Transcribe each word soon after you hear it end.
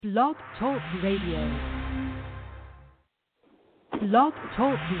Blog Talk Radio. Blog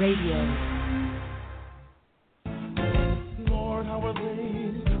Talk Radio. Lord, how are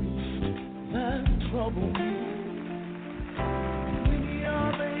they that trouble me? We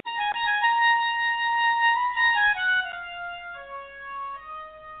are they.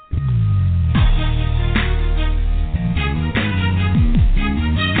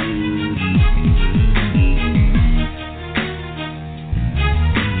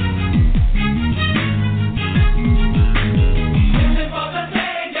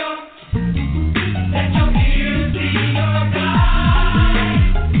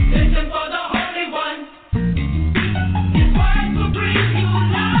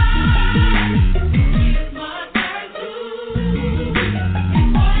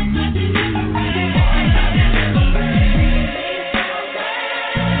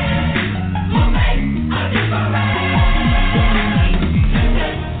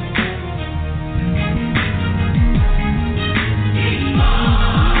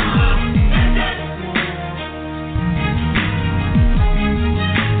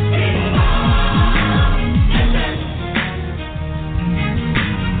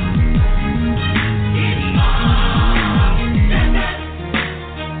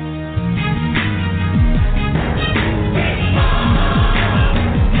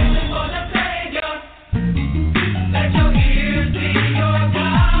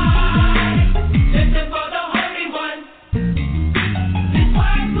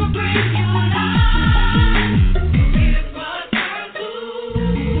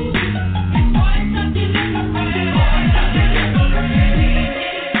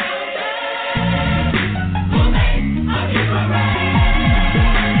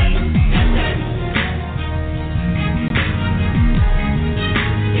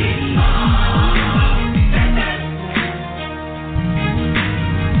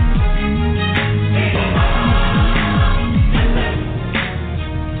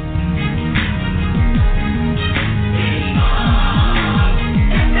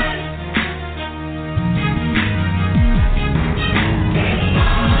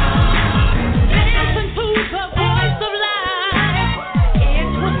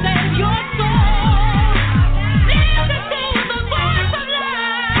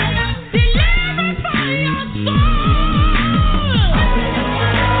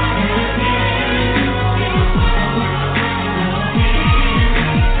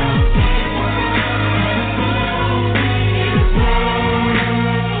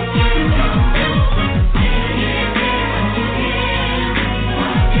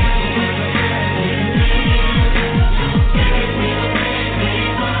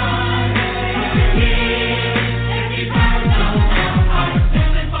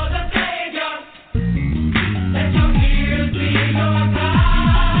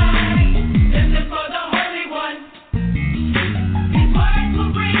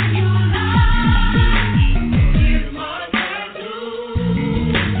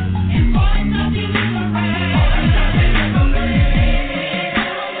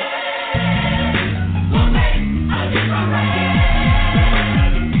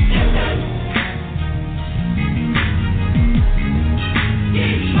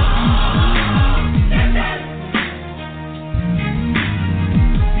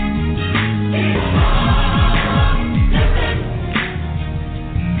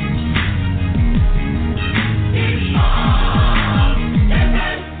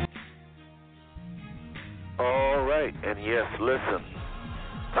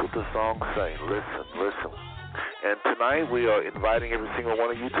 Inviting every single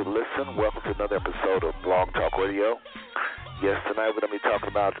one of you to listen. Welcome to another episode of Blog Talk Radio. Yes, tonight we're going to be talking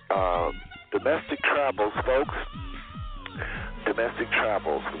about domestic travels, folks. Domestic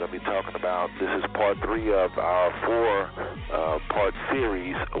travels. We're going to be talking about, this is part 3 of our 4-part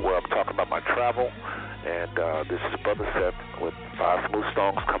series where I'm talking about my travel. And this is Brother Seth with 5 smooth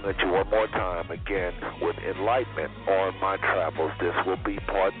songs coming at you one more time, again, with Enlightenment on my travels. This will be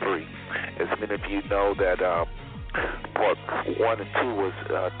part 3. As many of you know that Part 1 and 2 was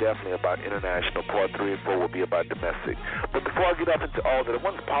definitely about international. Part 3 and 4 will be about domestic. But before I get up into all that, I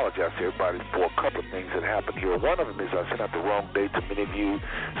want to apologize to everybody for a couple of things that happened here. One of them is I sent out the wrong date to many of you,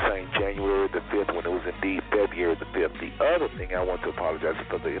 saying January the 5th when it was indeed February the 5th. The other thing I want to apologize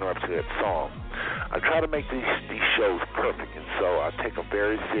for the interruption of that song. I try to make these shows perfect, and so I take them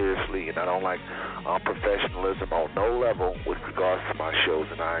very seriously, and I don't like professionalism on no level with regards to my shows,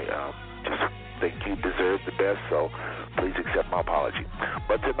 and I just think you deserve the best, so please accept my apology.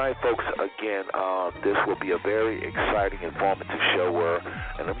 But tonight, folks, again, this will be a very exciting, informative show where,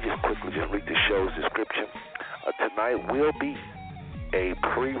 and let me just quickly read the show's description. Tonight will be a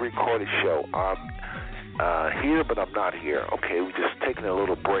pre-recorded show. I'm here, but I'm not here. Okay, we're just taking a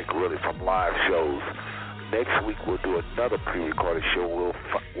little break, really, from live shows. Next week we'll do another pre-recorded show.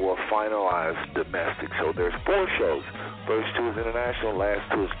 We'll finalize domestic. So there's 4 shows. First 2 is international,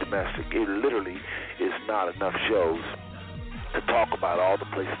 last 2 is domestic. It literally is not enough shows to talk about all the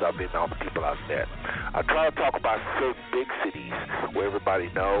places I've been, all the people I've met. I try to talk about certain big cities where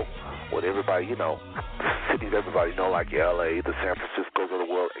everybody know, what everybody, cities everybody know, like L.A., the San Franciscos of the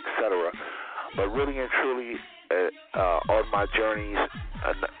world, etc. But really and truly, on my journeys,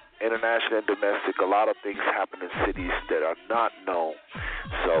 international and domestic, a lot of things happen in cities that are not known.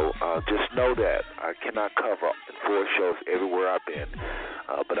 So just know that I cannot cover in 4 shows everywhere I've been,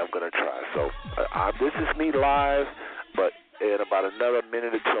 but I'm going to try. So this is me live, but in about another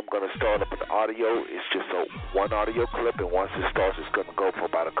minute or 2, I'm going to start up an audio. It's just one audio clip, and once it starts, it's going to go for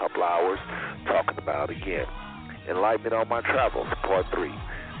about a couple hours, talking about, again, Enlightenment on my travels, Part 3.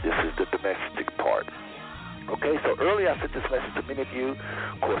 This is the domestic part. Okay, so earlier I sent this message to many of you.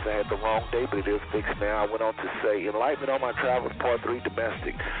 Of course, I had the wrong day, but it is fixed now. I went on to say, Enlightenment on my travels, Part 3,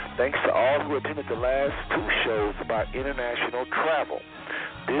 domestic. Thanks to all who attended the last 2 shows about international travel.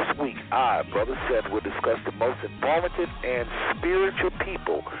 This week, I, Brother Seth, will discuss the most informative and spiritual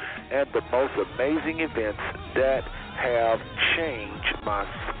people and the most amazing events that have changed my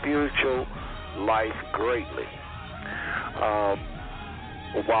spiritual life greatly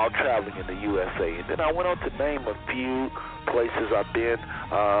while traveling in the USA. And then I went on to name a few places I've been,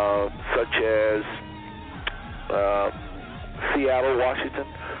 such as Seattle, Washington,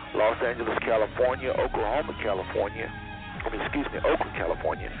 Los Angeles, California, Oklahoma, California, Oakland,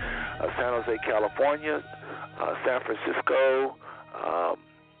 California, San Jose, California, San Francisco,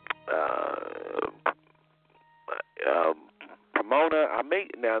 Pomona.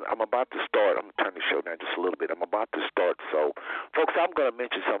 I'm about to start. I'm going to turn the show down just a little bit. I'm about to start. So, folks, I'm going to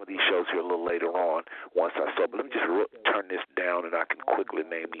mention some of these shows here a little later on once I start. But let me just turn this down, and I can quickly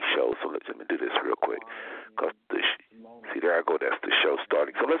name these shows. So let me do this real quick. Because see, there I go. That's the show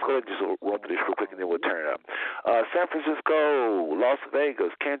starting. So let's go ahead and just run through this real quick, and then we'll turn it up. San Francisco, Las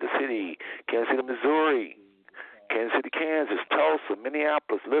Vegas, Kansas City, Missouri, Kansas City, Kansas, Tulsa,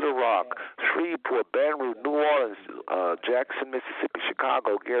 Minneapolis, Little Rock, Shreveport, Baton Rouge, New Orleans, Jackson, Mississippi,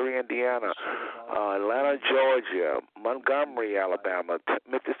 Chicago, Gary, Indiana, Atlanta, Georgia, Montgomery, Alabama,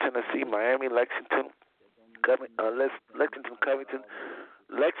 Memphis, Tennessee, Miami, Lexington, Covington,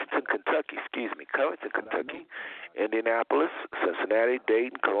 Kentucky, Indianapolis, Cincinnati,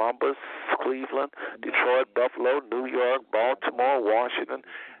 Dayton, Columbus, Cleveland, Detroit, Buffalo, New York, Baltimore, Washington,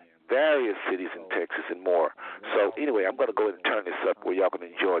 various cities in Texas, and more. So anyway, I'm going to go ahead and turn this up where y'all can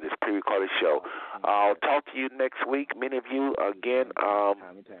enjoy this pre-recorded show. I'll talk to you next week. Many of you, again,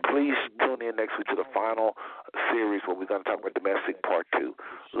 please tune in next week to the final series where we're going to talk about domestic Part 2.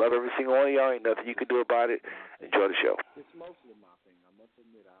 Love every single one of y'all. Ain't nothing you can do about it. Enjoy the show. It's mostly my thing. I must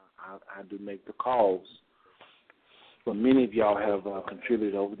admit, I do make the calls. But many of y'all have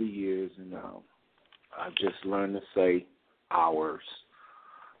contributed over the years, and I've just learned to say ours.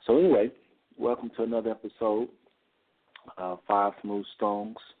 So anyway, welcome to another episode of 5 Smooth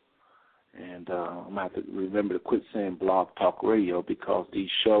Stones. And I'm going to have to remember to quit saying Blog Talk Radio because these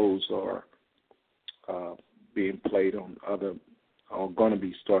shows are being played on going to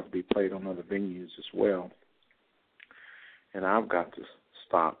be start to be played on other venues as well. And I've got to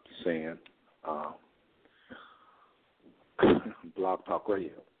stop saying Blog Talk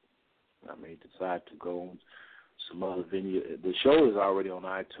Radio. I may decide to go on some other venue. The show is already on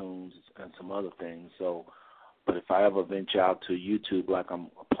iTunes and some other things. So, but if I ever venture out to YouTube, like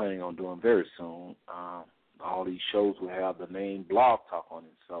I'm planning on doing very soon, all these shows will have the name Blog Talk on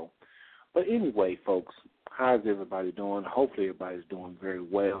it. So, but anyway, folks, how's everybody doing? Hopefully, everybody's doing very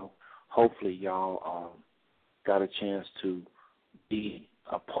well. Hopefully, y'all got a chance to be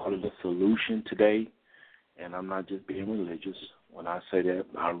a part of the solution today. And I'm not just being religious. When I say that,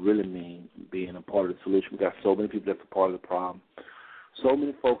 I really mean being a part of the solution. We got so many people that's a part of the problem. So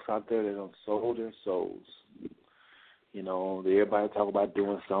many folks out there that have sold their souls. You know, everybody talk about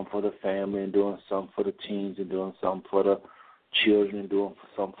doing something for the family and doing something for the teens and doing something for the children and doing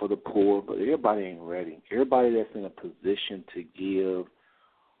something for the poor, but everybody ain't ready. Everybody that's in a position to give,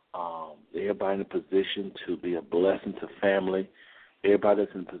 everybody in a position to be a blessing to family, everybody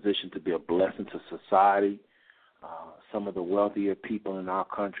that's in a position to be a blessing to society, some of the wealthier people in our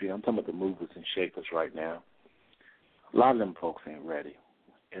country. I'm talking about the movers and shakers right now. A lot of them folks ain't ready,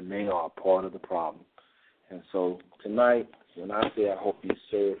 and they are a part of the problem. And so tonight, when I say I hope you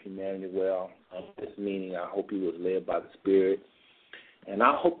serve humanity well, I'm just meaning I hope you was led by the Spirit, and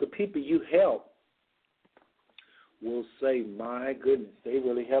I hope the people you help will say, my goodness, they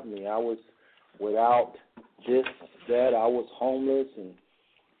really helped me. I was without this, that. I was homeless, and,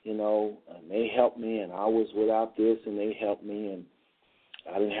 and they helped me, and I was without this, and they helped me, and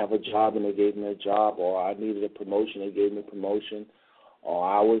I didn't have a job, and they gave me a job, or I needed a promotion, they gave me a promotion, or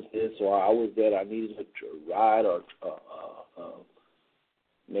I was this, or I was that, I needed a ride, or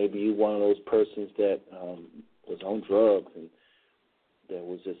maybe you're one of those persons that was on drugs, and there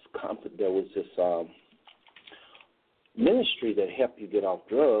was this ministry that helped you get off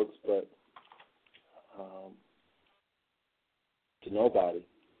drugs, but to nobody.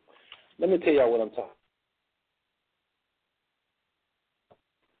 Let me tell y'all what I'm talking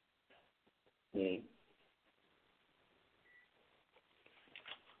about.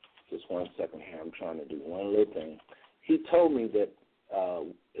 Just 1 second here. I'm trying to do one little thing. He told me that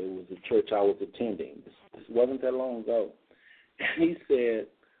it was a church I was attending. This wasn't that long ago. And he said,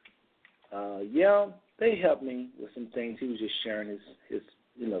 yeah, they helped me with some things. He was just sharing his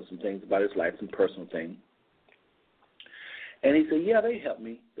some things about his life, some personal things. And he said, yeah, they helped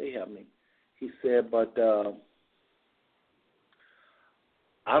me. He said, but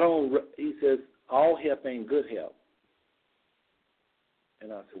he says, all help ain't good help.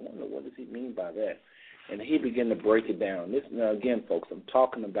 And I said, wonder what does he mean by that? And he began to break it down. Now, again, folks, I'm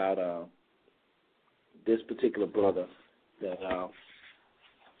talking about this particular brother that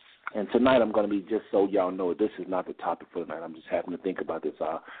and tonight I'm going to be, just so y'all know, this is not the topic for tonight. I'm just having to think about this.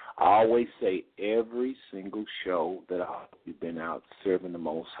 I always say every single show that I've been out serving the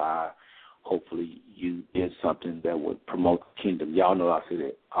Most High, hopefully you did something that would promote the kingdom. Y'all know I say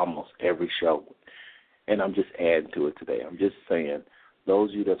that almost every show. And I'm just adding to it today. I'm just saying,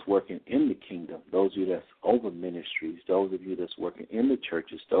 those of you that's working in the kingdom, those of you that's over ministries, those of you that's working in the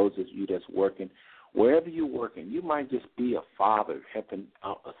churches, those of you that's working wherever you're working, you might just be a father helping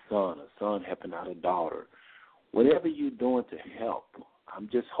out a son helping out a daughter. Whatever you're doing to help, I'm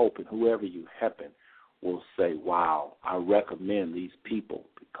just hoping whoever you're helping will say, wow, I recommend these people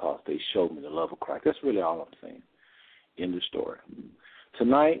because they showed me the love of Christ. That's really all I'm saying in the story.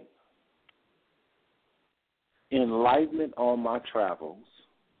 Tonight, Enlightenment on my travels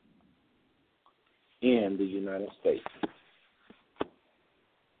in the United States.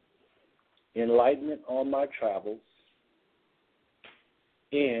 Enlightenment on my travels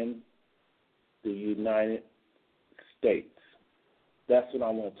in the United States. That's what I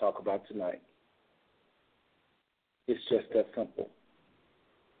want to talk about tonight. It's just that simple.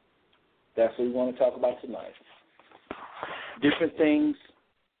 That's what we want to talk about tonight. Different things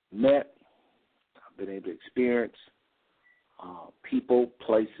met. I've been able to experience people,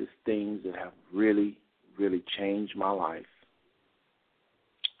 places, things that have really, really changed my life.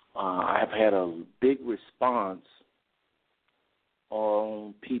 I have had a big response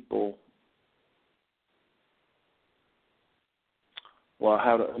on people. Well,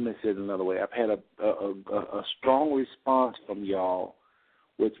 let me say it another way. I've had a strong response from y'all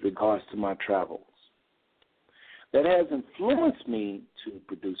with regards to my travels. That has influenced me to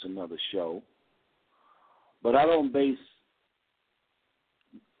produce another show, but I don't base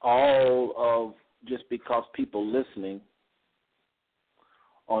all of just because people listening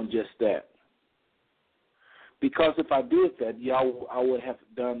on just that. Because if I did that, I would have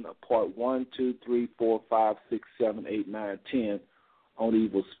done a part 1, 2, 3, 4, 5, 6, 7, 8, 9, 10 on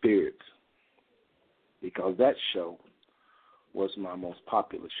evil spirits. Because that show was my most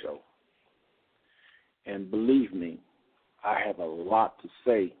popular show. And believe me, I have a lot to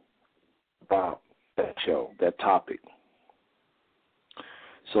say about that show, that topic.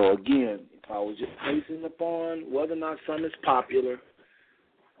 So again, if I was just basing upon whether or not something is popular,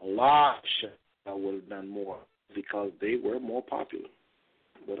 a lot of shows I would have done more because they were more popular.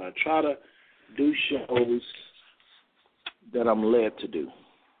 But I try to do shows that I'm led to do.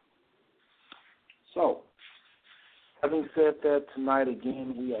 So, having said that, tonight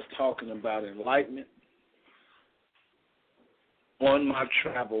again we are talking about enlightenment on my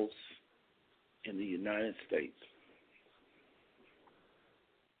travels in the United States.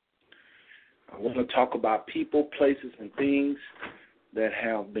 I want to talk about people, places, and things that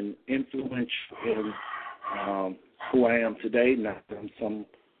have been influential in who I am today. Not that I'm some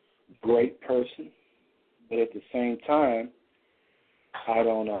great person, but at the same time, I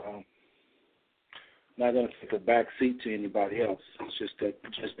don't not going to take a back seat to anybody else. It's just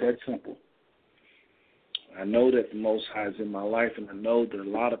that simple. I know that the Most High is in my life, and I know that a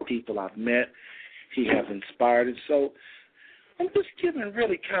lot of people I've met, He has inspired. And so I'm just giving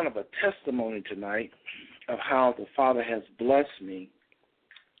really kind of a testimony tonight of how the Father has blessed me.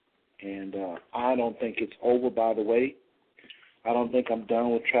 And I don't think it's over, by the way. I don't think I'm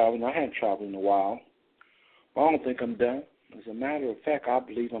done with traveling. I haven't traveled in a while. I don't think I'm done. As a matter of fact, I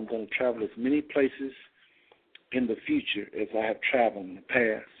believe I'm going to travel as many places in the future as I have traveled in the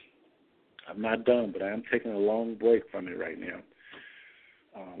past. I'm not done, but I am taking a long break from it right now.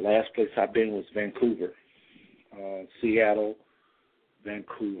 Last place I've been was Vancouver, Seattle,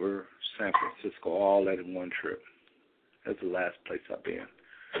 Vancouver, San Francisco, all that in one trip. That's the last place I've been.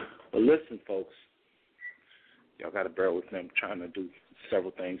 But listen, folks, y'all got to bear with me. I'm trying to do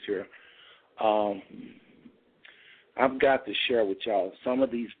several things here. I've got to share with y'all some of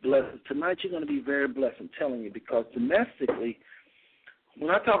these blessings. Tonight you're going to be very blessed, I'm telling you, because domestically,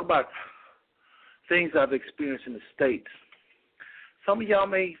 when I talk about things I've experienced in the States, some of y'all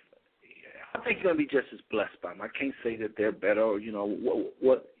I think you're going to be just as blessed by them. I can't say that they're better or,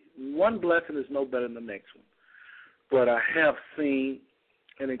 what one blessing is no better than the next one. But I have seen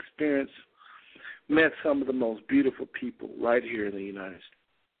and experienced, met some of the most beautiful people right here in the United States.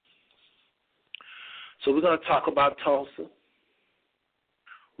 So we're going to talk about Tulsa.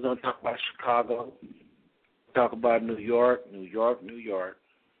 We're going to talk about Chicago. Talk about New York. We're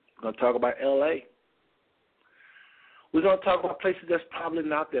going to talk about L.A. We're going to talk about places that's probably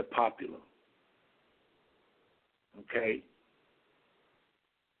not that popular. Okay?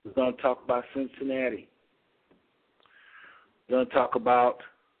 We're going to talk about Cincinnati. We're going to talk about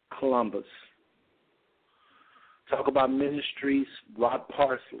Columbus. Talk about ministries, Rod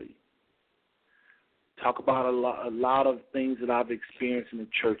Parsley. Talk about a lot of things that I've experienced in the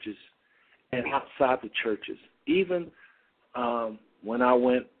churches and outside the churches. Even when I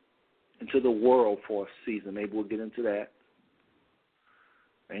went into the world for a season, maybe we'll get into that.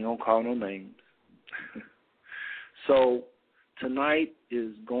 I ain't going to call no names. So tonight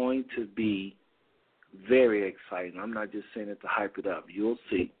is going to be very exciting. I'm not just saying it to hype it up. You'll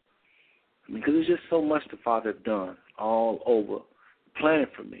see. I mean, because there's just so much the Father has done all over the planet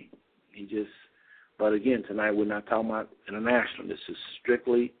for me. But again, tonight we're not talking about international. This is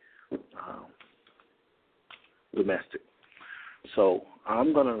strictly domestic. So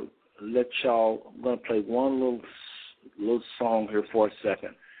I'm going to I'm going to play one little song here for a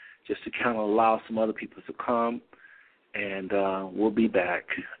second, just to kind of allow some other people to come, and we'll be back.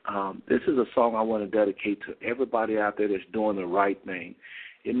 This is a song I want to dedicate to everybody out there that's doing the right thing.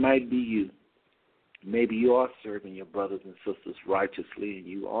 It might be you. Maybe you are serving your brothers and sisters righteously, and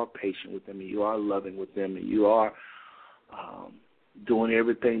you are patient with them, and you are loving with them, and you are doing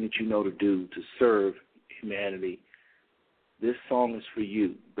everything that you know to do to serve humanity. This song is for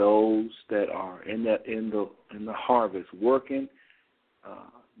you, those that are in the harvest, working,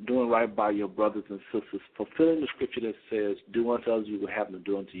 doing right by your brothers and sisters, fulfilling the scripture that says, "Do unto others you will have them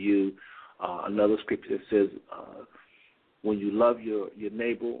do unto you." Another scripture that says, "When you love your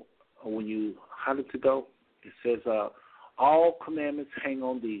neighbor." How did it go? It says, all commandments hang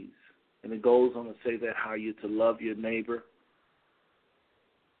on these. And it goes on to say that how you're to love your neighbor.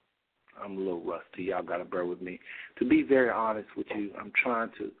 I'm a little rusty. Y'all got to bear with me. To be very honest with you, I'm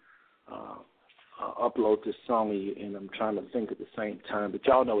trying to upload this song and I'm trying to think at the same time. But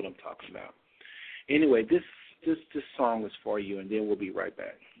y'all know what I'm talking about. Anyway, this song is for you, and then we'll be right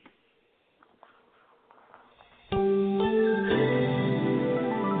back.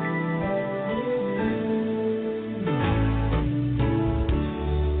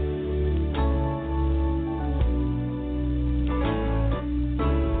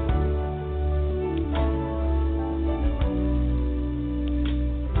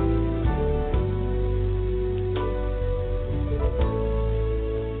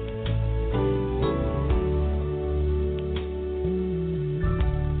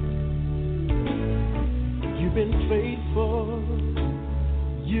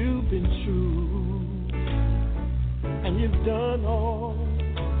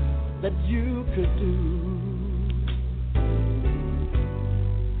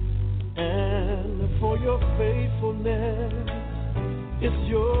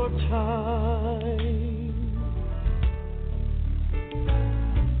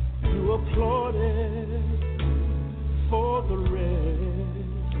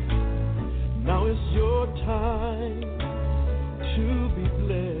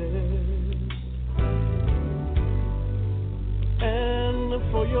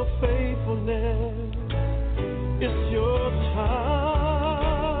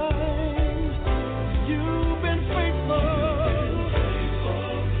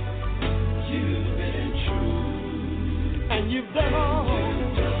 You've been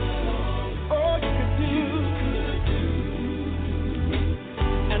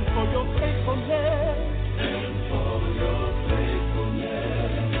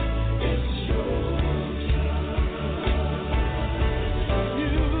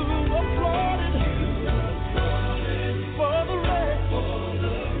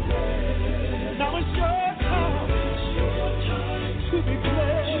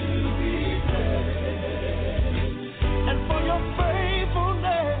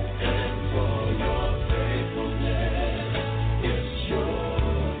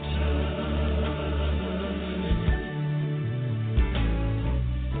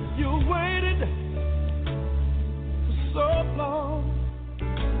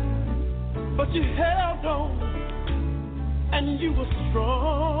you were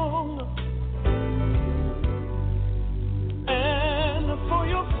strong, and for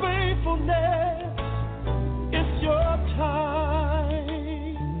your faithfulness, it's your time.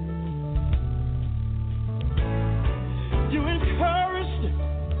 You encouraged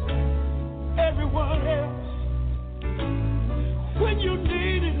everyone else when you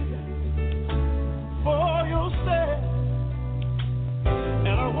needed it for yourself. And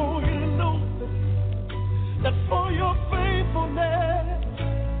I want you to know that for your faithfulness,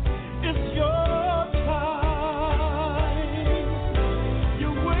 it's your time. You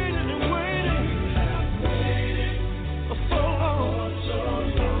waited and waited for so long,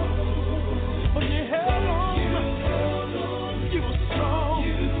 but you held on. You were strong,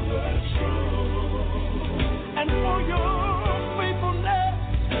 and for your faithfulness,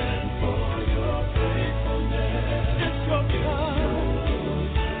 it's your time.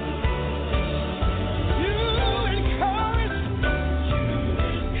 You encourage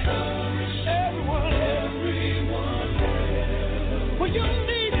everyone else. Well, you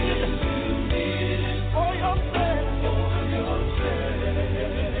needed it for yourself,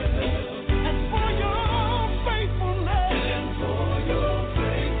 and for your faithfulness,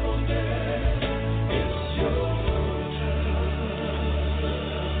 it's your time.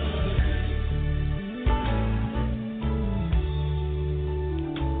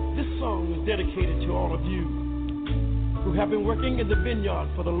 This song is dedicated to all of you who have been working in the vineyard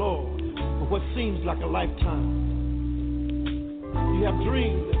for the Lord for what seems like a lifetime. You have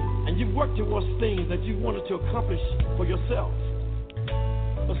dreamed and you've worked towards things that you wanted to accomplish for yourself.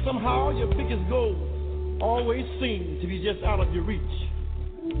 But somehow your biggest goals always seem to be just out of your reach.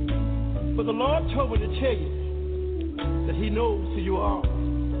 But the Lord told me to tell you that He knows who you are.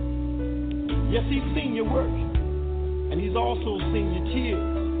 Yes, He's seen your work, and He's also seen your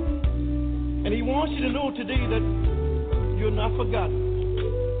tears. And He wants you to know today that you're not forgotten.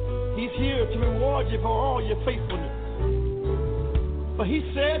 He's here to reward you for all your faithfulness. But He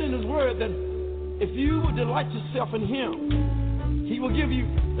said in His word that if you would delight yourself in Him, He will give you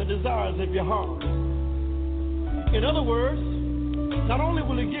the desires of your heart. In other words, not only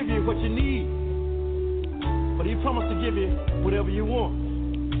will He give you what you need, but He promised to give you whatever you want.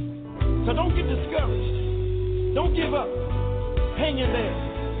 So don't get discouraged. Don't give up. Hang in there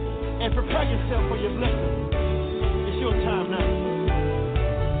and prepare yourself for your blessing. It's your time now.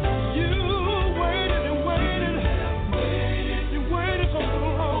 You waited and waited. You waited for so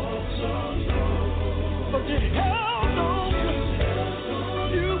long. But you held on.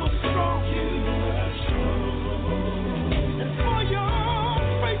 You were strong. And for your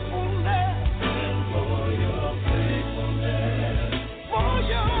faithfulness. For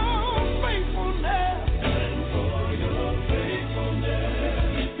your faithfulness.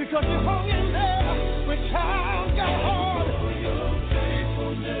 Because you hung in there when times got hard.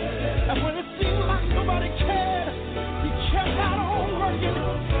 And when it seemed like nobody cared, you kept right on working.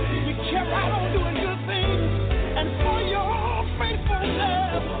 You kept right on doing good things. And for your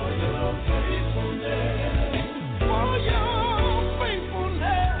faithfulness,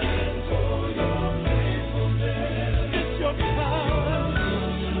 it's your time.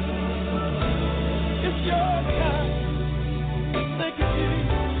 It's your time. Thank you,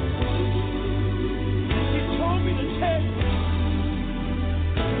 Jesus. He told me to tell you,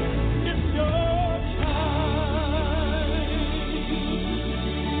 it's your time.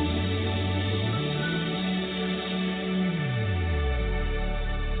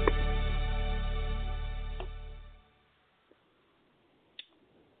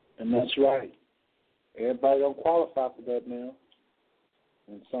 And that's right. Everybody don't qualify for that now.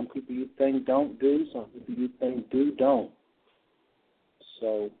 And some people you think don't do, some people you think do don't.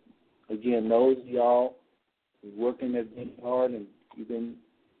 So, again, those of y'all who working at been hard and you've been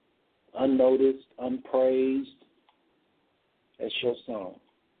unnoticed, unpraised, that's your song.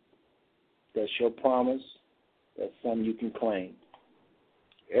 That's your promise. That's something you can claim.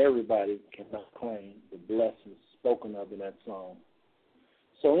 Everybody cannot claim the blessings spoken of in that song.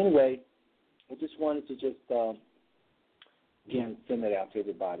 So anyway, I just wanted to just, again, send it out to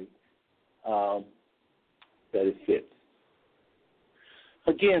everybody that it fits.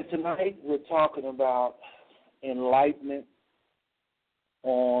 Again, tonight we're talking about enlightenment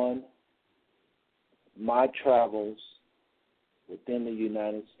on my travels within the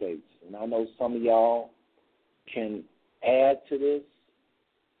United States. And I know some of y'all can add to this,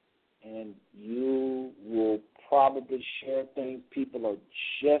 and you will probably share things people are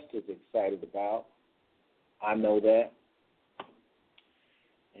just as excited about. I know that.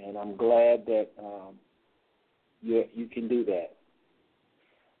 And I'm glad that you can do that.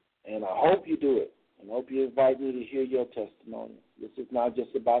 And I hope you do it. And I hope you invite me to hear your testimony. This is not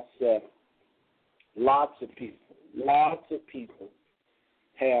just about Seth. Lots of people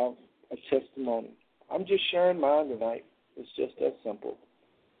have a testimony. I'm just sharing mine tonight. It's just that simple.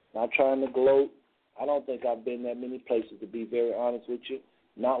 Not trying to gloat. I don't think I've been that many places, to be very honest with you.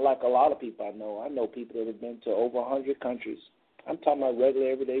 Not like a lot of people I know. I know people that have been to over 100 countries. I'm talking about regular,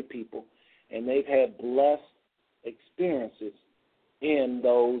 everyday people, and they've had blessed experiences in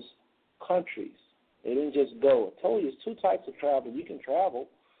those countries. They didn't just go. I told you, it's two types of travel. You can travel,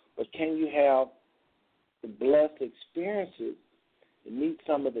 but can you have the blessed experiences and meet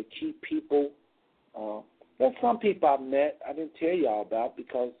some of the key people? There's some people I've met I didn't tell y'all about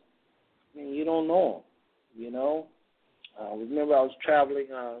because, you don't know them, you know. Remember I was traveling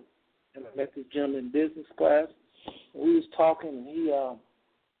and I met this gentleman in business class. And we was talking, and he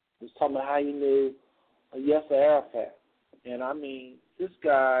was talking about how he knew Yasser Arafat. And, this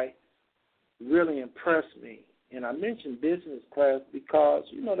guy really impressed me. And I mentioned business class because,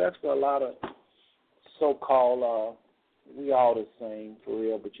 that's where a lot of so-called, we all the same for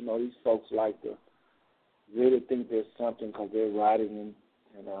real, but, these folks like to really think there's something because they're riding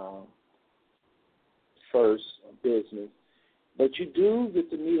in first business. But you do get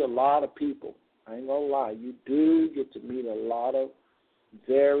to meet a lot of people. I ain't going to lie. You do get to meet a lot of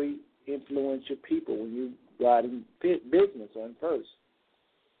very influential people when you ride in business or in first.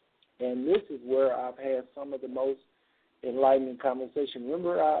 And this is where I've had some of the most enlightening conversation.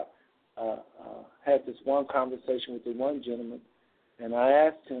 Remember I had this one conversation with the one gentleman, and I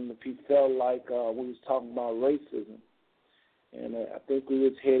asked him if he felt like we was talking about racism. And I think we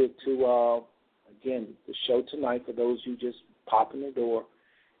was headed to, again, the show tonight, for those who just pop in the door,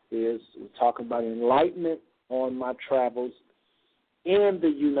 we're talking about enlightenment on my travels in the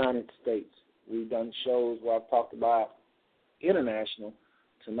United States. We've done shows where I've talked about international.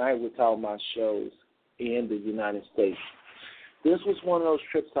 Tonight we're talking about shows in the United States. This was one of those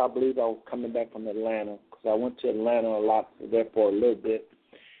trips, I believe I was coming back from Atlanta, because I went to Atlanta a lot, there for a little bit.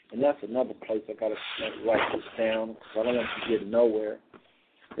 And that's another place I got to write this down, because I don't want to get nowhere.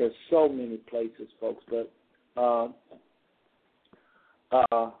 There's so many places, folks. But I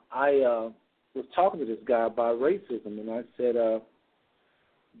was talking to this guy about racism, and I said,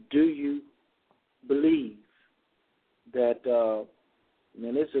 do you believe that,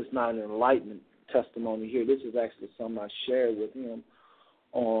 and this is not an enlightenment testimony here. This is actually something I shared with him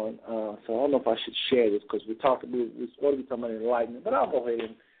on, so I don't know if I should share this because we're supposed to be talking about enlightenment, but I'll go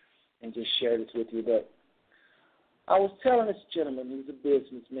ahead and just share this with you. But I was telling this gentleman, he was a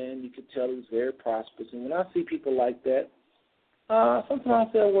businessman. You could tell he was very prosperous. And when I see people like that, sometimes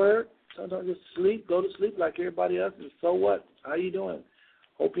I say a word. Sometimes I just sleep, go to sleep like everybody else, and so what? How you doing?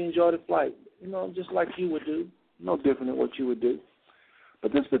 Hope you enjoy the flight. Just like you would do. No different than what you would do.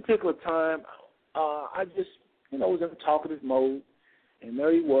 But this particular time, I just, was in talkative mode, and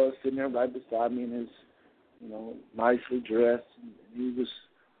there he was sitting there right beside me in his, nicely dressed. He was,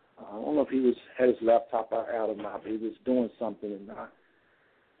 I don't know if he had his laptop out or not, but he was doing something, and I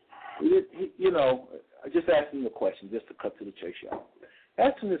just asked him a question, just to cut to the chase, y'all. I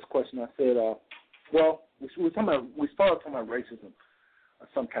asked him this question. I said, we started talking about racism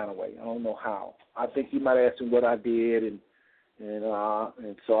some kind of way. I don't know how. I think he might have asked him what I did, and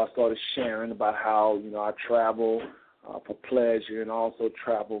so I started sharing about how, I travel for pleasure and also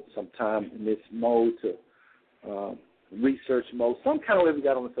travel sometime in this mode to research mode. Some kind of way we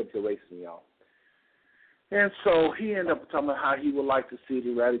got on the subject of racism, y'all. And so he ended up talking about how he would like to see it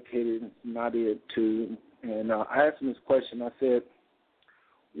eradicated, and I did too. And I asked him this question. I said,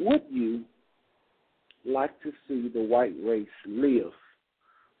 would you like to see the white race live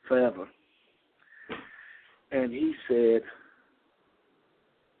forever? And he said,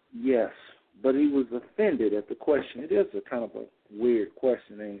 yes, but he was offended at the question. It is a kind of a weird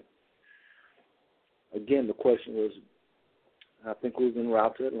question, ain't it? Again, the question was, I think we was en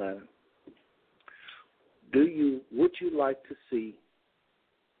route to Atlanta. Would you like to see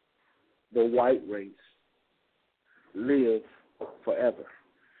the white race live forever?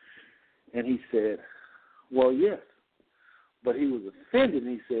 And he said, well, yes. But he was offended,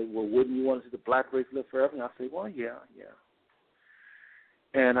 and he said, well, wouldn't you want to see the black race live forever? And I said, well, yeah.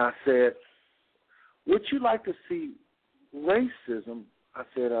 And I said, would you like to see racism? I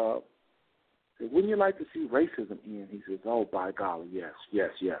said, wouldn't you like to see racism end? He says, oh, by golly, yes.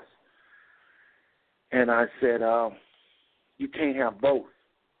 And I said, you can't have both.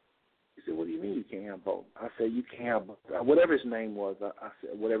 He said, what do you mean you can't have both? I said, you can't have both. Whatever his name was, I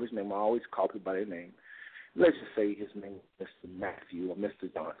said, whatever his name, I always call people by their name. Let's just say his name is Mr. Matthew or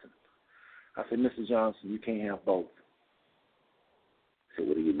Mr. Johnson. I said, Mr. Johnson, you can't have both. He said,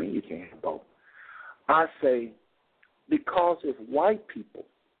 what do you mean you can't have both? I say because if white people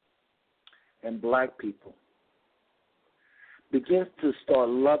and black people begins to start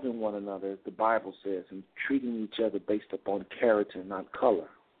loving one another, as the Bible says, and treating each other based upon character, not color,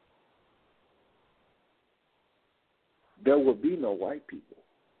 there will be no white people.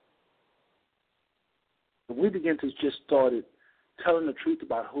 If we begin to just start telling the truth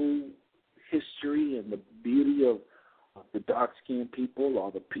about who history and the beauty of the dark-skinned people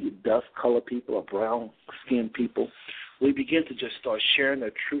or the dust-colored people or brown-skinned people, we begin to just start sharing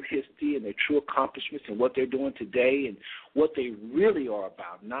their true history and their true accomplishments and what they're doing today and what they really are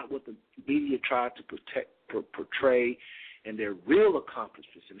about, not what the media tried to portray and their real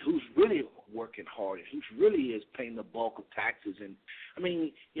accomplishments and who's really working hard and who's really is paying the bulk of taxes and,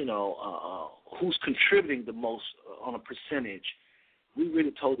 who's contributing the most on a percentage. We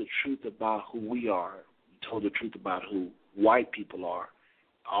really told the truth about who we are, told the truth about who white people are,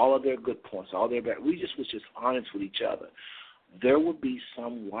 all of their good points, all their bad. We was just honest with each other. There would be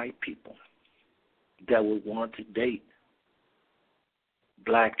some white people that would want to date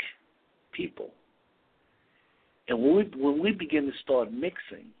black people. And when we begin to start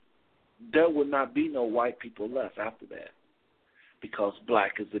mixing, there would not be no white people left after that because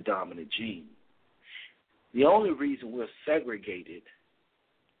black is the dominant gene. The only reason we're segregated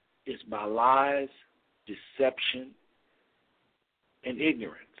is by lies, deception, and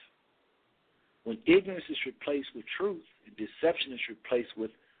ignorance. When ignorance is replaced with truth, and deception is replaced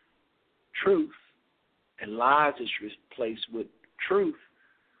with truth, and lies is replaced with truth,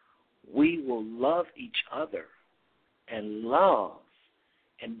 we will love each other and love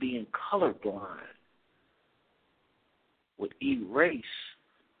and being colorblind would erase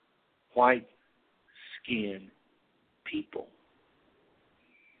white-skinned people.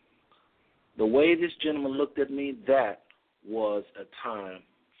 The way this gentleman looked at me, that was a time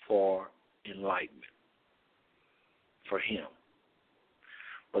for enlightenment for him.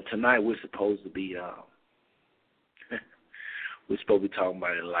 But tonight we're supposed to be talking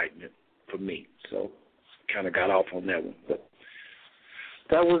about enlightenment for me. So kind of got off on that one. But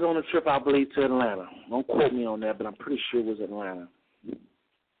that was on a trip, I believe, to Atlanta. Don't quote me on that, but I'm pretty sure it was Atlanta.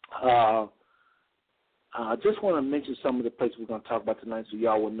 I just want to mention some of the places we're going to talk about tonight so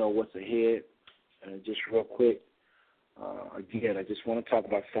y'all will know what's ahead. And just real quick, again, I just want to talk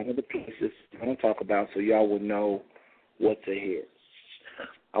about some of the places I want to talk about so y'all will know what's ahead.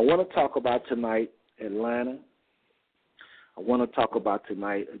 I want to talk about tonight Atlanta. I want to talk about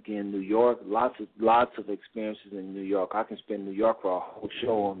tonight, again, New York. Lots of experiences in New York. I can spend New York for a whole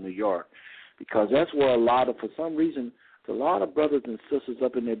show on New York because that's where for some reason, a lot of brothers and sisters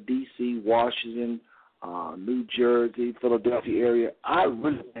up in the D.C., Washington, New Jersey, Philadelphia area, I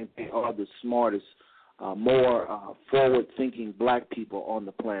really think they are the smartest, more forward-thinking black people on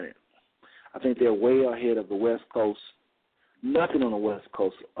the planet. I think they're way ahead of the West Coast. Nothing on the West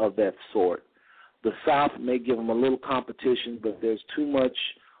Coast of that sort. The South may give them a little competition, but there's too much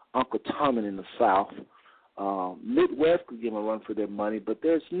Uncle Tommy in the South. Midwest could give them a run for their money, but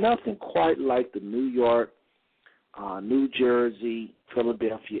there's nothing quite like the New York, New Jersey,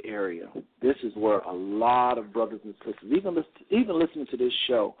 Philadelphia area. This is where a lot of brothers and sisters, even listening to this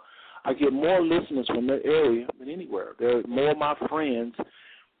show, I get more listeners from that area than anywhere. There are more of my friends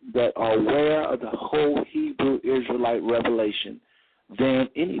that are aware of the whole Hebrew Israelite revelation than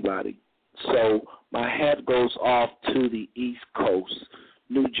anybody. So my hat goes off to the East Coast,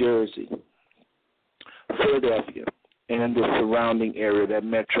 New Jersey, Philadelphia, and the surrounding area, that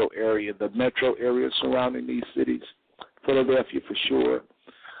metro area, the metro area surrounding these cities, Philadelphia for sure.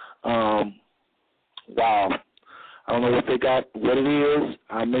 Wow. I don't know what they got, what it is.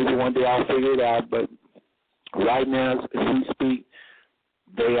 Maybe one day I'll figure it out, but right now, as we speak,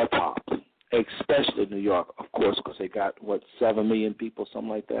 they are top, especially New York, of course, because they got, 7 million people, something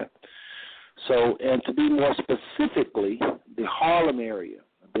like that. So, and to be more specifically, the Harlem area.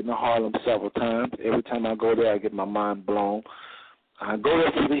 I've been to Harlem several times. Every time I go there, I get my mind blown. I go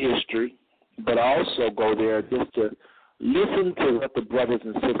there for the history, but I also go there just to listen to what the brothers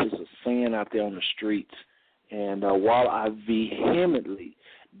and sisters are saying out there on the streets. And while I vehemently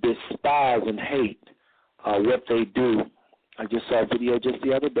despise and hate what they do, I just saw a video just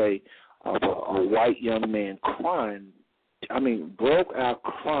the other day of a white young man crying. I mean, broke out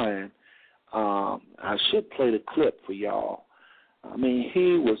crying. I should play the clip for y'all. I mean,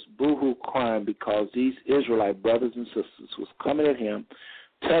 he was boo-hoo crying because these Israelite brothers and sisters was coming at him,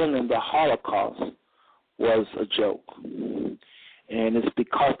 telling him the Holocaust was a joke. And it's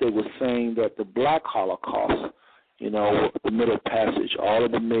because they were saying that the black Holocaust, the Middle Passage, all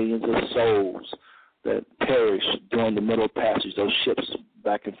of the millions of souls that perished during the Middle Passage, those ships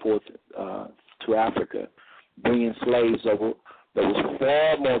back and forth to Africa, bringing slaves over. There was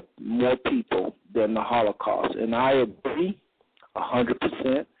far more people than the Holocaust. And I agree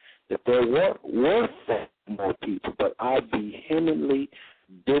 100% that there were far more people, but I vehemently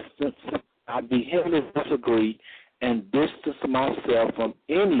disagree and distance myself from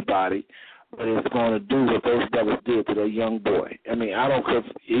anybody that is going to do what those brothers did to that young boy. I mean, I don't care,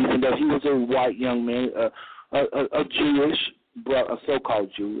 even though he was a white young man, a Jewish, a so-called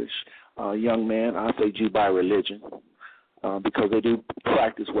Jewish young man. I say Jew by religion. Because they do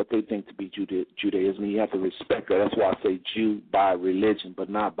practice what they think to be Judaism. You have to respect that. That's why I say Jew by religion, but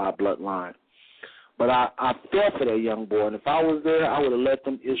not by bloodline. But I felt for that young boy, and if I was there, I would have let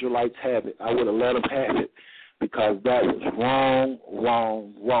them Israelites have it. I would have let them have it because that was wrong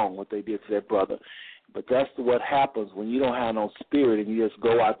what they did to their brother. But that's what happens when you don't have no spirit and you just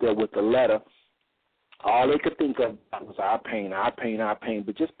go out there with the letter. All they could think of was our pain.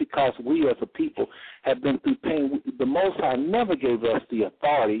 But just because we as a people have been through pain, the Most High never gave us the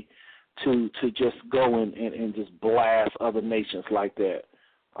authority to just go and just blast other nations like that.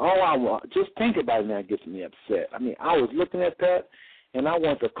 All I want, just think about it now, it gets me upset. I mean, I was looking at that, and I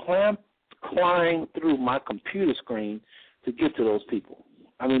want to climb through my computer screen to get to those people.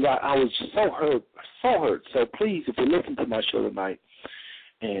 I mean, I was so hurt. So please, if you listen to my show tonight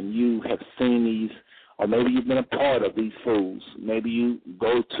and you have seen these, or maybe you've been a part of these fools. Maybe you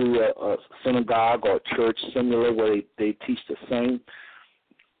go to a synagogue or a church similar where they teach the same.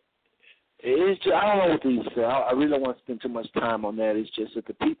 It's just, I don't know what to say. I really don't want to spend too much time on that. It's just that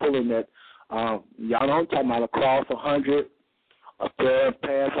the people in that, y'all know I'm talking about across 100, up there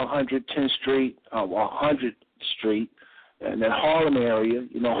past 110th Street, 100th Street, and that Harlem area.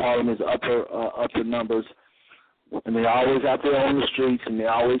 You know, Harlem is upper numbers, and they're always out there on the streets, and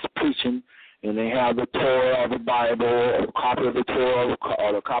they're always preaching. And they have the Torah or the Bible or a copy of the Torah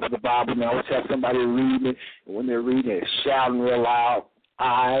or a copy of the Bible, and they always have somebody reading it. And when they're reading it, shouting real loud.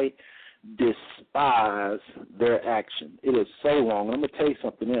 I despise their action. It is so wrong. And I'm going to tell you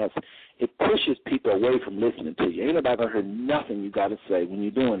something else. It pushes people away from listening to you. Ain't nobody going to hear nothing you got to say when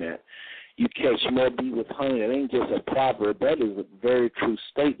you're doing that. You catch more bee with honey. That ain't just a proverb. That is a very true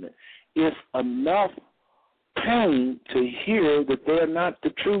statement. It's enough pain to hear that they're not the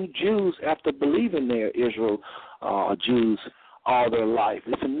true Jews after believing they're Israel Jews all their life.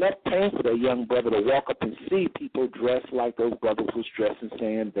 It's enough pain for that young brother to walk up and see people dressed like those brothers was dressed and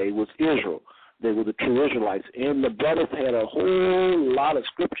saying they was Israel. They were the true Israelites. And the brothers had a whole lot of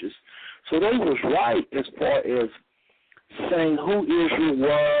scriptures. So they was right as far as saying who Israel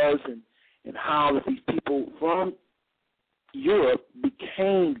was and how that these people from Europe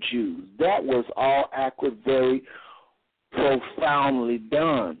became Jews. That was all accurate, very profoundly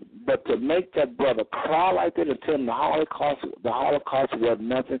done. But to make that brother cry like that and tell him the Holocaust was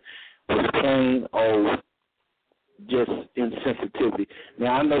nothing, was plain old just insensitivity.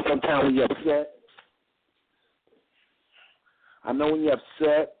 Now, I know sometimes when you're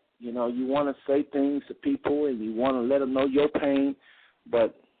upset, you know, you want to say things to people and you want to let them know your pain,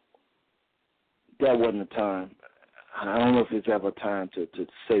 but that wasn't the time. I don't know if there's ever time to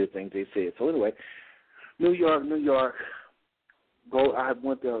say the things they said. So anyway, New York. I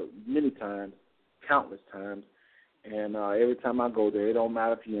went there many times, countless times, and every time I go there, it don't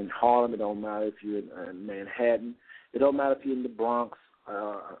matter if you're in Harlem, it don't matter if you're in Manhattan, it don't matter if you're in the Bronx,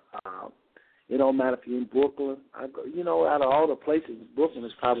 it don't matter if you're in Brooklyn. I go, you know, out of all the places, Brooklyn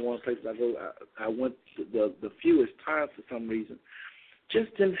is probably one of the places I go. I went the fewest times for some reason.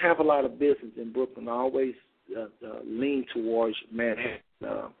 Just didn't have a lot of business in Brooklyn. I always lean towards Manhattan,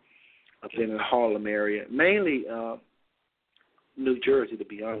 up in the Harlem area, mainly New Jersey, to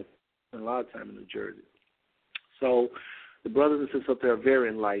be honest. I spent a lot of time in New Jersey. So the brothers and sisters up there are very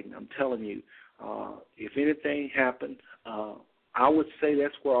enlightened. I'm telling you, if anything happened, I would say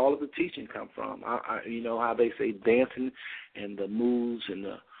that's where all of the teaching come from. You know how they say dancing and the moves and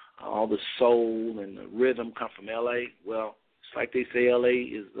all the soul and the rhythm come from L.A.? Well, it's like they say L.A.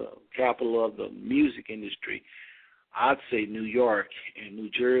 is the capital of the music industry. I'd say New York and New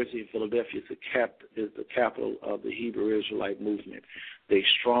Jersey and Philadelphia is the capital of the Hebrew Israelite movement. They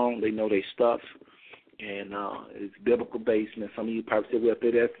strong, they know their stuff, and it's biblical based. And some of you probably say, well,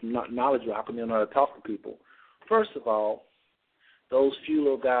 if that's not knowledgeable, how come you don't know how to talk to people? First of all, those few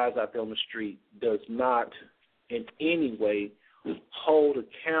little guys out there on the street does not in any way hold a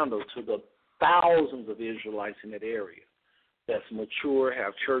candle to the thousands of Israelites in that area that's mature,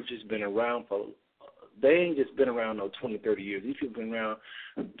 have churches been around for. They ain't just been around 20, 30 years. These people have been around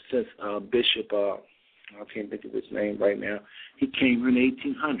since Bishop, I can't think of his name right now. He came in the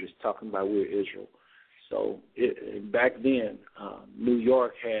 1800s talking about we're Israel. So back then, New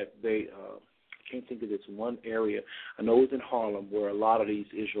York had can't think of this one area. I know it's in Harlem where a lot of these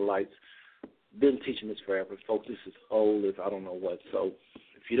Israelites been teaching this forever. Folks, this is old as I don't know what. So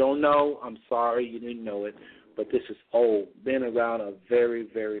if you don't know, I'm sorry you didn't know it, but this is old. Been around a very,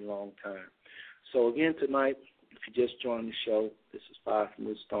 very long time. So again tonight, if you just joined the show, this is Five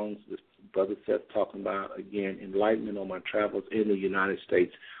Smooth Stones. This brother Seth talking about, again, enlightenment on my travels in the United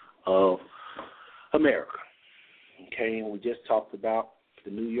States of America. Okay, and we just talked about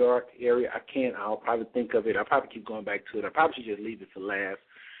the New York area. I'll probably think of it. I'll probably keep going back to it. I probably should just leave it for last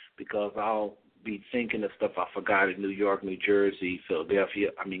because I'll be thinking of stuff I forgot in New York, New Jersey, Philadelphia.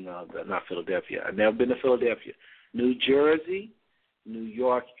 Not Philadelphia. I've never been to Philadelphia. New Jersey, New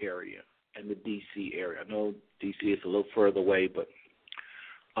York area, and the D.C. area. I know D.C. is a little further away, but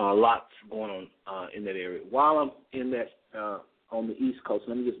lots going on in that area. While I'm in that on the East Coast,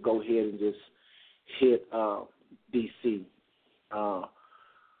 let me just go ahead and just hit D.C.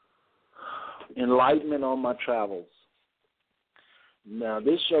 Enlightenment on my travels. Now,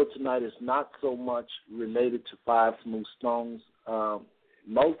 this show tonight is not so much related to Five Smooth Stones.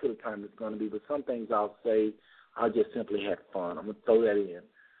 Most of the time it's going to be, but some things I'll say I just simply had fun. I'm going to throw that in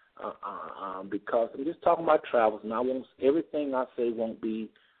because I'm just talking about travels, and everything I say won't be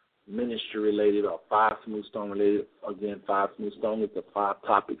ministry related or Five Smooth Stone related. Again, Five Smooth Stone is the 5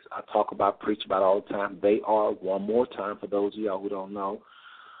 topics I talk about, preach about all the time. They are, one more time for those of y'all who don't know,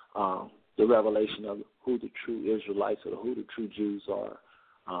 the revelation of who the true Israelites or who the true Jews are.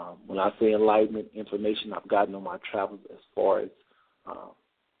 When I say enlightenment, information I've gotten on my travels as far as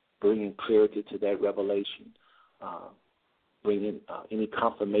bringing clarity to that revelation, bringing any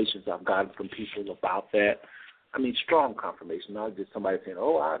confirmations I've gotten from people about that. I mean, strong confirmation, not just somebody saying,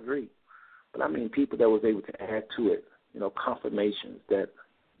 oh, I agree. But I mean people that was able to add to it, confirmations that,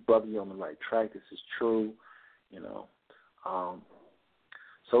 brother, you're on the right track, this is true,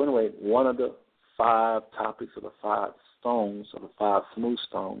 So anyway, one of the 5 topics of the 5 stones, or the 5 smooth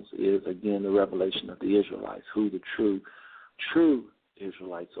stones, is, again, the revelation of the Israelites, who the true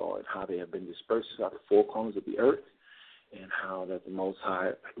Israelites are, and how they have been dispersed throughout the 4 corners of the earth, and how that the Most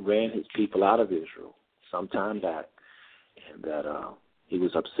High ran his people out of Israel some time back, and that he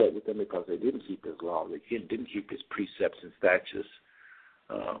was upset with them because they didn't keep his law, they didn't keep his precepts and statutes.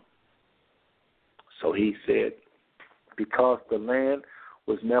 So he said, because the land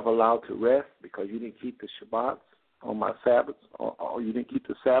was never allowed to rest, because you didn't keep the Shabbats on my Sabbaths, or you didn't keep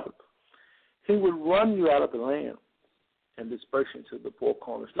the Sabbath, he would run you out of the land and disperse you to the 4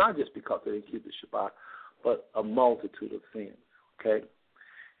 corners, not just because they didn't keep the Shabbat, but a multitude of sins, okay?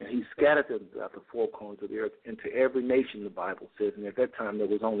 And he scattered them throughout the 4 corners of the earth into every nation, the Bible says, and at that time there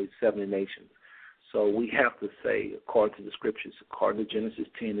was only 70 nations. So we have to say, according to the scriptures, according to Genesis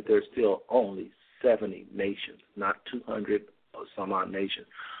 10, that there's still only 70 nations, not 200 or some odd nations,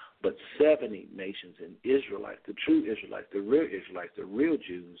 but 70 nations. And Israelites, the true Israelites, the real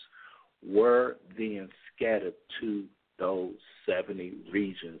Jews, were then scattered to those 70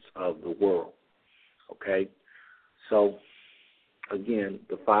 regions of the world. Okay? So, again,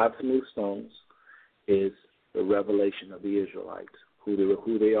 the 5 smooth stones is the revelation of the Israelites, who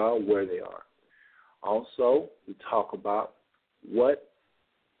they are, where they are. Also, we talk about what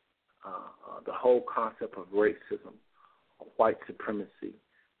the whole concept of racism, white supremacy,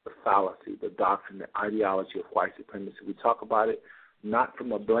 the fallacy, the doctrine, the ideology of white supremacy. We talk about it not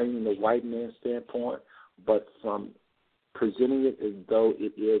from a blaming the white man standpoint, but from presenting it as though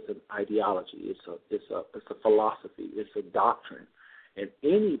it is an ideology. It's a philosophy. It's a doctrine, and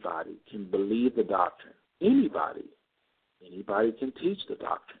anybody can believe the doctrine. Anybody can teach the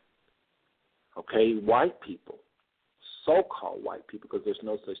doctrine. Okay, white people, so-called white people, because there's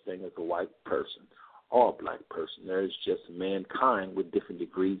no such thing as a white person or a black person. There is just mankind with different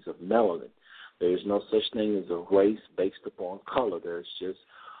degrees of melanin. There is no such thing as a race based upon color. There's just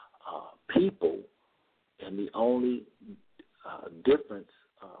people, and the only difference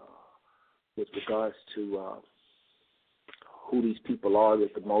with regards to who these people are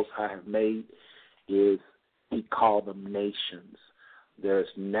that the Most High have made is he called them nations. There's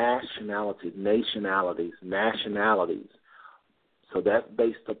nationalities. So that's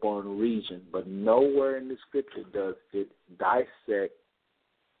based upon region, but nowhere in the scripture does it dissect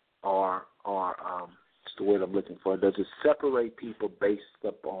or what's the word I'm looking for? Does it separate people based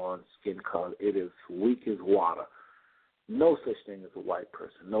upon skin color? It is weak as water. No such thing as a white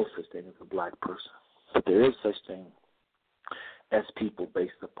person. No such thing as a black person. But there is such thing as people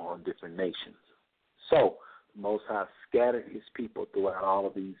based upon different nations. So the Most High scattered his people throughout all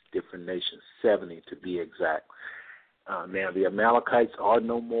of these different nations, 70 to be exact. Now, the Amalekites are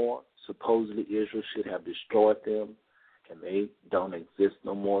no more. Supposedly Israel should have destroyed them, and they don't exist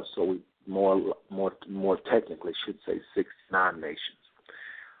no more. So we more technically, should say 69 nations.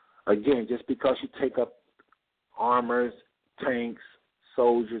 Again, just because you take up armors, tanks,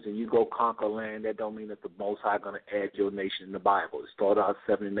 soldiers, and you go conquer land, that don't mean that the Most High going to add your nation in the Bible. It started out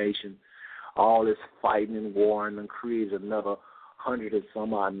 70 nations. All this fighting and warring and created another 100 and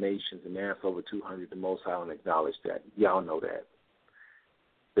some odd nations, and now it's over 200. The Most High don't acknowledge that. Y'all know that.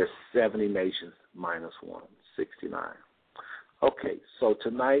 There's 70 nations minus 1, 69. Okay, so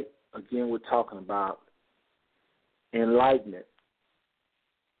tonight, again, we're talking about enlightenment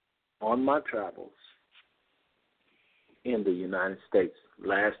on my travels in the United States.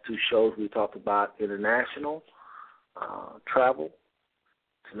 Last two shows we talked about international travel.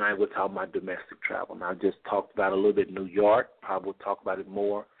 Tonight we're talking about domestic travel. Now I just talked about a little bit New York. Probably we'll talk about it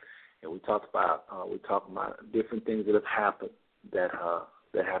more. And we talked about different things that have happened that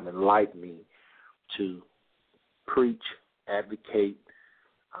have enlightened me to preach, advocate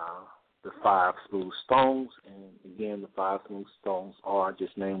the 5 smooth stones. And again, the 5 smooth stones are,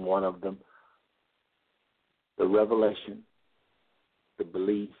 just name one of them, the revelation, the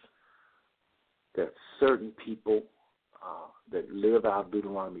belief that certain people that live out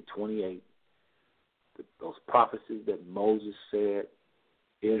Deuteronomy 28, those prophecies that Moses said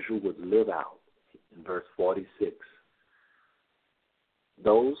Israel would live out in verse 46,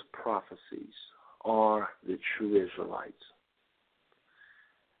 those prophecies are the true Israelites.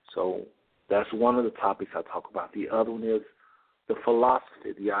 So that's one of the topics I talk about. The other one is the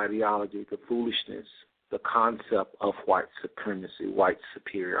philosophy, the ideology, the foolishness, the concept of white supremacy, white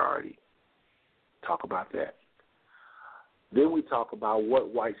superiority. Talk about that. Then we talk about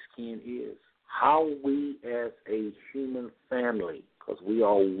what white skin is, how we as a human family, because we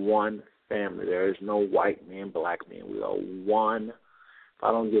are one family. There is no white man, black man. We are one. If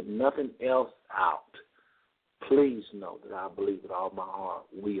I don't get nothing else out, please know that I believe with all my heart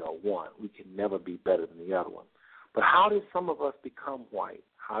we are one. We can never be better than the other one. But how did some of us become white?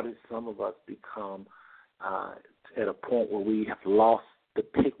 How did some of us become at a point where we have lost the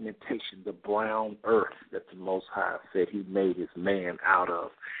pigmentation, the brown earth that the Most High said he made his man out of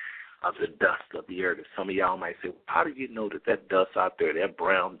the dust of the earth? And some of y'all might say, well, how do you know that dust out there, that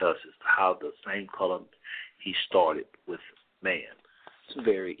brown dust, is how the same color he started with man? It's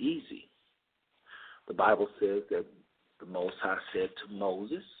very easy. The Bible says that the Most High said to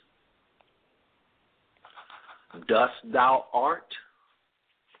Moses, dust thou art?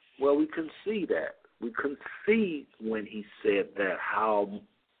 Well, we can see that. We can see when he said that how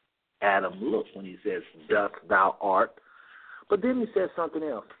Adam looked when he says, dust thou art. But then he says something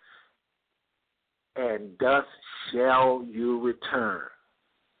else. And dust shall you return.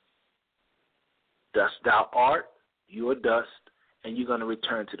 Dust thou art, you are dust, and you're going to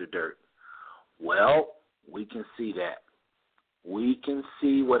return to the dirt. Well, we can see that. We can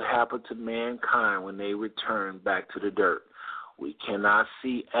see what happened to mankind when they returned back to the dirt. We cannot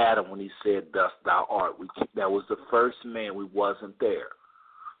see Adam when he said, dust thou art. That was the first man. We wasn't there.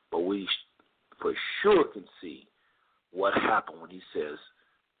 But we for sure can see what happened when he says,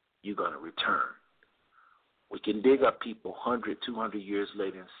 you're going to return. We can dig up people 100, 200 years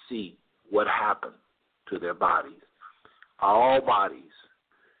later and see what happened to their bodies. All bodies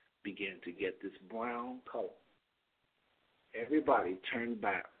begin to get this brown color. Everybody turned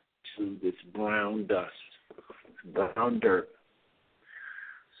back to this brown dust, brown dirt.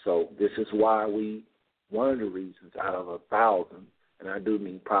 So this is why one of the reasons out of 1,000, and I do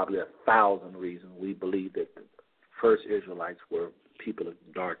mean probably 1,000 reasons, we believe that the first Israelites were people of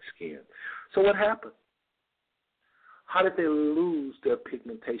dark skin. So what happened? How did they lose their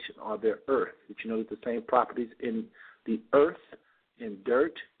pigmentation or their earth? Did you know that the same properties in the earth in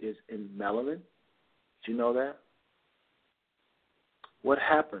dirt is in melanin? Did you know that? What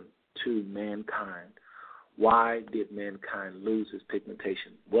happened to mankind? Why did mankind lose its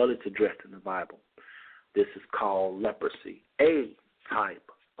pigmentation? Well, it's addressed in the Bible. This is called leprosy, a type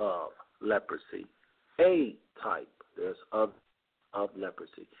of leprosy. A type, there's of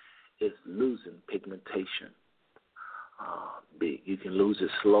leprosy, is losing pigmentation. Big. You can lose it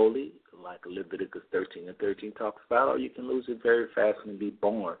slowly, like Leviticus 13:13 talks about, or you can lose it very fast and be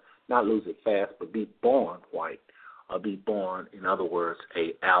born. Not lose it fast, but be born white, or be born, in other words,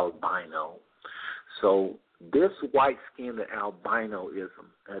 a albino. So this white skin, the albinoism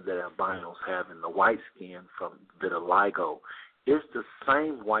that albinos have, and the white skin from vitiligo, is the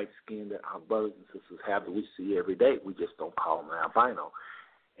same white skin that our brothers and sisters have that we see every day. We just don't call them albino.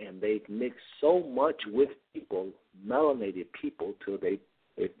 And they've mixed so much with people, melanated people, till they've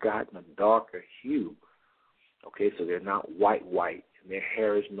gotten a darker hue. Okay, so they're not white, and their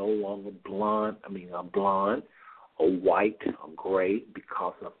hair is no longer blonde a white or gray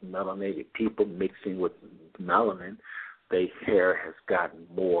because of melanated people mixing with melanin. Their hair has gotten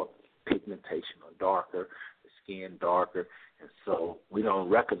more pigmentation or darker, the skin darker, and so we don't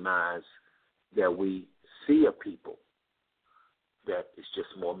recognize that we see a people that is just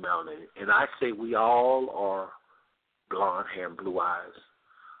more melanated. And I say we all are blonde hair and blue eyes,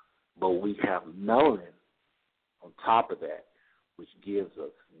 but we have melanin on top of that, which gives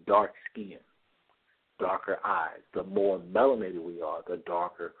us dark skin, darker eyes. The more melanated we are, the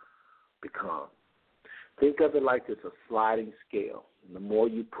darker become. Think of it like it's a sliding scale. And the more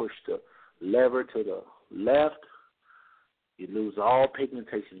you push the lever to the left, you lose all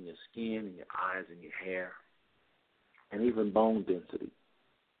pigmentation in your skin, in your eyes, in your hair, and even bone density.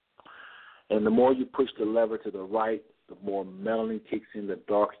 And the more you push the lever to the right, the more melanin kicks in, the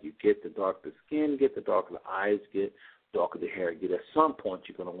darker you get, the darker the skin get, the darker the eyes get, the darker the hair get. At some point,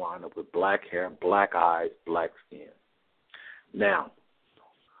 you're going to wind up with black hair, black eyes, black skin. Now,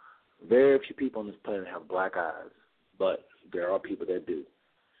 very few people on this planet have black eyes, but there are people that do.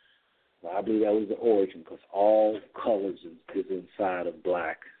 Well, I believe that was the origin because all colors is inside of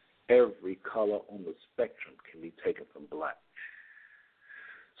black. Every color on the spectrum can be taken from black.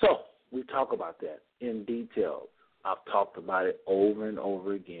 So we talk about that in detail. I've talked about it over and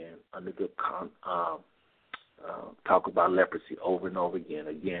over again under the talk about leprosy over and over again.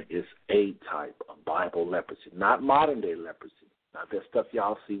 Again, it's a type of Bible leprosy, not modern-day leprosy. Not that stuff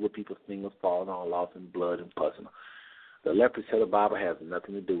y'all see where people's fingers falling on, lost in blood and pus. The leprosy of the Bible has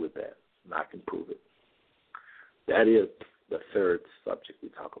nothing to do with that, and I can prove it. That is the third subject we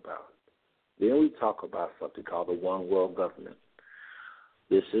talk about. Then we talk about something called the one world government.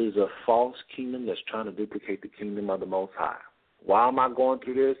 This is a false kingdom that's trying to duplicate the kingdom of the Most High. Why am I going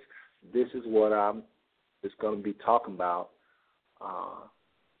through this? This is what I'm just going to be talking about,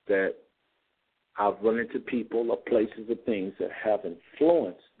 that I've run into people or places or things that have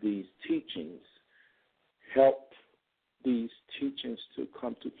influenced these teachings, helped these teachings to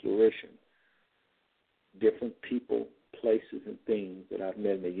come to fruition. Different people, places, and things that I've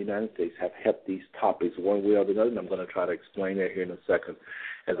met in the United States have helped these topics one way or the other, and I'm going to try to explain that here in a second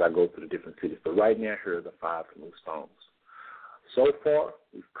as I go through the different cities. But right now, here are the 5 new stones. So far,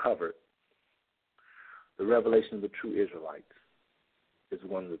 we've covered the revelation of the true Israelites is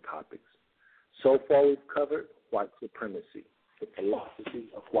one of the topics. So far, we've covered white supremacy, the philosophy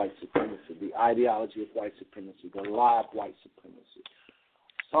of white supremacy, the ideology of white supremacy, the lie of white supremacy.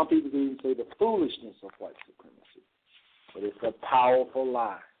 Some people even say the foolishness of white supremacy. But it's a powerful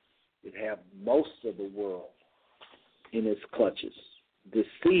lie. It has most of the world in its clutches,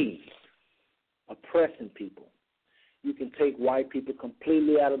 deceived, oppressing people. You can take white people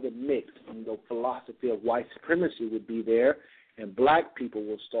completely out of the mix, and the philosophy of white supremacy would be there, and black people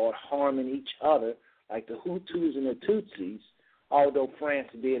will start harming each other like the Hutus and the Tutsis, although France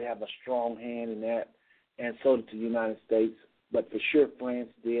did have a strong hand in that, and so did the United States. But for sure, France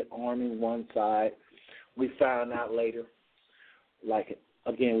did arming one side. We found out later, like,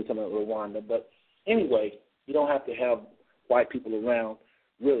 again, we're talking about Rwanda. But anyway, you don't have to have white people around,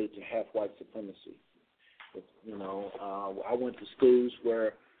 really, to have white supremacy. But, I went to schools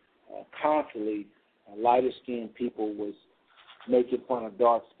where constantly lighter-skinned people was making fun of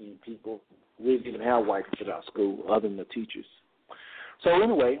dark-skinned people. We didn't even have white people at our school other than the teachers. So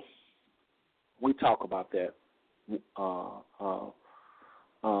anyway, we talk about that. One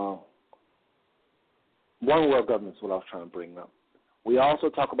world government is what I was trying to bring up. We also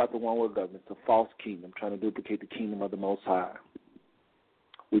talk about the one world government, the false kingdom, trying to duplicate the kingdom of the Most High.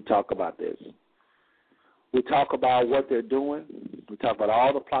 We talk about this. We talk about what they're doing. We talk about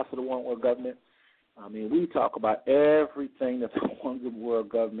all the plots of the one world government. We talk about everything that the one world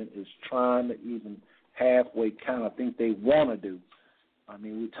government is trying to even halfway kind of think they want to do.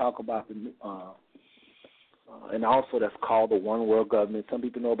 We talk about the and also that's called the one world government. Some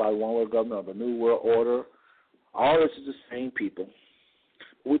people know about the one world government or the New World Order. All this is the same people.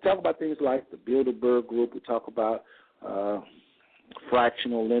 We talk about things like the Bilderberg Group. We talk about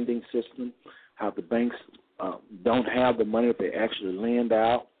fractional lending system, how the banks don't have the money that they actually lend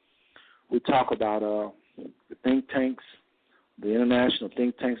out. We talk about the think tanks, the international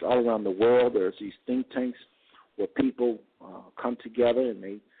think tanks all around the world. There's these think tanks where people come together and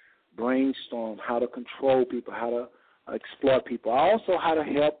they brainstorm how to control people, how to exploit people. Also how to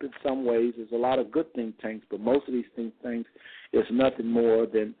help in some ways. There's a lot of good think tanks, but most of these think tanks is nothing more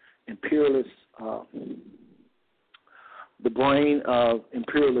than imperialist, the brain of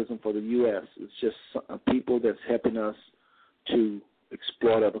imperialism for the U.S. It's just people that's helping us to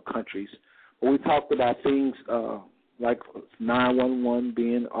exploit other countries. But we talked about things like 911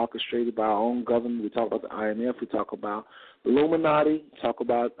 being orchestrated by our own government. We talk about the IMF. We talk about the Illuminati. Talk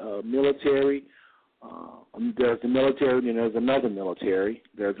about military. There's the military, and there's another military.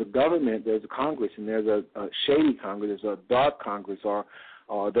 There's a government. There's a Congress, and there's a shady Congress. There's a dark Congress, or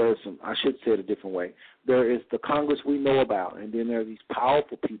there's some. I should say it a different way. There is the Congress we know about, and then there are these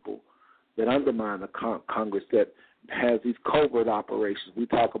powerful people that undermine the Congress that has these covert operations. We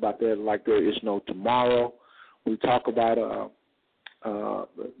talk about that like there is no tomorrow. We talk about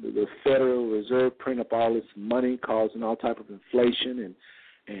the Federal Reserve print up all this money, causing all type of inflation,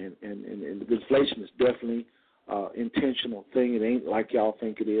 and the inflation is definitely intentional thing. It ain't like y'all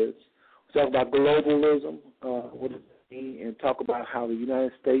think it is. We talk about globalism, what does it mean, and talk about how the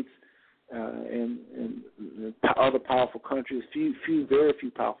United States and other powerful countries, very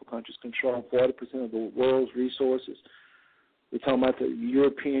few powerful countries, control 40% of the world's resources. We're talking about the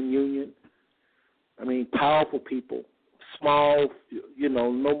European Union. I mean, powerful people, small,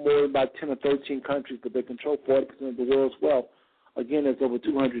 no more than about 10 or 13 countries, but they control 40% of the world's wealth. Again, there's over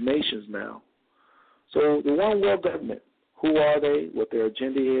 200 nations now. So the one world government, who are they, what their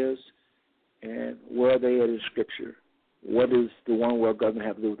agenda is, and where are they at in Scripture? What does the one world government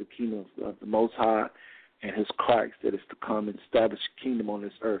have to do with the kingdom of the Most High and His Christ that is to come and establish a kingdom on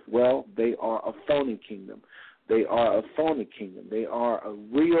this earth? Well, they are a phony kingdom. They are a phony kingdom. They are a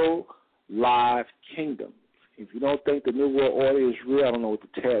real, live kingdom. If you don't think the New World Order is real, I don't know what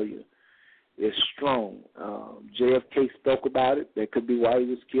to tell you. It's strong. JFK spoke about it. That could be why he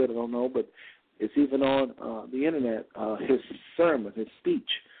was killed. I don't know, but it's even on the internet. His sermon, his speech,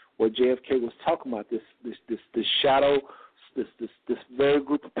 where JFK was talking about this shadow, this very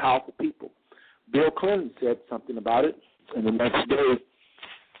group of powerful people. Bill Clinton said something about it, and the next day,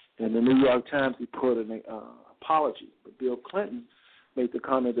 in the New York Times, he put an apology. But Bill Clinton made the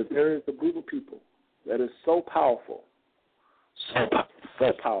comment that there is a group of people that is so powerful,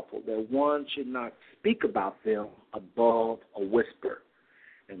 so powerful, that one should not speak about them above a whisper.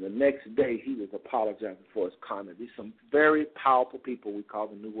 And the next day, he was apologizing for his comment. These are some very powerful people we call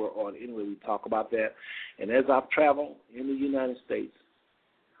the New World Order. Anyway, we talk about that. And as I've traveled in the United States,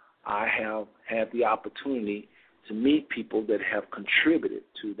 I have had the opportunity to meet people that have contributed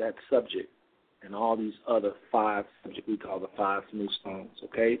to that subject and all these other 5 subjects we call the 5 smooth stones,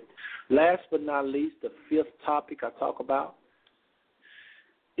 okay? Last but not least, the 5th topic I talk about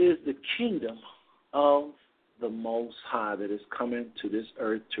is the kingdom of the Most High that is coming to this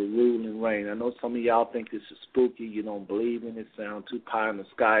earth to rule and reign. I know some of y'all think this is spooky. You don't believe in it. Sound too pie in the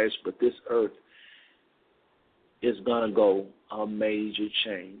skies, but this earth is going to go a major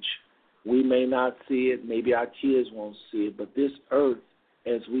change. We may not see it. Maybe our kids won't see it, but this earth,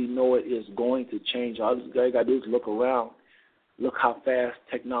 as we know it, is going to change. All you got to do is look around. Look how fast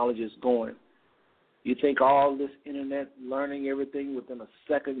technology is going. You think all this internet, learning everything within a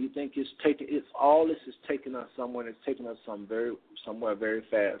second, you think all this is taking us somewhere, and it's taking us somewhere very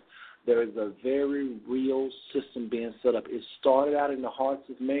fast. There is a very real system being set up. It started out in the hearts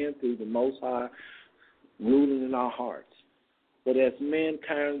of man through the Most High ruling in our hearts. But as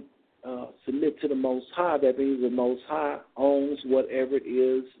mankind submit to the Most High, that means the Most High owns whatever it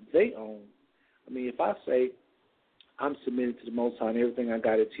is they own. I mean, if I say, I'm submitted to the Most High and everything I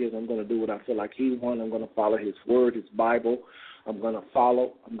got is His, I'm going to do what I feel like He wants. I'm going to follow His Word, His Bible. I'm going to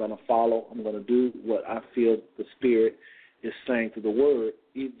follow. I'm going to do what I feel the Spirit is saying to the Word.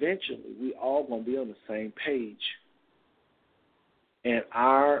 Eventually, we all going to be on the same page. And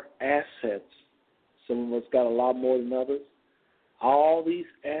our assets, some of us got a lot more than others, all these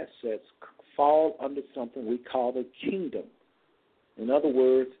assets fall under something we call the kingdom. In other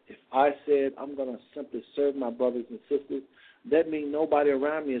words, if I said I'm going to simply serve my brothers and sisters, that means nobody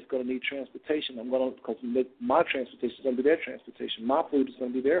around me is going to need transportation. Because my transportation is going to be their transportation. My food is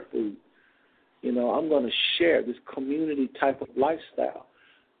going to be their food. I'm going to share this community type of lifestyle.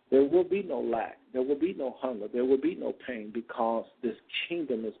 There will be no lack. There will be no hunger. There will be no pain because this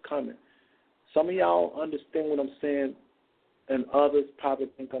kingdom is coming. Some of y'all understand what I'm saying, and others probably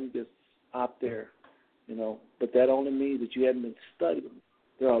think I'm just out there. But that only means that you haven't been studying.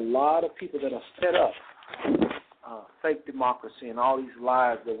 There are a lot of people that are set up, fake democracy and all these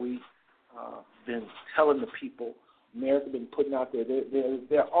lies that we've been telling the people. America's been putting out there.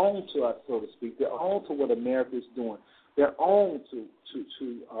 They're on to us, so to speak. They're on to what America is doing. They're on to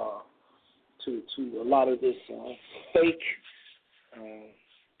a lot of this fake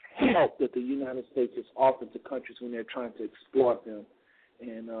help that the United States has offered to countries when they're trying to exploit them.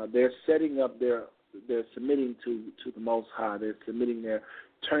 And they're setting up they're submitting to the Most High. They're submitting a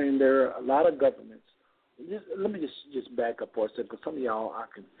lot of governments let me just back up for a second, because some of y'all, I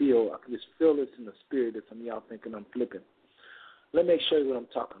can just feel this in the spirit that some of y'all thinking I'm flipping. Let me show you what I'm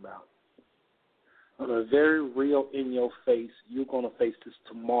talking about. On a very real, in your face, you're going to face this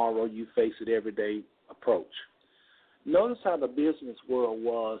tomorrow, you face it every day approach. Notice how the business world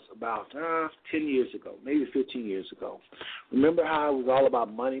was about 10 years ago, maybe 15 years ago. Remember how it was all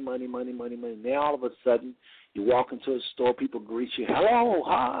about money, money, money, money, money. Now all of a sudden, you walk into a store, people greet you, hello,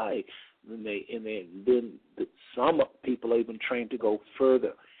 hi. And then some people are even trained to go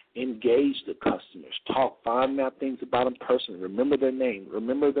further, engage the customers, talk, find out things about them personally, remember their name,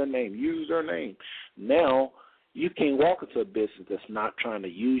 use their name. Now, you can't walk into a business that's not trying to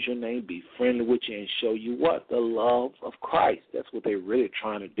use your name, be friendly with you, and show you what? The love of Christ. That's what they're really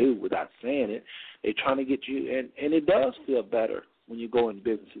trying to do without saying it. They're trying to get you, and it does feel better when you go in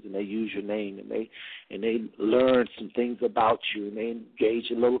businesses and they use your name and they learn some things about you and they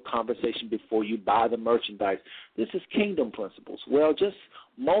engage a little conversation before you buy the merchandise. This is kingdom principles. Well, just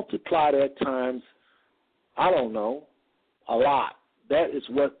multiply that times, I don't know, a lot. That is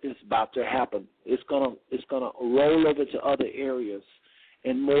what is about to happen. It's gonna roll over to other areas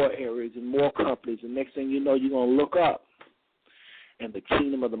and more companies. And next thing you know, you're gonna look up, and the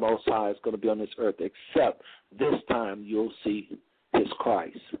kingdom of the Most High is going to be on this earth. Except this time, you'll see His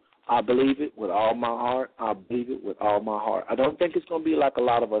Christ. I believe it with all my heart. I believe it with all my heart. I don't think it's going to be like a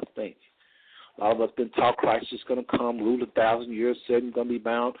lot of us think. A lot of us been taught Christ is going to come, rule 1,000 years, said he's going to be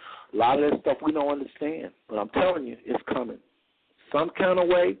bound. A lot of that stuff we don't understand. But I'm telling you, it's coming. Some kind of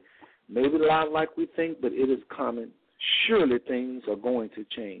way, maybe a lot like we think, but it is coming. Surely things are going to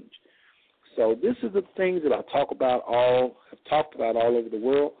change. So this is the things that I have talked about all over the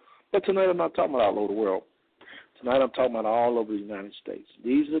world. But tonight I'm not talking about all over the world. Tonight I'm talking about all over the United States.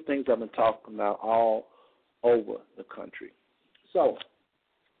 These are the things I've been talking about all over the country. So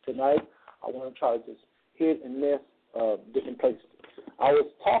tonight I want to try to just hit and miss different places. I was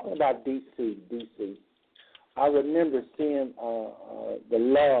talking about D.C. I remember seeing the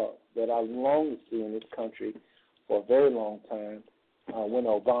love that I longed to see in this country for a very long time when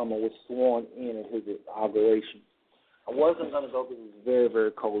Obama was sworn in at his inauguration. I wasn't going to go because it was very,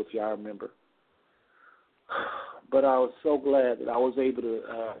 very cold, if y'all remember. But I was so glad that I was able to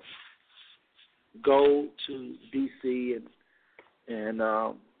go to D.C. and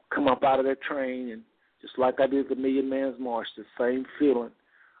come up out of that train, and just like I did the Million Man's March, the same feeling.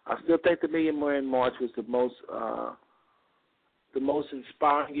 I still think the Million Man March was the most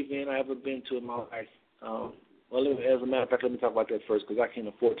inspiring event I ever been to in my life. Well, as a matter of fact, let me talk about that first because I can't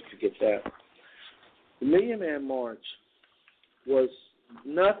afford to forget that. The Million Man March was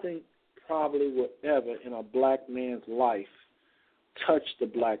nothing probably will ever in a black man's life touch the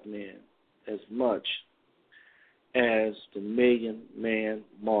black man as much as the Million Man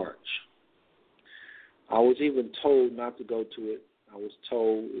March. I was even told not to go to it. I was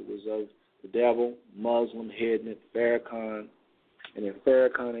told it was of the devil, Muslim, heading it, Farrakhan, and if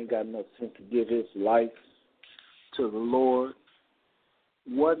Farrakhan ain't got enough sense to give his life to the Lord,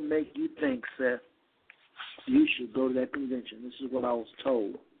 what make you think, Seth, you should go to that convention? This is what I was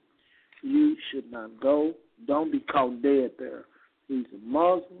told. You should not go. Don't be caught dead there. He's a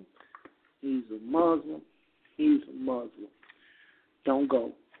Muslim. He's a Muslim. He's a Muslim. Don't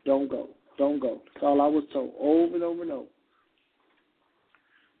go. Don't go. Don't go. That's all I was told over and over and over.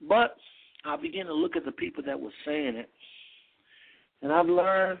 But I began to look at the people that were saying it, and I've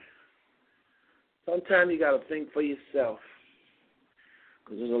learned sometimes you got to think for yourself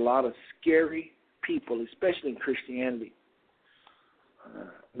because there's a lot of scary people, especially in Christianity.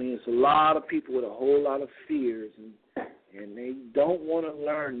 It's a lot of people with a whole lot of fears, and they don't want to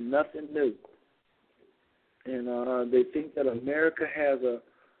learn nothing new. And they think that America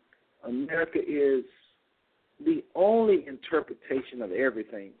is the only interpretation of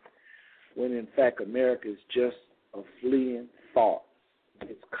everything, when in fact America is just a fleeting thought.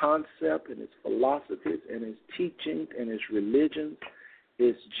 Its concept and its philosophies and its teachings and its religions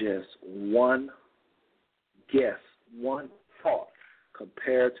is just one guess, one thought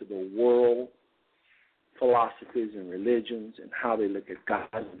compared to the world philosophies and religions and how they look at God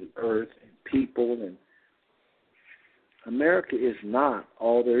and the earth and people. And America is not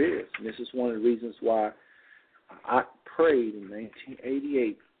all there is. And this is one of the reasons why I prayed in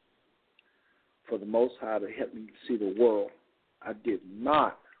 1988 for the Most High to help me see the world. I did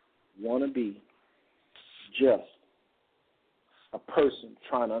not want to be just a person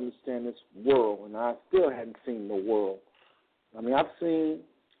trying to understand this world, and I still hadn't seen the world. I've seen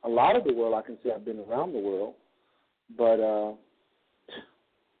a lot of the world. I can say I've been around the world, but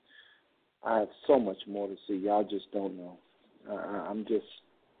I have so much more to see. Y'all just don't know.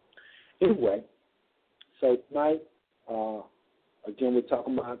 Anyway, So tonight, again, we're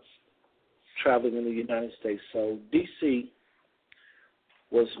talking about traveling in the United States. So D.C.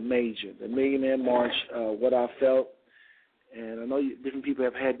 was major. The Million Man March, what I felt, and I know different people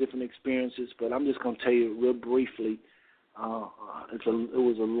have had different experiences, but I'm just going to tell you real briefly. It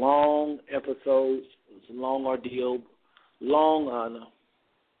was a long episode. It was a long ordeal.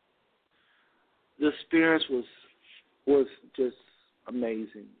 The experience was just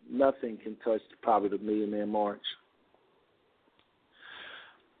amazing. Nothing can touch probably the Million Man March.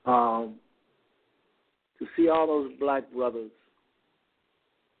 To see all those black brothers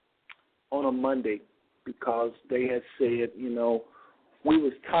on a Monday, because they had said, we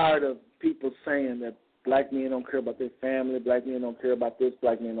was tired of people saying that black men don't care about their family, black men don't care about this,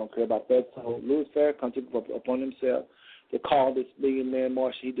 black men don't care about that. So Louis Farrakhan took it upon himself to call this Million Man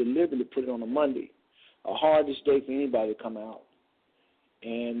March. He deliberately put it on a Monday, a hardest day for anybody to come out.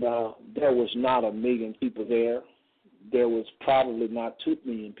 And there was not 1 million people there. There was probably not 2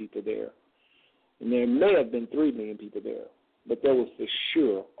 million people there. And there may have been 3 million people there. But there was for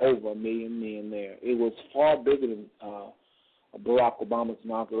sure over 1 million men there. It was far bigger than Barack Obama's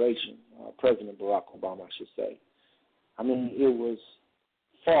inauguration, President Barack Obama, I should say. I mean, it was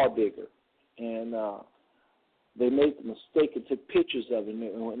far bigger. And they made the mistake and took pictures of it.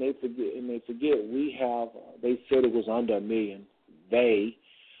 And when they forget, they said it was under 1 million,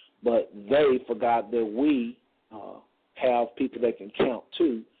 but they forgot that we have people that can count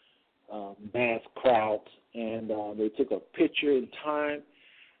too, mass crowds. And they took a picture in time,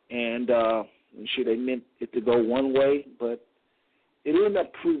 and I'm sure they meant it to go one way, but it ended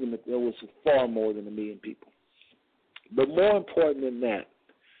up proving that there was far more than 1 million people. But more important than that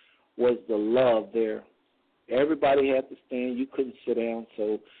was the love there. Everybody had to stand. You couldn't sit down,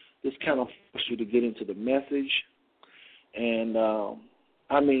 so this kind of forced you to get into the message. And,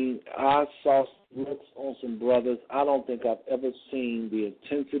 I saw looks on some brothers. I don't think I've ever seen the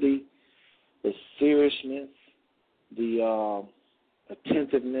intensity, the seriousness, the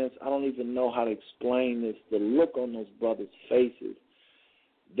attentiveness. I don't even know how to explain this. The look on those brothers' faces.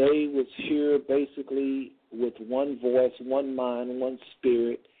 They was here basically with one voice, one mind, one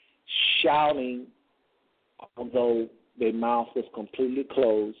spirit, shouting, although their mouth was completely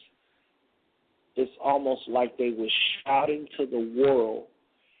closed. It's almost like they were shouting to the world,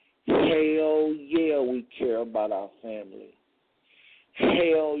 hell yeah, we care about our family.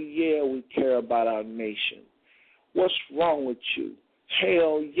 Hell yeah, we care about our nation. What's wrong with you?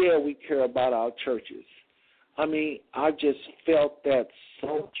 Hell yeah, we care about our churches. I mean, I just felt that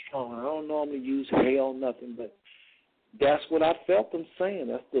so strong. I don't normally use hell, nothing, but that's what I felt them saying.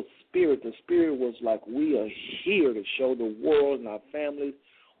 That's the spirit. The spirit was like, we are here to show the world and our families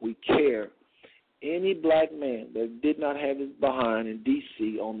we care. Any black man that did not have his behind in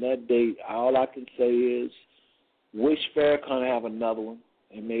D.C. on that day, all I can say is, wish Farrakhan have another one,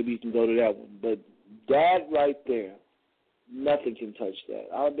 and maybe you can go to that one. But that right there, nothing can touch that.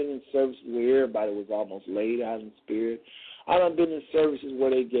 I've been in services where everybody was almost laid out in spirit. I've been in services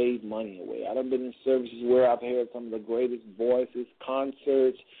where they gave money away. I've been in services where I've heard some of the greatest voices,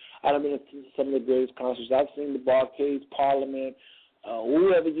 concerts. I've been in some of the greatest concerts. I've seen the Barcades, Parliament,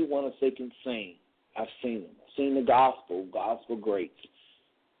 whoever you want to say can sing. I've seen them. I've seen the gospel greats.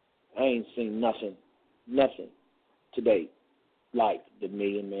 I ain't seen nothing to date like the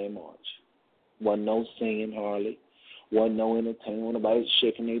Million Man March. Wasn't no singing hardly. Wasn't no entertainment. Nobody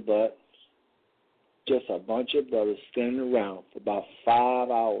shaking their butt. Just a bunch of brothers standing around for about 5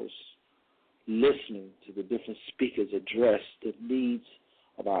 hours listening to the different speakers address the needs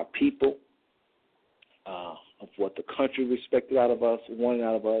of our people, of what the country respected out of us, wanted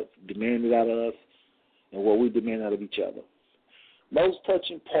out of us, demanded out of us, and what we demand out of each other. Most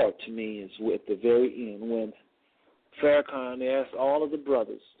touching part to me is at the very end when Farrakhan asked all of the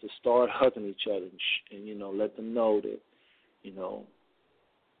brothers to start hugging each other and let them know that,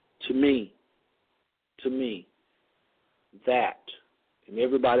 to me, that, and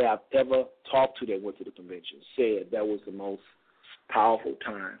everybody I've ever talked to that went to the convention said that was the most powerful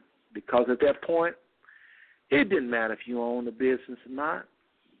time. Because at that point, it didn't matter if you owned a business or not.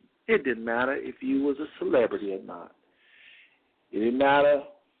 It didn't matter if you was a celebrity or not. It didn't matter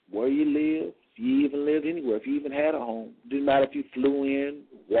where you lived, if you even lived anywhere, if you even had a home. It didn't matter if you flew in,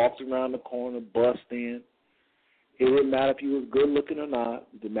 walked around the corner, bussed in. It didn't matter if you was good looking or not.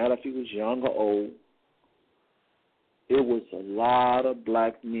 It didn't matter if you was young or old. It was a lot of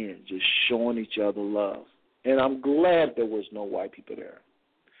black men just showing each other love. And I'm glad there was no white people there.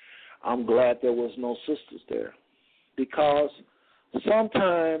 I'm glad there was no sisters there. Because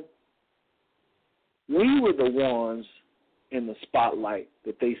sometimes we were the ones in the spotlight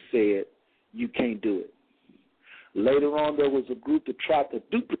that they said, you can't do it. Later on, there was a group that tried to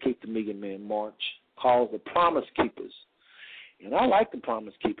duplicate the Million Man March called the Promise Keepers. And I like the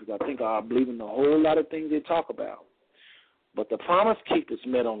Promise Keepers. I believe in a whole lot of things they talk about. But the Promise Keepers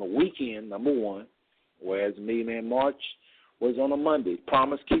met on the weekend, number one, whereas the Million Man March was on a Monday.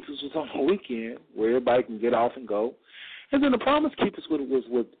 Promise Keepers was on the weekend where everybody can get off and go. And then the Promise Keepers was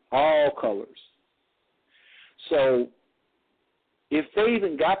with all colors. So if they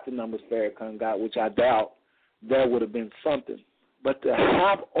even got the numbers Farrakhan got, which I doubt, that would have been something. But to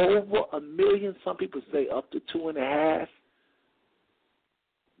have over 1 million, some people say up to 2.5,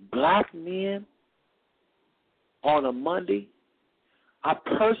 black men on a Monday, I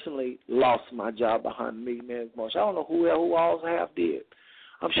personally lost my job behind the Million Man March. I don't know who else half did.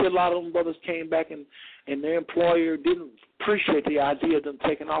 I'm sure a lot of them brothers came back and their employer didn't appreciate the idea of them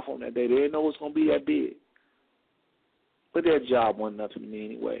taking off on that day. They didn't know it was going to be that big. But their job wasn't nothing to me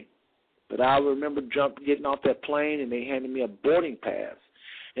anyway. But I remember getting off that plane, and they handed me a boarding pass.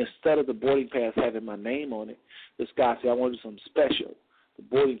 Instead of the boarding pass having my name on it, this guy said, I want to do something special. The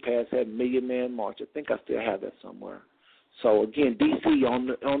boarding pass had Million Man March. I think I still have that somewhere. So, again, D.C.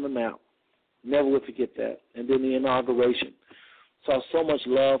 on the map. Never would forget that. And then the inauguration. Saw so much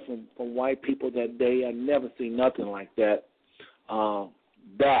love from white people that day. I never seen nothing like that.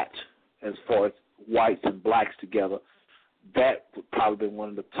 That, as far as whites and blacks together, that would probably be one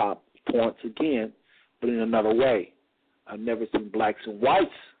of the top points again, but in another way. I've never seen blacks and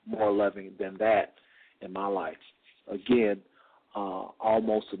whites more loving than that in my life. Again,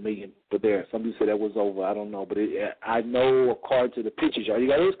 almost 1 million, but there. Some people say that was over. I don't know, but I know according to the pictures. All you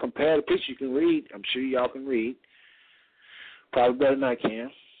got to do is compare the pictures. You can read. I'm sure y'all can read. Probably better than I can.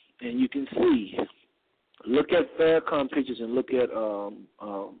 And you can see. Look at Farrakhan pictures and look at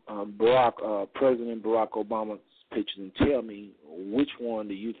President Barack Obama's pictures and tell me which one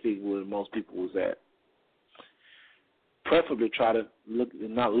do you think where most people was at. Preferably try to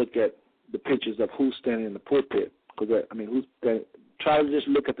not look at the pictures of who's standing in the pulpit. Try to just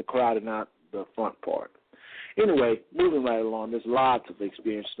look at the crowd and not the front part. Anyway, moving right along, there's lots of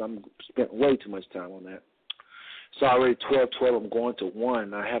experiences. I've spent way too much time on that. So already 12, I'm going to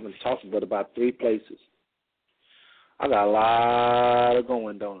 1. I haven't talked about 3 places. I got a lot of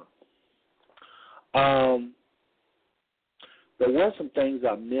going, don't I? There were some things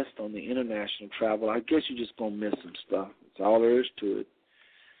I missed on the international travel. I guess you're just going to miss some stuff. That's all there is to it.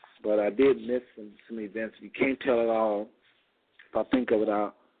 But I did miss some events. You can't tell it all. If I think of it,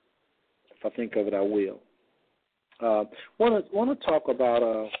 I will. Want to talk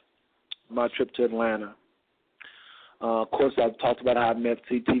about my trip to Atlanta. Of course, I've talked about how I met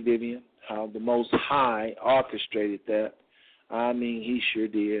C.T. Vivian, how the Most High orchestrated that. I mean, he sure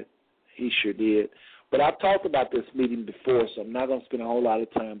did. But I've talked about this meeting before, so I'm not going to spend a whole lot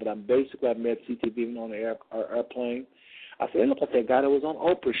of time. But I met C.T. Vivian on the airplane. I said, look at that guy that was on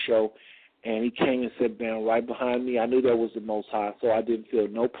Oprah's show, and he came and sat down right behind me. I knew that was the Most High, so I didn't feel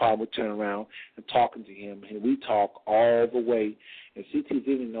no problem with turning around and talking to him. And we talk all the way. And C.T.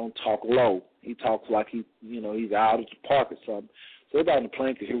 Vivian don't talk low. He talks like he's out at the park or something. So everybody on the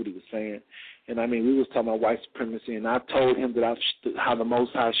plane could hear what he was saying. And, I mean, we was talking about white supremacy, and I told him that how the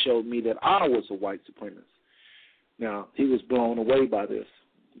Most High showed me that I was a white supremacist. Now, he was blown away by this.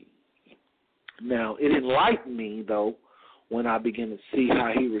 Now, it enlightened me, though, when I began to see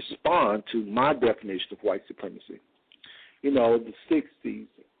how he responded to my definition of white supremacy. You know, in the 60s,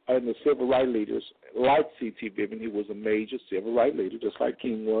 and the civil rights leaders, like C.T. Vivian, he was a major civil rights leader, just like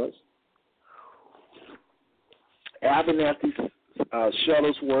King was. Abernathy,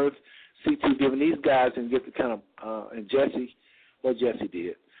 Shuttlesworth, C.T. Vivian, these guys didn't get the kind of, and Jesse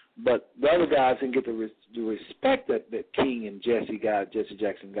did. But the other guys didn't get the respect that King and Jesse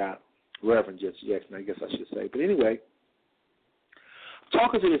Jackson got, Reverend Jesse Jackson, I guess I should say. But anyway,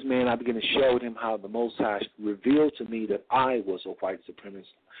 talking to this man, I began to show him how the Most High revealed to me that I was a white supremacist,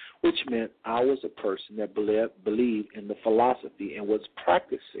 which meant I was a person that believed in the philosophy and was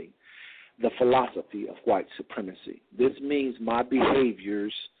practicing the philosophy of white supremacy. This means my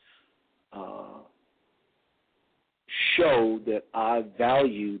behaviors show that I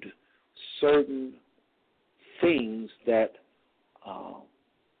valued certain things that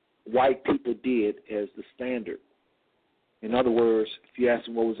white people did as the standard. In other words, if you ask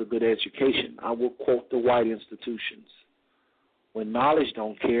me what was a good education, I will quote the white institutions. When knowledge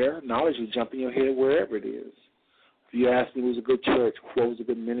don't care, knowledge will jump in your head wherever it is. If you ask me what was a good church, what was a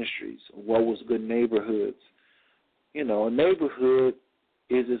good ministries, what was good neighborhoods, you know, a neighborhood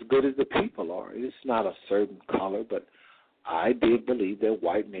is as good as the people are. It's not a certain color, but I did believe that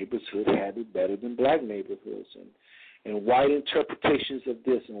white neighborhoods had it better than black neighborhoods. And white interpretations of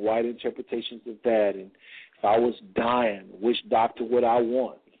this and white interpretations of that. And If I was dying, which doctor would I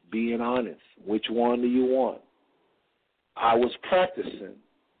want? Being honest, which one do you want? I was practicing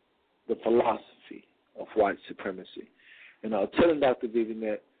the philosophy of white supremacy. And I was telling Dr. Vivian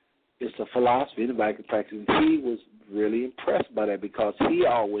that it's a philosophy anybody can practice. And he was really impressed by that because he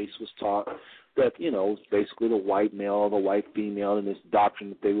always was taught that, it's basically the white male or the white female and this doctrine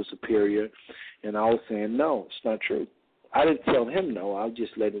that they were superior. And I was saying, no, it's not true. I didn't tell him no. I was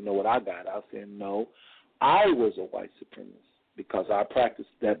just letting him know what I got. I was saying, no, I was a white supremacist because I practiced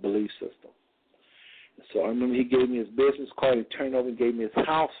that belief system. And so I remember he gave me his business card. He turned over and gave me his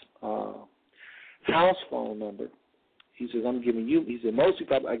house phone number. He says, I'm giving you, he said, most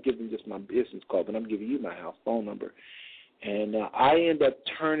people, I give them just my business card, but I'm giving you my house phone number. And I ended up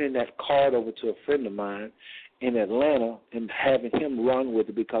turning that card over to a friend of mine in Atlanta and having him run with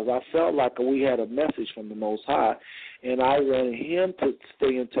it because I felt like we had a message from the Most High, and I wanted him to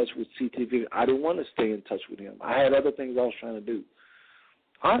stay in touch with CTV. I didn't want to stay in touch with him. I had other things I was trying to do.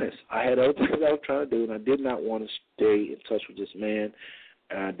 Honest, I had other things I was trying to do, and I did not want to stay in touch with this man.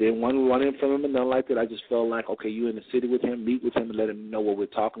 I didn't want to run in from him and nothing like that. I just felt like, okay, you in the city with him, meet with him and let him know what we're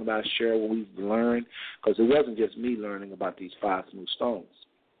talking about, share what we've learned, because it wasn't just me learning about these 5 smooth stones.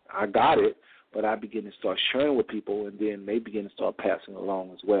 I got it, but I began to start sharing with people, and then they began to start passing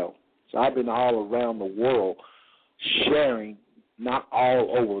along as well. So I've been all around the world sharing, not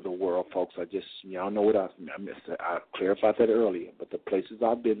all over the world, folks. Y'all know what I clarified that earlier, but the places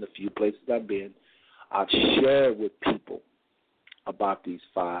I've been, the few places I've been, I've shared with people about these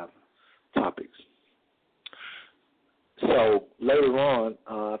 5 topics. So later on,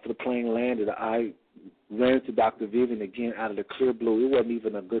 after the plane landed, I ran into Dr. Vivian again out of the clear blue. It wasn't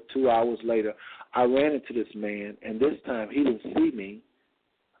even a good 2 hours later. I ran into this man, and this time he didn't see me.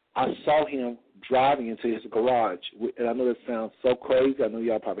 I saw him driving into his garage. And I know that sounds so crazy. I know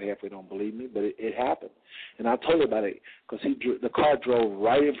y'all probably halfway don't believe me, but it happened. And I told him about it because the car drove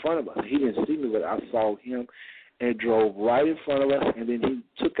right in front of us. He didn't see me, but I saw him. And drove right in front of us, and then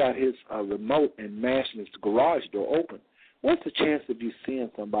he took out his remote and mashed his garage door open. What's the chance of you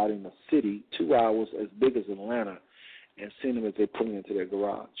seeing somebody in the city 2 hours as big as Atlanta and seeing them as they pull into their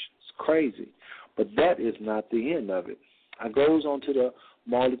garage? It's crazy. But that is not the end of it. I goes on to the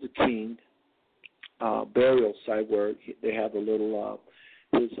Martin Luther King burial site where they have a little,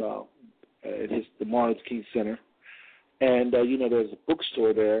 the Martin Luther King Center. And, there's a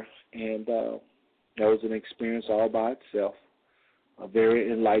bookstore there, and that was an experience all by itself, a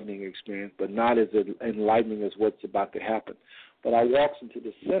very enlightening experience, but not as enlightening as what's about to happen. But I walked into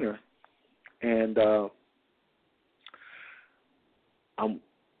the center, and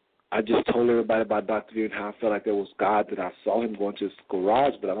I just told everybody about Dr. Vivian, how I felt like there was God, that I saw him going to his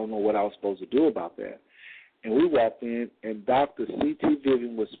garage, but I don't know what I was supposed to do about that. And we walked in, and Dr. C.T.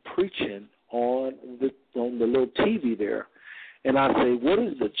 Vivian was preaching on the little TV there. And I say, what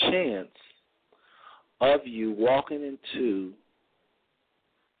is the chance of you walking into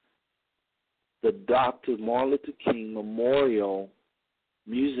the Dr. Martin Luther King Memorial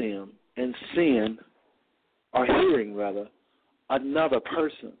Museum and seeing, or hearing rather, another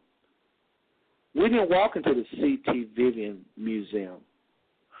person? We didn't walk into the C.T. Vivian Museum.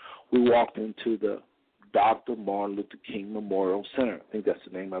 We walked into the Dr. Martin Luther King Memorial Center. I think that's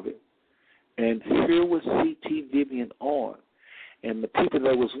the name of it. And here was C.T. Vivian on. And the people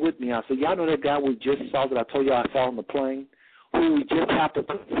that was with me, I said, y'all know that guy we just saw that I told you I saw on the plane, who we just happened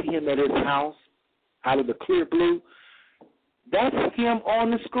to see him at his house out of the clear blue? That's him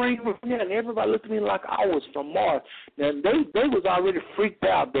on the screen. And everybody looked at me like I was from Mars. Now, they was already freaked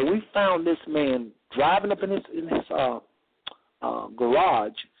out that we found this man driving up in his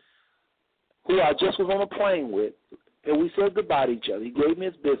garage, who I just was on a plane with, and we said goodbye to each other. He gave me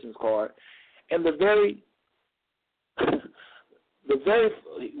his business card, and remember he said,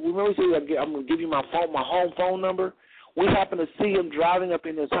 I'm going to give you my home phone number. We happened to see him driving up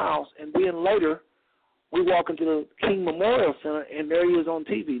in his house, and then later we walk into the King Memorial Center, and there he is on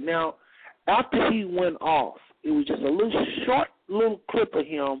TV. Now, after he went off, it was just a short little clip of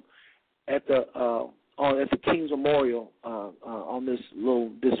him at the King's Memorial on this little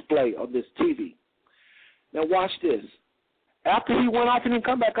display on this TV. Now, watch this. After he went off and didn't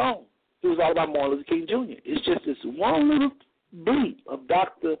come back on, it was all about Martin Luther King Jr. It's just this one little bleep of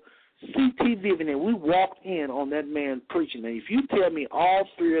Dr. C.T. Vivian, and we walked in on that man preaching. And if you tell me all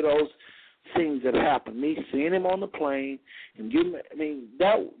 3 of those things that happened, me seeing him on the plane and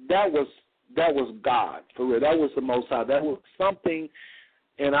that was God, for real. That was the Most High. That was something,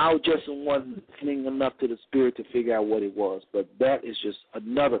 and I just wasn't listening enough to the Spirit to figure out what it was. But that is just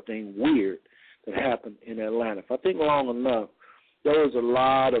another thing weird that happened in Atlanta. If I think long enough, there was a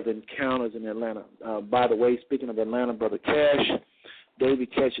lot of encounters in Atlanta. By the way, speaking of Atlanta, Brother Cash,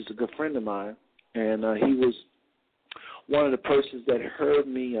 David Cash is a good friend of mine, and he was one of the persons that heard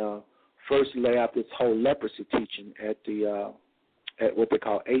me first lay out this whole leprosy teaching at what they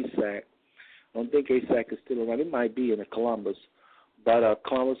call ASAC. I don't think ASAC is still around. It might be in Columbus. But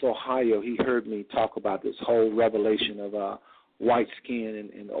Columbus, Ohio, he heard me talk about this whole revelation of white skin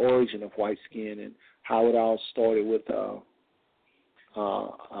and the origin of white skin and how it all started with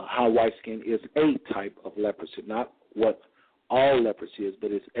how white skin is a type of leprosy, not what all leprosy is,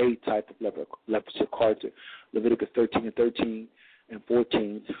 but it's a type of leprosy according to Leviticus 13 and 13 and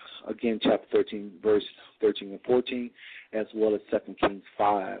 14, again, chapter 13, verse 13 and 14, as well as 2 Kings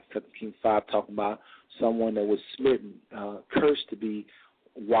 5. 2 Kings 5 talking about someone that was smitten, cursed to be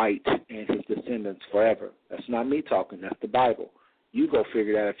white and his descendants forever. That's not me talking. That's the Bible. You go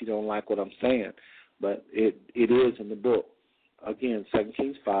figure that if you don't like what I'm saying. But it is in the book. Again, 2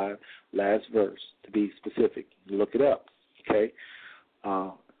 Kings 5, last verse, to be specific. Look it up, okay?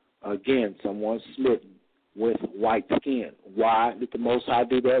 Again, someone smitten with white skin. Why did the Most High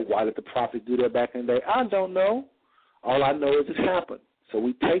do that? Why did the prophet do that back in the day? I don't know. All I know is it happened. So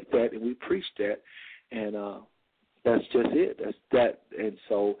we take that and we preach that, and that's just it. That's that. And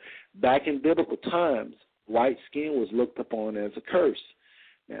so back in biblical times, white skin was looked upon as a curse.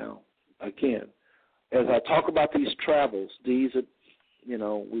 Now, again, as I talk about these travels, these are,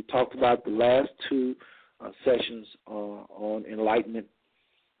 we talked about the last two sessions on Enlightenment,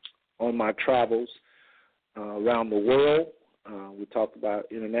 on my travels around the world. We talked about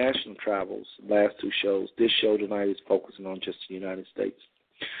international travels, last two shows. This show tonight is focusing on just the United States.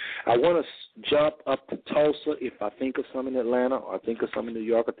 I want to jump up to Tulsa if I think of some in Atlanta, or I think of some in New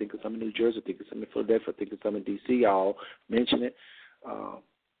York, I think of some in New Jersey, I think of some in Philadelphia, I think of some in D.C. I'll mention it. I'm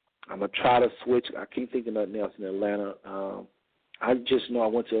going to try to switch. I can't think of nothing else in Atlanta. I just know I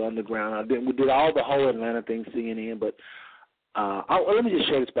went to Underground. We did all the whole Atlanta thing, CNN, but let me just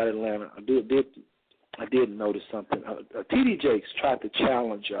share this about Atlanta. I did notice something. T.D. Jakes tried to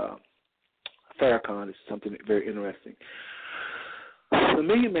challenge Farrakhan. It's something very interesting. The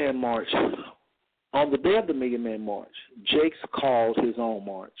Million Man March, on the day of the Million Man March, Jakes called his own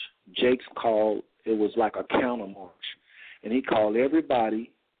march. Jakes called, it was like a counter march, and he called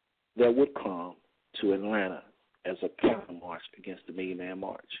everybody that would come to Atlanta as a counter march against the Million Man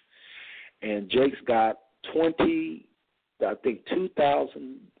March. And Jakes got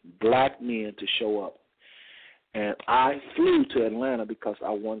 2,000 black men to show up. And I flew to Atlanta because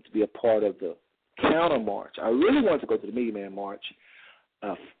I wanted to be a part of the counter march. I really wanted to go to the Million Man March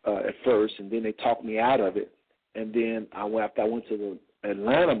at first, and then they talked me out of it. And then after I went to the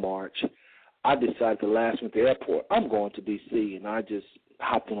Atlanta march, I decided the last minute at the airport, I'm going to D.C., and I just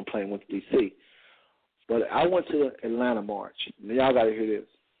hopped on a plane and went to D.C. But I went to the Atlanta march. Now, y'all got to hear this.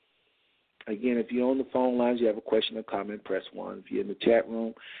 Again, if you're on the phone lines, you have a question or comment, press 1. If you're in the chat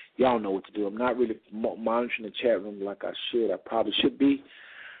room, y'all know what to do. I'm not really monitoring the chat room like I should. I probably should be.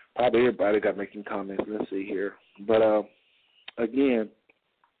 Probably everybody got making comments. Let's see here. But, again,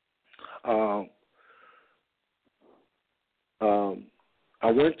 I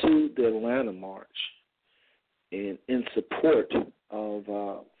went to the Atlanta march in support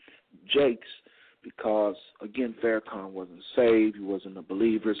of Jakes because, again, Farrakhan wasn't saved. He wasn't a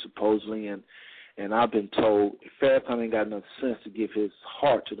believer, supposedly, and I've been told if Farrakhan ain't got enough sense to give his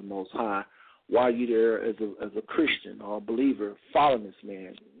heart to the Most High, why are you there as a Christian or a believer following this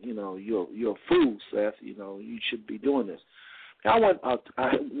man? You're a fool, Seth. You should be doing this. I went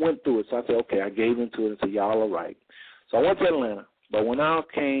through it, so I said, okay, I gave into it and said, y'all are right. So I went to Atlanta, but when I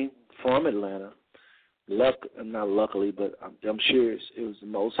came from Atlanta, not luckily, but I'm sure it was the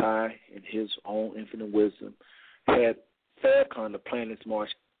Most High in his own infinite wisdom had Farrakhan to plan this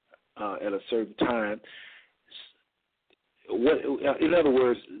march at a certain time. In other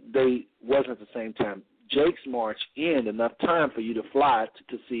words, they wasn't at the same time. Jake's march ended enough time for you to fly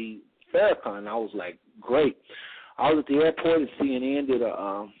to see Farrakhan. I was like, great. I was at the airport and CNN did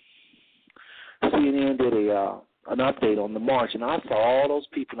an update on the march, and I saw all those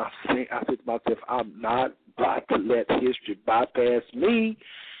people, and I said to myself, I'm not about to let history bypass me.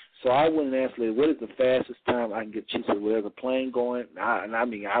 So I went and asked her, what is the fastest time I can get? She said, well, there's a plane going, I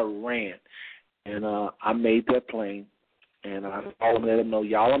ran, and I made that plane, and I followed them, let them know,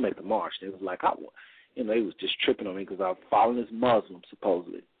 y'all, I'm at the march. They was like, they was just tripping on me because I was following this Muslim,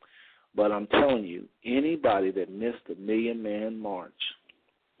 supposedly. But I'm telling you, anybody that missed the Million Man March,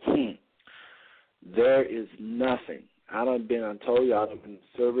 there is nothing. I told you, I've been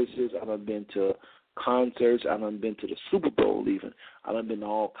to services, I've been to concerts, I've been to the Super Bowl even. I've been to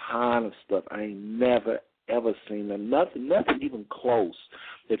all kind of stuff. I ain't never, ever seen them. Nothing even close.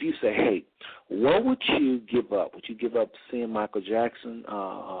 If you say, hey, what would you give up? Would you give up seeing Michael Jackson?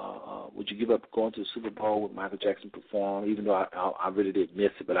 Would you give up going to the Super Bowl with Michael Jackson perform, even though I really did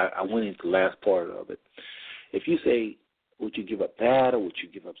miss it, but I went into the last part of it. If you say, would you give up that, or would you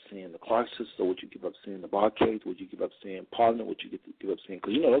give up seeing the Clark Sisters, or would you give up seeing the Barcades? Would you give up seeing Parliament? Would you give up seeing,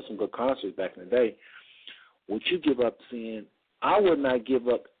 because you know there's some good concerts back in the day. Would you give up seeing, I would not give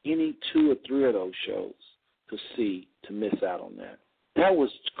up any 2 or 3 of those shows to miss out on that. That was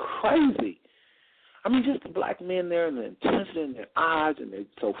crazy. I mean, just the black men there and the intensity in their eyes, and they're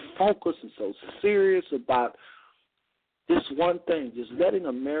so focused and so serious about this one thing, just letting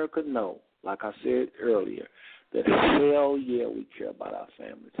America know, like I said earlier, that hell yeah, we care about our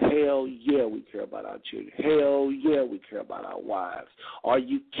families. Hell yeah, we care about our children. Hell yeah, we care about our wives. Are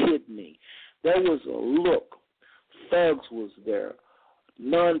you kidding me? There was a look. Thugs was there.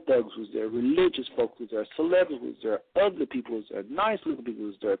 Non-thugs was there. Religious folks was there. Celebrities was there. Ugly people was there. Nice-looking people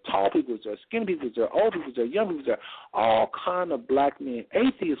was there. Tall people was there. Skinny people was there. Old people was there. Young people was there. All kind of black men.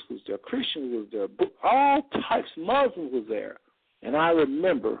 Atheists was there. Christians was there. All types. Muslims was there. And I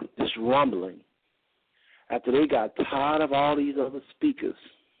remember this rumbling after they got tired of all these other speakers.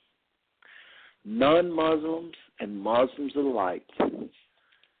 Non-Muslims and Muslims alike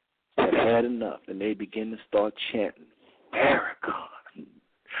had enough, and they began to start chanting, Farrakhan,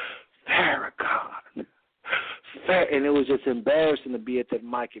 Farrakhan. And it was just embarrassing to be at that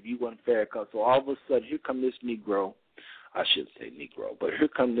mic if you weren't Farrakhan. So all of a sudden, here come this Negro. I shouldn't say Negro, but here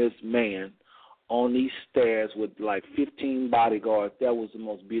come this man on these stairs with like 15 bodyguards. That was the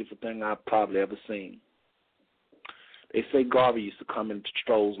most beautiful thing I've probably ever seen. They say Garvey used to come in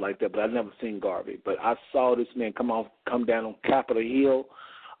strolls like that, but I've never seen Garvey. But I saw this man come down on Capitol Hill,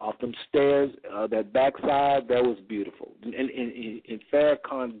 off them stairs, that backside. That was beautiful. And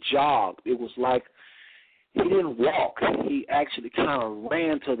Farrakhan jogged. It was like he didn't walk. He actually kind of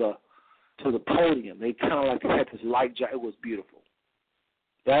ran to the podium. They kind of like had this light jog. It was beautiful.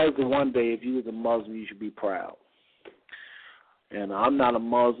 That is the one day, if you was a Muslim, you should be proud. And I'm not a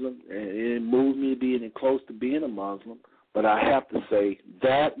Muslim, and it didn't move me to be any close to being a Muslim, but I have to say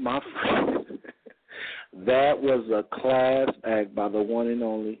that, my friend, that was a class act by the one and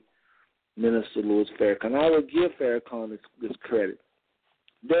only Minister Louis Farrakhan. I would give Farrakhan this credit.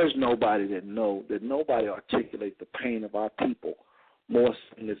 There's nobody that nobody articulates the pain of our people more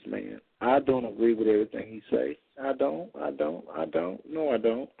than this man. I don't agree with everything he say. I don't. No, I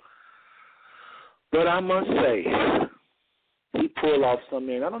don't. But I must say, he pulled off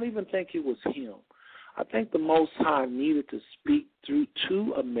something. I don't even think it was him. I think the Most High needed to speak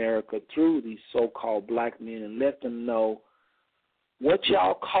to America through these so-called black men and let them know what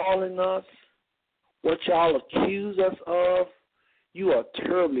y'all calling us, what y'all accuse us of, you are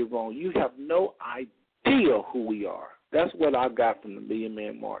terribly wrong. You have no idea who we are. That's what I got from the Million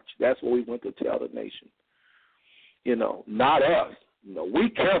Man March. That's what we went to tell the nation. You know, not us. You know, we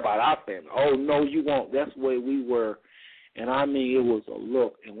care about our family. Oh, no, you won't. That's the way we were. And, I mean, it was a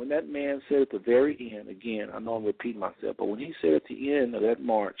look. And when that man said at the very end, again, I know I'm repeating myself, but when he said at the end of that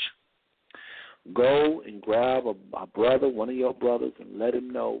march, go and grab a brother, one of your brothers, and let him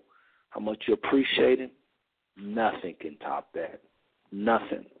know how much you appreciate him, nothing can top that.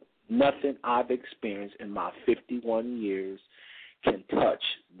 Nothing. Nothing I've experienced in my 51 years can touch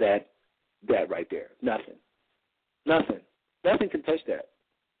that right there. Nothing. Nothing. Nothing can touch that.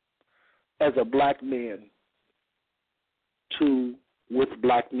 As a black man, with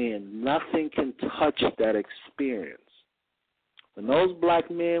black men, nothing can touch that experience. When those black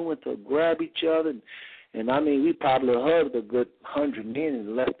men went to grab each other, and I mean, we probably hugged a good 100 men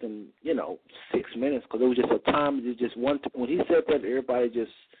in less than, 6 minutes, because it was just a time, when he said that, everybody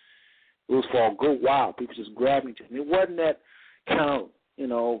just, it was for a good while. People just grabbing each other. And it wasn't that kind of,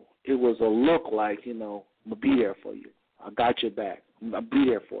 it was a look like, I'm going to be there for you. I got your back. I'll be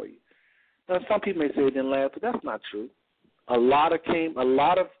there for you. Now, some people may say it didn't last, but that's not true. A lot of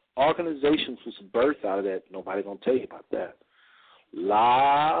organizations was birthed out of that. Nobody's going to tell you about that. A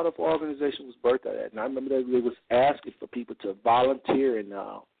lot of organizations was birthed out of that. And I remember that they was asking for people to volunteer and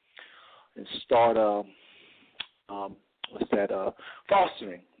start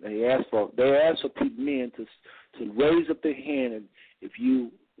fostering. And they asked for men to raise up their hand, and if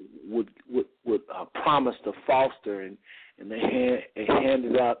you would promise to foster, and they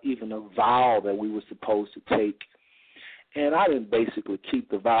handed out even a vow that we were supposed to take. And I didn't basically keep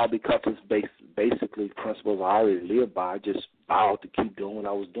the vow because it's basically principles I already live by. I just vowed to keep doing what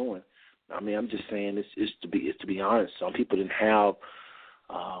I was doing. I mean, I'm just saying it's to be honest. Some people didn't have,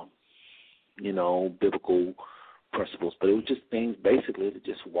 biblical principles, but it was just things basically to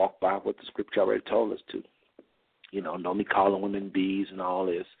just walk by what the scripture already told us to. Don't be calling women bees and all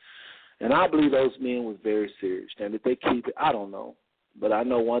this. And I believe those men was very serious. And if they keep it, I don't know. But I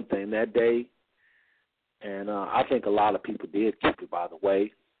know one thing, that day, and I think a lot of people did keep it, by the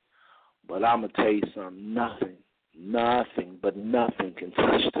way. But I'm going to tell you something, nothing can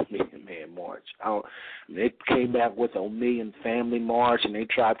touch the Million Man March. They came back with a Million Family March, and they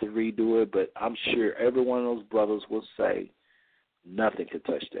tried to redo it, but I'm sure every one of those brothers will say nothing can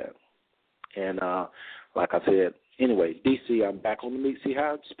touch that. And like I said, anyway, DC, I'm back on the meet. See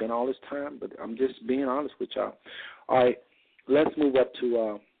how I spent all this time? But I'm just being honest with y'all. All right, let's move up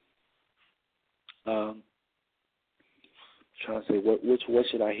to trying to say what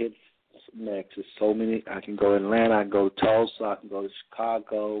should I hit next? There's so many. I can go to Atlanta, I can go to Tulsa, I can go to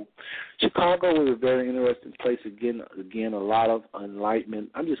Chicago. Chicago was a very interesting place. Again, a lot of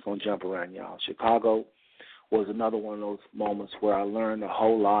enlightenment. I'm just going to jump around, y'all. Chicago was another one of those moments where I learned a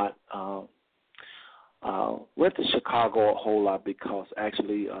whole lot. Went to Chicago a whole lot because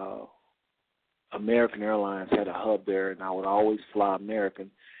actually American Airlines had a hub there, and I would always fly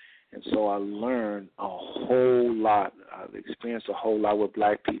American. And so I learned a whole lot. I experienced a whole lot with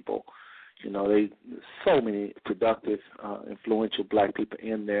black people. So many productive, influential black people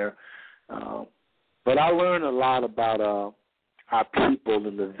in there. But I learned a lot about our people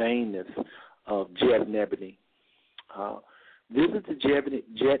and the vainness of Jet and Ebony. Visit the Jet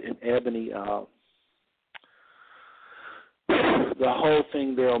and Ebony, the whole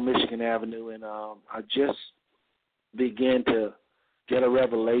thing there on Michigan Avenue, and I just began to get a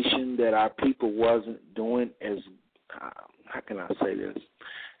revelation that our people wasn't doing as, how can I say this?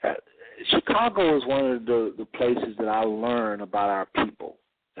 Chicago is one of the places that I learned about our people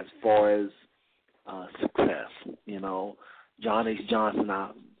as far as success. John H. Johnson,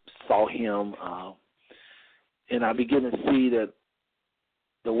 I saw him, and I began to see that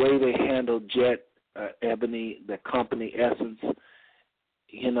the way they handled Jet, Ebony, the company Essence,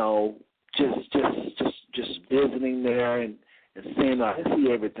 just visiting there and seeing, I didn't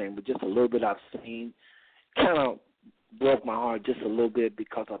see everything, but just a little bit I've seen, kind of broke my heart just a little bit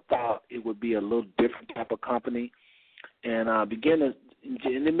because I thought it would be a little different type of company. And I began to,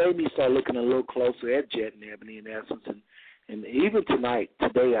 and it made me start looking a little closer at Jet and Ebony in Essence. And even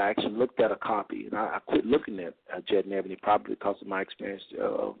today, I actually looked at a copy, and I quit looking at Jet and Ebony probably because of my experience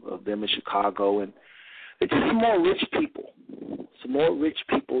of them in Chicago. And it's just some more rich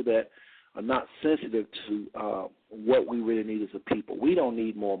people that are not sensitive to what we really need as a people. We don't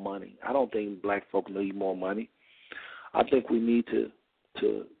need more money. I don't think black folk need more money. I think we need to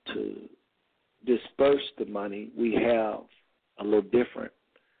disperse the money we have a little different.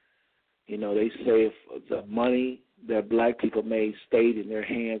 They say if the money that black people made stayed in their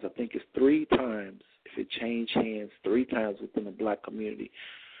hands, I think it's 3 times, if it changed hands 3 times within the black community.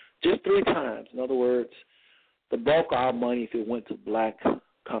 Just 3 times. In other words, the bulk of our money, if it went to black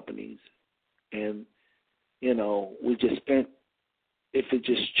companies, and, we just spent, if it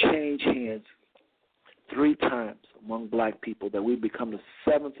just changed hands 3 times among black people, that we become the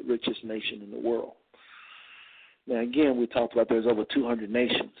 7th richest nation in the world. Now, again, we talked about there's over 200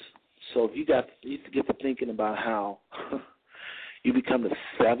 nations. So if you get to thinking about how you become the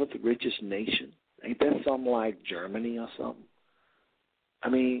 7th richest nation, ain't that something like Germany or something? I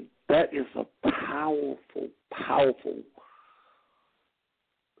mean, that is a powerful, powerful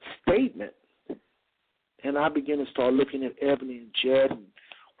statement. And I began to start looking at Ebony and Jet and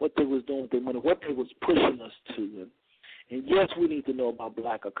what they was doing with their money, what they was pushing us to. And yes, we need to know about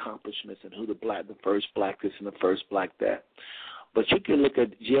black accomplishments and who the first black this and the first black that. But you can look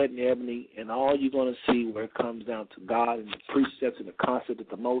at Jet and Ebony, and all you're going to see where it comes down to God and the precepts and the concept that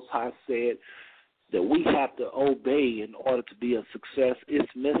the Most High said that we have to obey in order to be a success,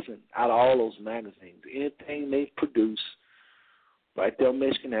 it's missing out of all those magazines. Anything they produce right there on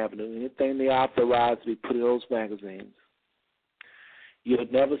Michigan Avenue, anything they authorize to be put in those magazines,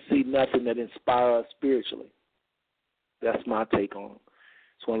 you'll never see nothing that inspires us spiritually. That's my take on it.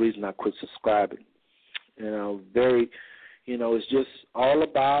 It's one reason I quit subscribing. It's just all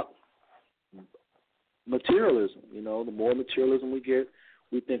about materialism. The more materialism we get,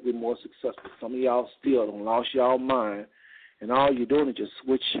 we think we're more successful. Some of y'all still don't lost y'all mind, and all you're doing is just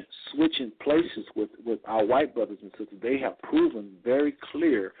switching places with our white brothers and sisters. They have proven very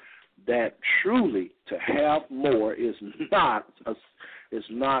clear that truly to have more is not a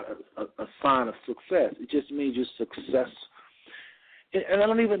sign of success. It just means you're successful. And I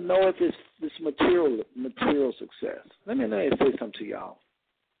don't even know if it's this material success. Let me say something to y'all.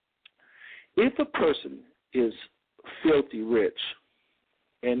 If a person is filthy rich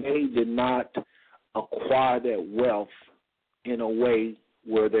and they did not acquire that wealth in a way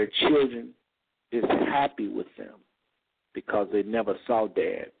where their children is happy with them because they never saw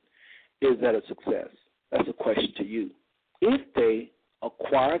dad, is that a success? That's a question to you. If they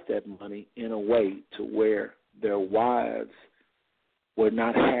acquired that money in a way to where their wives were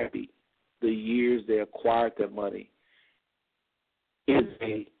not happy the years they acquired that money, is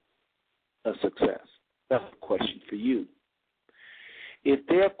a success? That's a question for you. If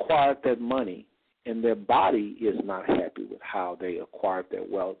they acquired that money and their body is not happy with how they acquired that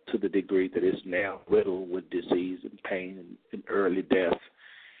wealth to the degree that it's now riddled with disease and pain and early death,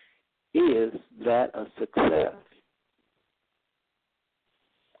 is that a success?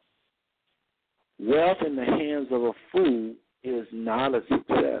 Wealth in the hands of a fool is not a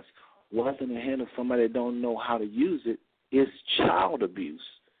success. Wealth in the hand of somebody that don't know how to use it is child abuse.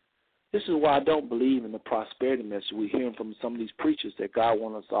 This is why I don't believe in the prosperity message we hear from some of these preachers that God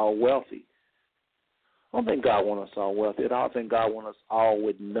wants us all wealthy. I don't think God wants us all wealthy. I don't think God wants us all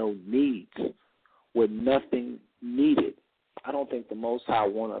with no needs, with nothing needed. I don't think the Most High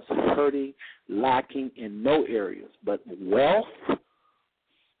wants us hurting, lacking in no areas. But wealth,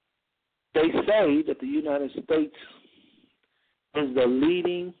 they say that the United States is the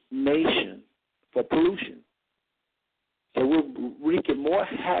leading nation for pollution. So we're wreaking more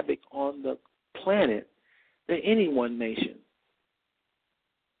havoc on the planet than any one nation.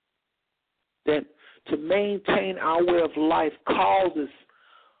 That to maintain our way of life causes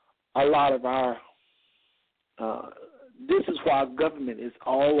a lot of our, this is why government is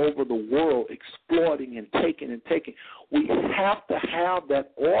all over the world exploiting and taking and taking. We have to have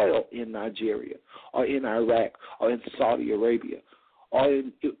that oil in Nigeria or in Iraq or in Saudi Arabia or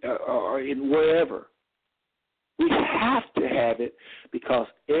in wherever. We have to have it because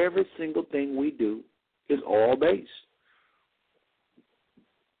every single thing we do is oil-based.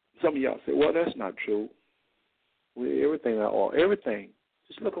 Some of y'all say, well, that's not true. Everything is oil. Everything.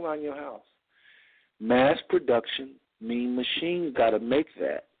 Just look around your house. Mass production means machines got to make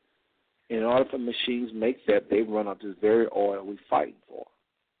that. In order for machines to make that, they run out this very oil we're fighting for.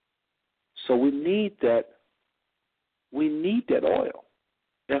 So we need that. We need that oil.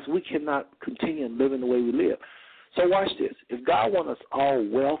 Else we cannot continue living the way we live. So watch this. If God wants us all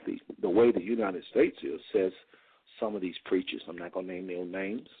wealthy, the way the United States is, says some of these preachers, I'm not going to name their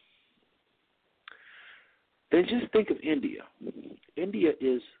names, then just think of India. India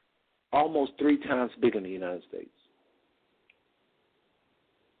is almost 3 times bigger than the United States.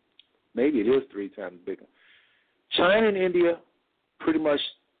 Maybe it is 3 times bigger. China and India, pretty much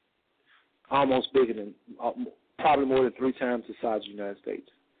almost bigger than, probably more than 3 times the size of the United States.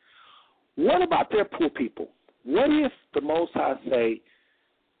 What about their poor people? What if the Most High say,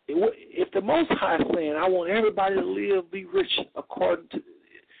 if the Most High is saying, I want everybody to live, be rich according to,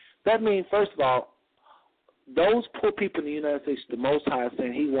 that means, first of all, those poor people in the United States, the Most High is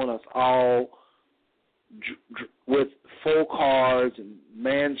saying he wants us all with full cars and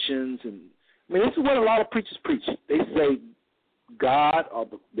mansions. And I mean, this is what a lot of preachers preach. They say God, or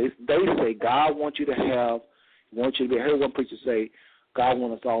they say God wants you to have, wants you to be, I heard one preacher say, God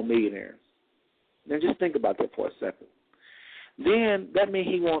wants us all millionaires. Now just think about that for a second. Then that means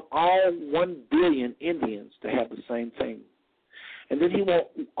he wants all 1 billion Indians to have the same thing. And then he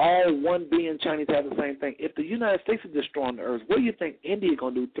wants all 1 billion Chinese to have the same thing. If the United States is destroying the earth, what do you think India is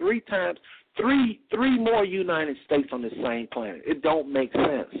going to do? 3 more United States on the same planet. It don't make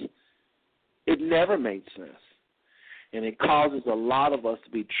sense. It never made sense. And it causes a lot of us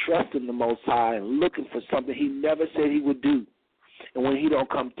to be trusting the Most High and looking for something he never said he would do. And when he don't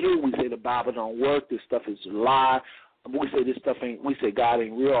come through, we say the Bible don't work, this stuff is a lie. We say this stuff ain't, we say God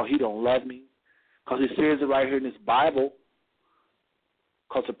ain't real, or he don't love me. Because it says it right here in this Bible.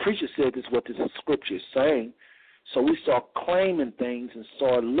 Because the preacher said this is what this scripture is saying. So we start claiming things and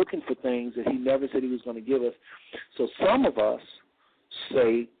start looking for things that he never said he was going to give us. So some of us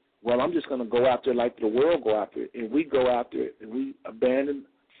say, well, I'm just going to go after it like the world go after it. And we go after it and we abandon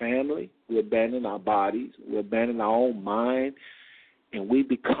family, we abandon our bodies, we abandon our own mind, and we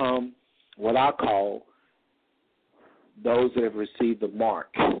become what I call those that have received the mark.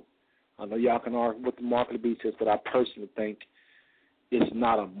 I know y'all can argue what the mark of the beast is, but I personally think it's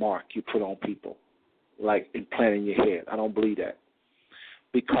not a mark you put on people, like implanted in your head. I don't believe that.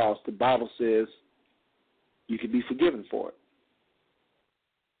 Because the Bible says you can be forgiven for it.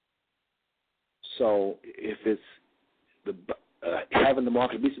 So if it's the having the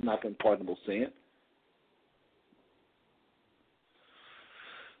mark of the beast is not an unpardonable sin.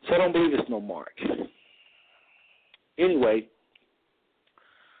 So I don't believe it's no mark. Anyway,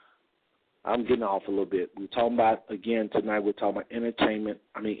 I'm getting off a little bit. We're talking about, again, tonight we're talking about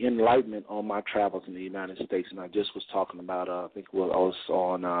enlightenment on my travels in the United States. And I just was talking about, I think I was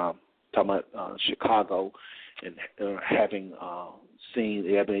on, talking about Chicago and having seen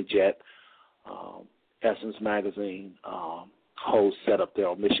the Ebony Jet, Essence Magazine, whole set up there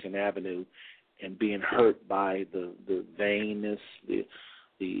on Michigan Avenue, and being hurt by the vainness,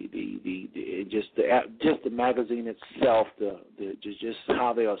 just the magazine itself, just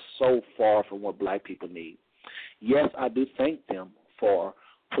how they are so far from what black people need. Yes, I do thank them for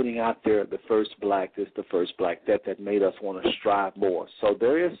putting out there the first black this, the first black that made us want to strive more. So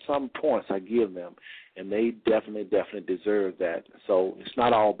there is some points I give them, and they definitely deserve that. So it's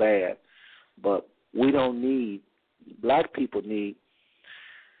not all bad, but we don't need, black people need,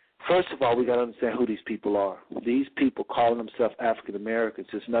 first of all, we got to understand who these people are. These people calling themselves African Americans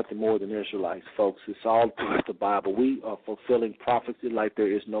is nothing more than Israelites, folks. It's all through the Bible. We are fulfilling prophecy like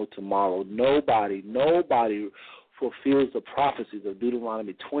there is no tomorrow. Nobody fulfills the prophecies of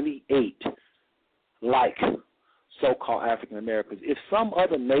Deuteronomy 28 like so-called African Americans. If some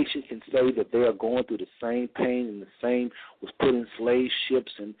other nation can say that they are going through the same pain and the same was put in slave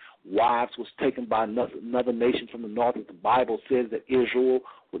ships and wives was taken by another nation from the north, that the Bible says that Israel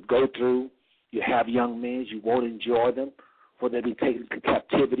would go through, you have young men, you won't enjoy them, for they'll be taken to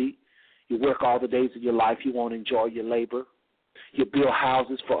captivity. You work all the days of your life, you won't enjoy your labor. You build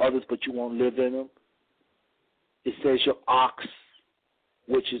houses for others, but you won't live in them. It says your ox,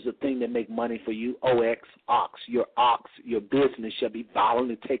 which is the thing that make money for you, ox, your business shall be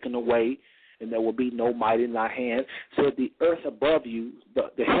violently taken away, and there will be no might in thy hand. So the earth above you,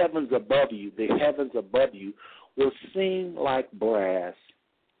 the heavens above you will sing like brass.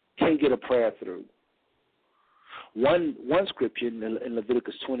 Can't get a prayer through. One scripture in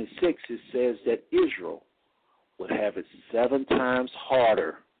Leviticus 26, it says that Israel would have it 7 times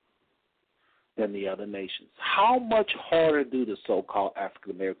harder than the other nations. How much harder do the so-called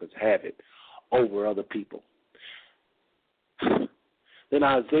African Americans have it over other people? Then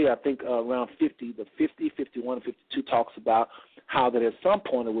Isaiah, I think around 50, 51, and 52 talks about how that at some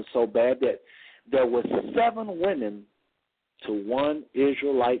point it was so bad that there were 7 women to 1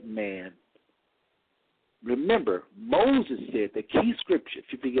 Israelite man. Remember, Moses said the key scripture, if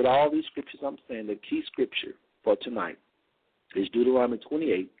you forget all these scriptures I'm saying, the key scripture for tonight is Deuteronomy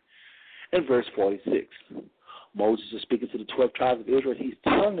 28 and verse 46. Moses is speaking to the 12 tribes of Israel. He's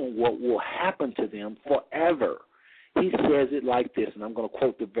telling them what will happen to them forever. He says it like this, and I'm going to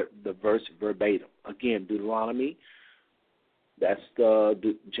quote the verse verbatim. Again, Deuteronomy, that's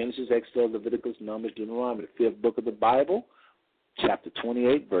the Genesis, Exodus, Leviticus, Numbers, Deuteronomy, the 5th book of the Bible, chapter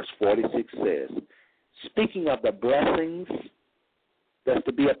 28, verse 46 says, speaking of the blessings that's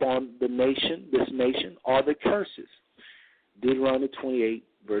to be upon this nation, are the curses. Deuteronomy 28,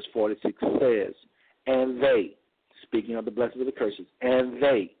 verse 46 says, and they, speaking of the blessings of the curses, and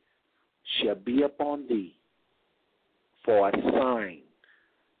they shall be upon thee for a sign,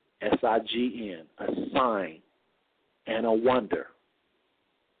 S-I-G-N, a sign and a wonder,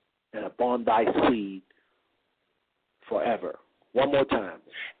 and upon thy seed forever. One more time.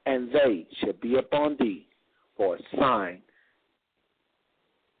 And they shall be upon thee for a sign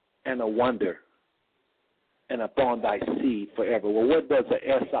and a wonder, and upon thy seed forever. Well, what does a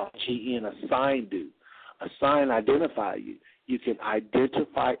S-I-G-N, a sign, do? A sign identify you. You can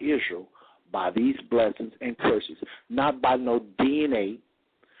identify Israel by these blessings and curses, not by no DNA,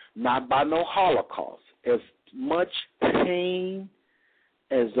 not by no Holocaust. As much pain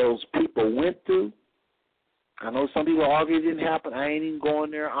as those people went through, I know some people argue it didn't happen. I ain't even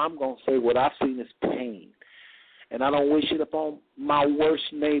going there. I'm going to say what I've seen is pain. And I don't wish it upon my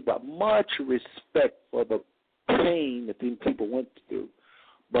worst neighbor. Much respect for the pain that these people went through.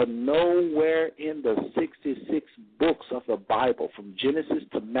 But nowhere in the 66 books of the Bible, from Genesis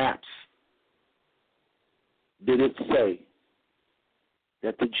to Maps, did it say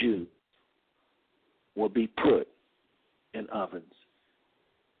that the Jews will be put in ovens.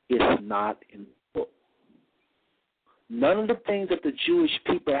 It's not in the book. None of the things that the Jewish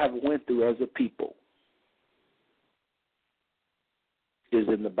people have went through as a people is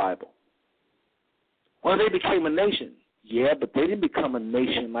in the Bible. Well, they became a nation. Yeah, but they didn't become a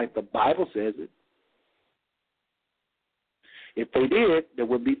nation like the Bible says it. If they did, there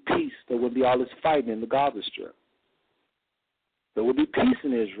would be peace. There would be all this fighting in the Gaza Strip. There will be peace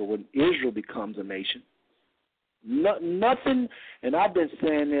in Israel when Israel becomes a nation. Nothing, and I've been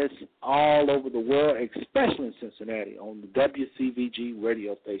saying this all over the world, especially in Cincinnati, on the WCVG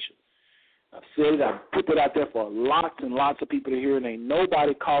radio station. I've said it, I've put it out there for lots and lots of people to hear, and ain't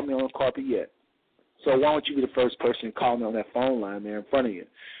nobody called me on the carpet yet. So why don't you be the first person to call me on that phone line there in front of you?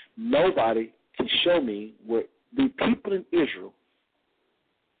 Nobody can show me where the people in Israel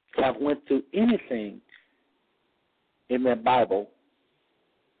have went through anything in that Bible.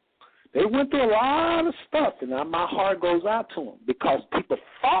 They went through a lot of stuff, and my heart goes out to them because people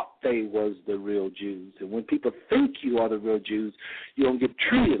thought they was the real Jews. And when people think you are the real Jews, you don't get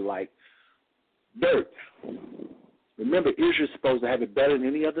treated like dirt. Remember, Israel is supposed to have it better than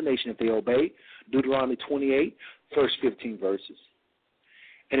any other nation if they obey. Deuteronomy 28, first 15 verses.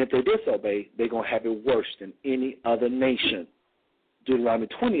 And if they disobey, they're going to have it worse than any other nation. Deuteronomy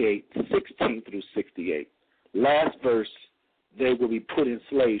 28, 16 through 68. Last verse, they will be put in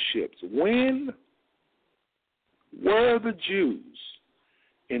slave ships. When were the Jews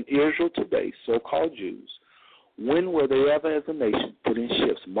in Israel today, so-called Jews, when were they ever as a nation put in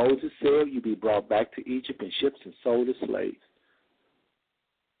ships? Moses said you'll be brought back to Egypt in ships and sold as slaves.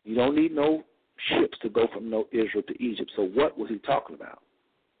 You don't need no ships to go from Israel to Egypt. So what was he talking about?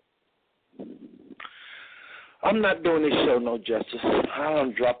 I'm not doing this show no justice. I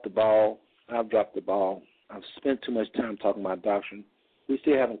done dropped the ball. I've dropped the ball. I've spent too much time talking about doctrine. We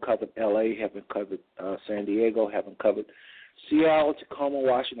still haven't covered L.A., haven't covered San Diego, haven't covered Seattle, Tacoma,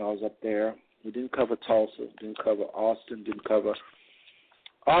 Washington. I was up there. We didn't cover Tulsa, didn't cover Austin, didn't cover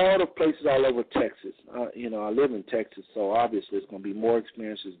all the places all over Texas. I live in Texas, so obviously it's going to be more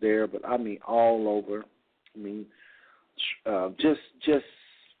experiences there, but I mean all over. I mean, just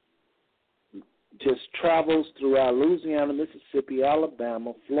travels throughout Louisiana, Mississippi,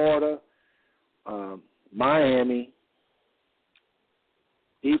 Alabama, Florida, Miami,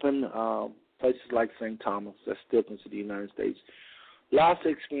 even places like St. Thomas, that's still considered the United States. Lots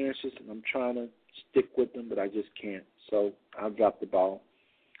of experiences, and I'm trying to stick with them, but I just can't. So I've dropped the ball.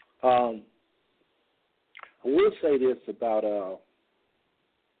 I will say this about,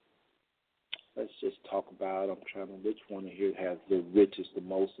 let's just talk about, I'm trying to, which one here has the richest, the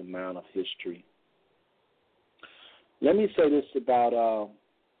most amount of history. Let me say this about,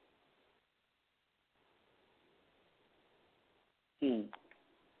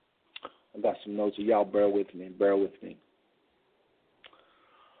 I got some notes, so y'all bear with me.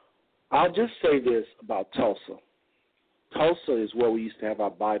 I'll just say this about Tulsa. Tulsa is where we used to have our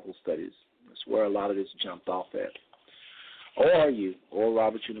Bible studies. That's where a lot of this jumped off at. ORU, Oral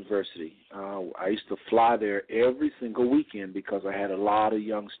Roberts University. I used to fly there every single weekend because I had a lot of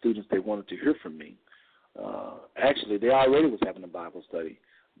young students that wanted to hear from me. Actually, they already was having a Bible study,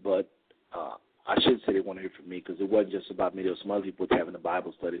 but I shouldn't say they want to hear from me because it wasn't just about me. There were some other people having a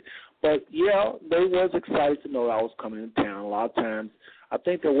Bible study. But, yeah, they was excited to know I was coming in town. A lot of times, I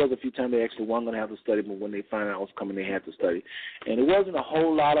think there was a few times they actually weren't going to have to study, but when they found out I was coming, they had to study. And it wasn't a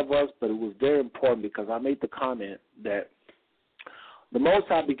whole lot of us, but it was very important because I made the comment that the most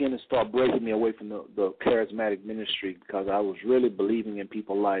I began to start breaking me away from the charismatic ministry because I was really believing in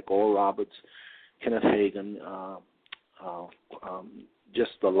people like Oral Roberts, Kenneth Hagin,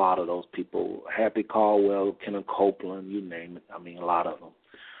 just a lot of those people, Happy Caldwell, Kenneth Copeland, you name it. I mean, a lot of them.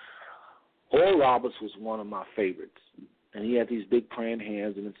 Oral Roberts was one of my favorites, and he had these big praying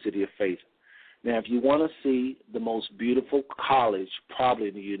hands in the City of Faith. Now, if you want to see the most beautiful college probably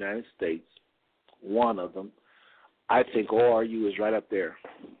in the United States, one of them, I think ORU is right up there.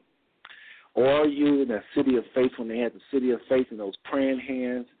 ORU and that City of Faith, when they had the City of Faith and those praying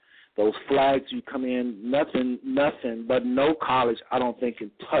hands, those flags, you come in, nothing but no college, I don't think,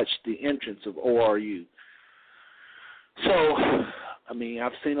 can touch the entrance of ORU. So, I mean,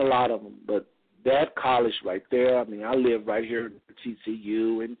 I've seen a lot of them, but that college right there, I mean, I live right here at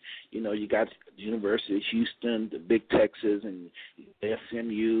TCU, and, you got the University of Houston, the Big Texas, and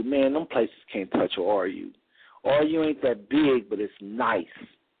SMU. Man, them places can't touch ORU. ORU ain't that big, but it's nice,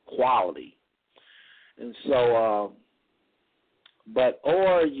 quality. And so, but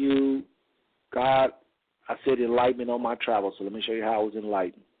ORU, God, I said enlightenment on my travels, so let me show you how I was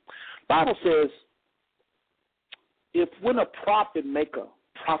enlightened. The Bible says, if when a prophet make a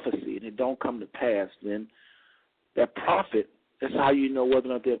prophecy and it don't come to pass, then that prophet, that's how you know whether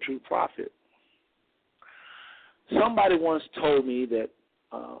or not they're a true prophet. Somebody once told me that,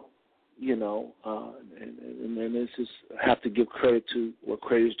 and this is, I have to give credit to what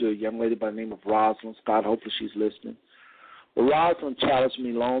credit is due, a young lady by the name of Rosalind Scott. Hopefully she's listening. But Rosalind challenged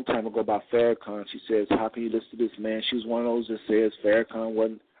me a long time ago about Farrakhan. She says, how can you listen to this man? She was one of those that says Farrakhan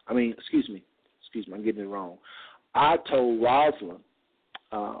wasn't, excuse me, I'm getting it wrong. I told Rosalind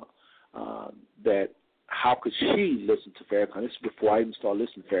that how could she listen to Farrakhan? This is before I even started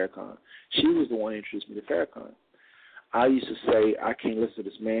listening to Farrakhan. She was the one that introduced me to Farrakhan. I used to say, I can't listen to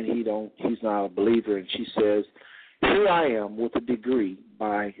this man. He's not a believer. And she says, here I am with a degree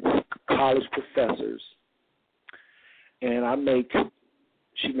by college professors, and I make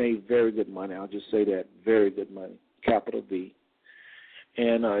She made very good money. I'll just say that, very good money, capital V.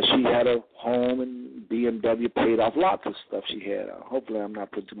 And she had a home and BMW, paid off lots of stuff she had. Hopefully I'm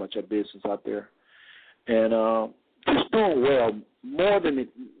not putting too much of business out there. And just doing well, more than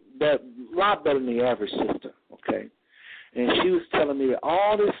that, a lot better than the average sister, okay? And she was telling me that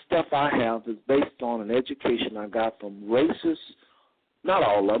all this stuff I have is based on an education I got from racist, not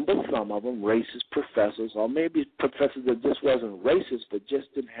all of them, but some of them, racist professors, or maybe professors that just wasn't racist but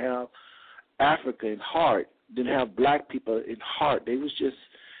just didn't have Africa in heart, didn't have black people in heart. They was just,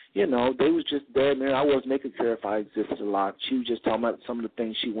 they was just there, man. I wasn't making sure if I existed a lot. She was just talking about some of the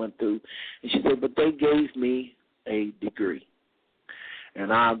things she went through. And she said, but they gave me a degree.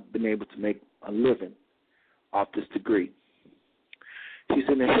 And I've been able to make a living off this degree. She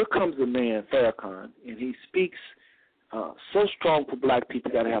said, now here comes the man, Farrakhan, and he speaks so strong for black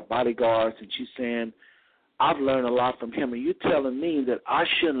people, got to have bodyguards. And she's saying, I've learned a lot from him. And you're telling me that I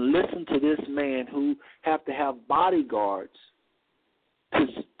shouldn't listen to this man who have to have bodyguards to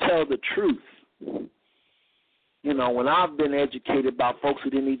tell the truth. When I've been educated by folks who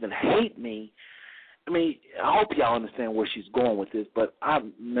didn't even hate me, I hope y'all understand where she's going with this, but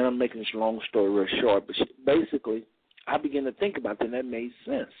I'm making this long story real short. But basically, I began to think about that, and that made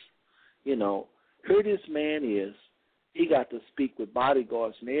sense. Here this man is. He got to speak with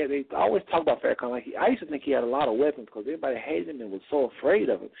bodyguards, and they always talk about Farrakhan. I used to think he had a lot of weapons because everybody hated him and was so afraid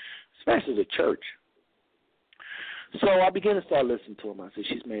of him, especially the church. So I began to start listening to him. I said,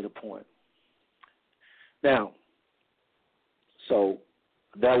 she's made a point. Now, so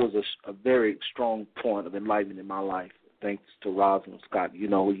that was a very strong point of enlightenment in my life, thanks to Rosalind Scott. You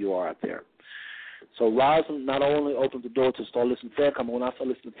know who you are out there. So Rosalind not only opened the door to start listening to Farrakhan, but when I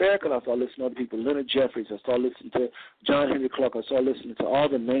started listening to Farrakhan, I started listening to other people, Leonard Jeffries, I started listening to John Henry Clark, I started listening to all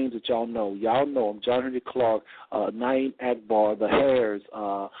the names that y'all know. Y'all know them, John Henry Clark, Naeem Akbar, the Hares,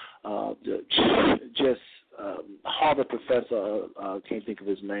 Harvard professor, can't think of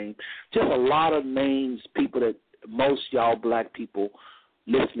his name. Just a lot of names, people that most y'all black people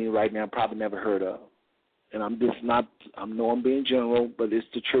listening right now probably never heard of. And I'm being general, but it's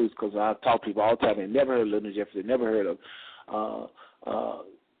the truth because I talk to people all the time. They never heard of Leonard Jeffries. They never heard of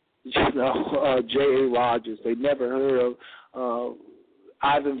J.A. Rogers. They never heard of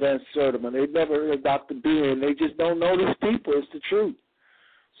Ivan Van Sertima. They never heard of Dr. Beard. They just don't know these people. It's the truth.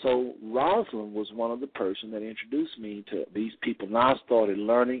 So Rosalind was one of the person that introduced me to these people. And I started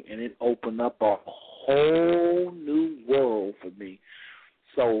learning, and it opened up a whole new world for me.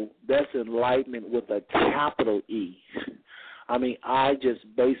 So that's enlightenment with a capital E. I just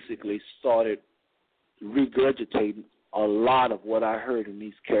basically started regurgitating a lot of what I heard in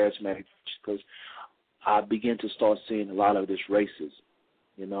these charismatics because I began to start seeing a lot of this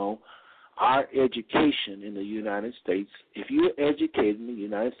racism. Our education in the United States, if you're educated in the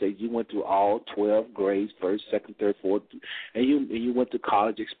United States, you went through all 12 grades, first, second, third, fourth, and you went to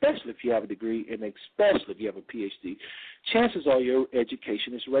college, especially if you have a degree and especially if you have a PhD, chances are your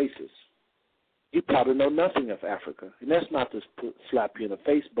education is racist. You probably know nothing of Africa. And that's not to slap you in the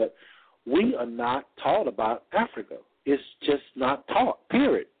face, but we are not taught about Africa. It's just not taught,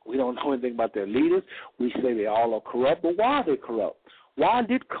 period. We don't know anything about their leaders. We say they all are corrupt, but why are they corrupt? Why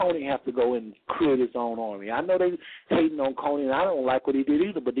did Coney have to go and create his own army? I know they hating on Coney, and I don't like what he did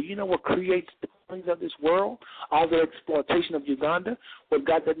either, but do you know what creates the things of this world? All the exploitation of Uganda, what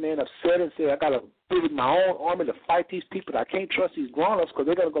got that man upset and said, I got to build my own army to fight these people. I can't trust these grown-ups because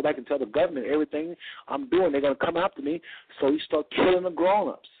they're going to go back and tell the government everything I'm doing. They're going to come after me. So he started killing the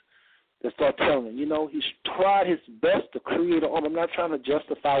grown-ups. They start telling him, he's tried his best to create an army. I'm not trying to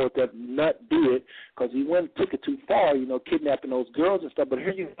justify what that nut did because he took it too far, kidnapping those girls and stuff. But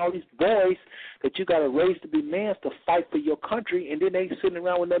here you have all these boys that you got to raise to be men to fight for your country, and then they sitting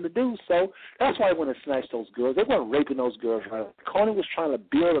around with nothing to do. So that's why he went and snatched those girls. They weren't raping those girls. Right? Coney was trying to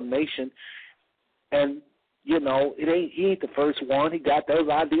build a nation, and he ain't the first one. He got those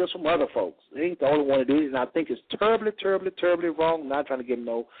ideas from other folks. He ain't the only one that did it, and I think it's terribly, terribly, terribly wrong. I'm not trying to give him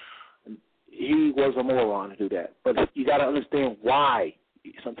no. He was a moron to do that. But you got to understand why.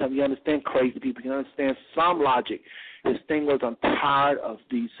 Sometimes you understand crazy people. You understand some logic. His thing was, I'm tired of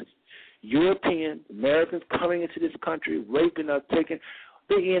these European Americans coming into this country, raping us,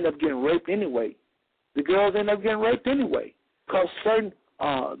 they end up getting raped anyway. The girls end up getting raped anyway. Because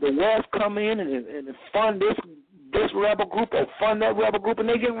the West come in and fund this rebel group or fund that rebel group, and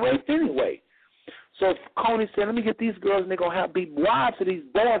they get raped anyway. So if Coney said, let me get these girls, and they're going to be wives of these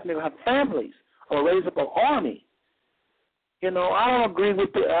boys, and they're going to have families, or raise up an army. I don't agree with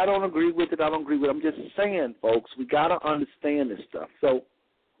it. I don't agree with it. I'm just saying, folks, we got to understand this stuff. So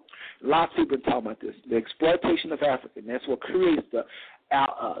lots of people are talking about this, the exploitation of Africa, and that's what creates the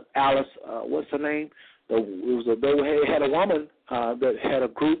Alice, what's her name? They had a woman that had a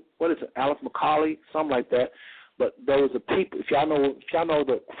group. What is it? Alice McCauley, something like that. But there was a people. If y'all know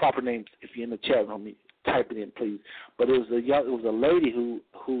the proper names, if you're in the chat room, type it in, please. But it was a lady who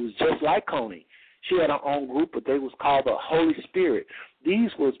was just like Coney. She had her own group, but they was called the Holy Spirit. These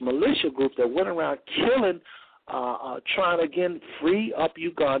was militia groups that went around killing, trying to again free up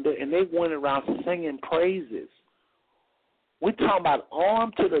Uganda, and they went around singing praises. We're talking about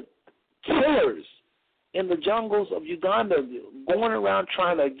armed to the killers in the jungles of Uganda, going around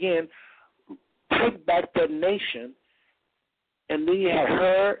trying to, again, take back that nation. And then you had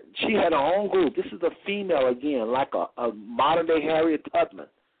her. She had her own group. This is a female, again, like a modern-day Harriet Tubman.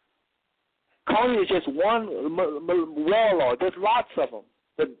 Coney is just one warlord. There's lots of them.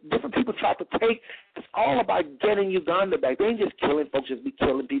 The different people try to take. It's all about getting Uganda back. They ain't just killing folks, just be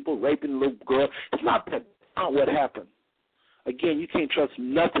killing people, raping little girls. It's not that. That's not what happened. Again, you can't trust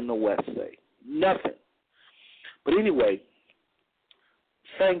nothing the West say. Nothing. But anyway,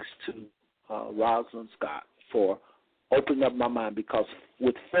 thanks to Rosalind Scott for opening up my mind, because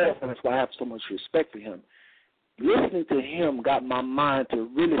with Fred, that's why I have so much respect for him. Listening to him got my mind to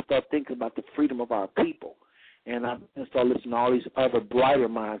really start thinking about the freedom of our people. And I started listening to all these other brighter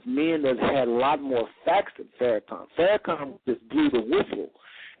minds, men that had a lot more facts than Farrakhan. Farrakhan just blew the whistle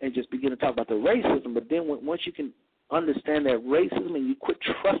and just began to talk about the racism. But then once you can understand that racism and you quit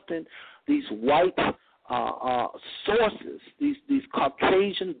trusting these white sources, these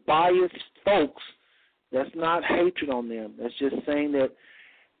Caucasian biased folks, that's not hatred on them. That's just saying that,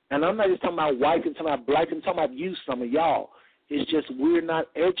 and I'm not just talking about white, I'm talking about black, I'm talking about you, some of y'all. It's just we're not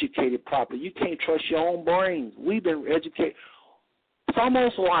educated properly. You can't trust your own brains. We've been educated. It's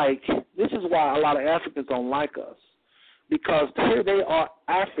almost like, this is why a lot of Africans don't like us, because here they are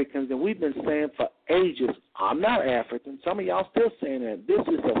Africans, and we've been saying for ages, I'm not African. Some of y'all still saying that. This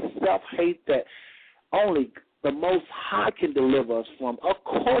is a self-hate that only the Most High can deliver us from. Of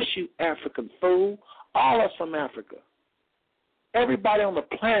course, you African fool. All us from Africa. Everybody on the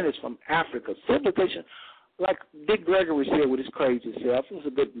planet is from Africa. Civilization, like Dick Gregory said with his crazy self, it was a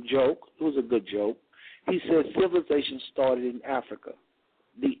good joke. It was a good joke. He said civilization started in Africa.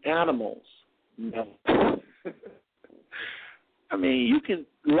 The animals. No. I mean, you can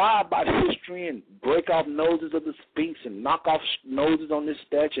lie about history and break off noses of the Sphinx and knock off noses on this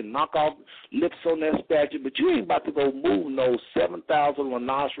statue and knock off lips on that statue, but you ain't about to go move no 7,000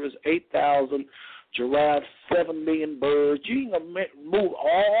 rhinoceros, 8,000 giraffes, 7 million birds. You ain't going to move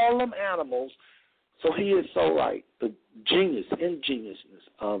all them animals. So he is so right, the ingeniousness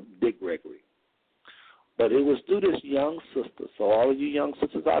of Dick Gregory. But it was through this young sister. So all of you young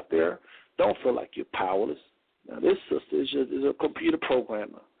sisters out there, don't feel like you're powerless. Now, this sister is a computer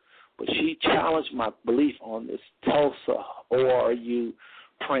programmer, but she challenged my belief on this Tulsa ORU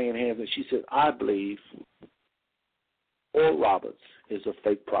praying hands, and she said, I believe Oral Roberts is a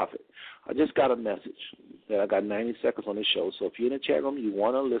fake prophet. I just got a message that I got 90 seconds on this show, so if you're in the chat room, you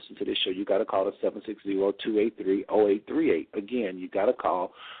want to listen to this show, you got to call it 760-283-0838. Again, you got to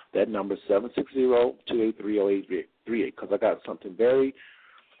call that number, 760-283-0838, because I got something very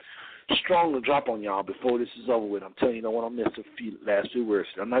strong to drop on y'all before this is over with. I'm telling you, I don't want to miss the last few words.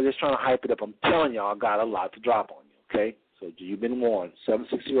 I'm not just trying to hype it up. I'm telling y'all I got a lot to drop on you, okay? So you've been warned.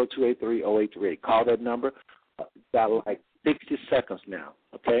 760-283-0838. Call that number. Got like 60 seconds now,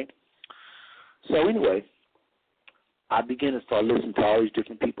 okay? So anyway, I began to start listening to all these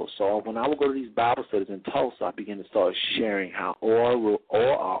different people. So when I would go to these Bible studies in Tulsa, I began to start sharing how Oral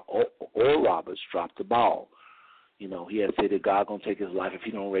Roberts dropped the ball. You know, he had said that God going to take his life if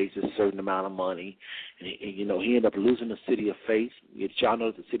he don't raise a certain amount of money. And he ended up losing the city of faith. Y'all know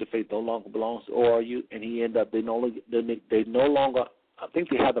that the city of faith no longer belongs to ORU, and he ended up, they no longer, I think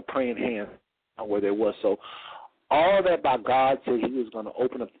they had the praying hand where there was. So all that by God said he was going to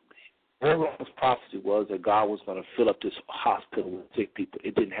open up. His prophecy was that God was going to fill up this hospital with sick people.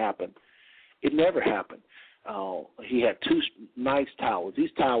 It didn't happen. It never happened. He had two nice towers.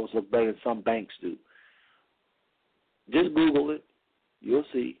 These towers look better than some banks do. Just Google it. You'll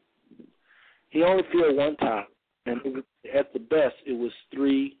see. He only filled one tower, and at the best, it was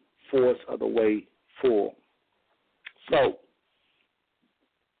 3/4 of the way full. So,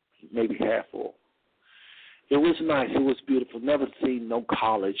 maybe half full. It was nice. It was beautiful. Never seen no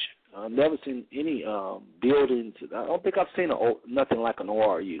college. Never seen any buildings. I don't think I've seen nothing like an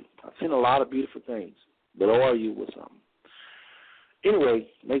ORU. I've seen a lot of beautiful things, but ORU was something. Anyway,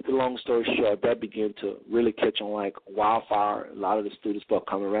 make the long story short, that began to really catch on like wildfire. A lot of the students started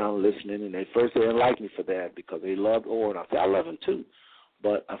coming around listening, and they didn't like me for that because they loved Oral. I said, I love him too,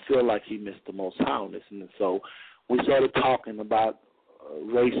 but I feel like he missed the Most High on this. And so we started talking about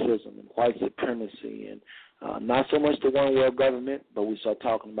racism and white supremacy and not so much the one world government, but we start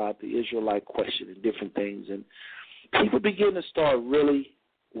talking about the Israelite question and different things. And people begin to start really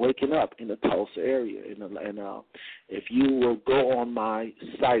waking up in the Tulsa area. And if you will go on my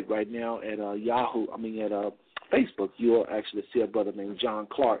site right now at Facebook, you'll actually see a brother named John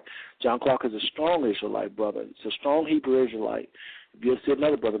Clark. John Clark is a strong Israelite brother. It's a strong Hebrew Israelite. You'll see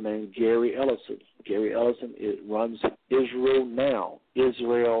another brother named Gary Ellison. Gary Ellison runs Israel Now.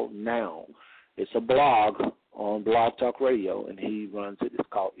 It's a blog on Blog Talk Radio, and he runs it. It's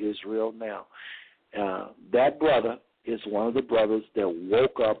called Israel Now. That brother is one of the brothers that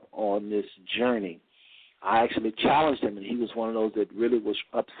woke up on this journey. I actually challenged him, and he was one of those that really was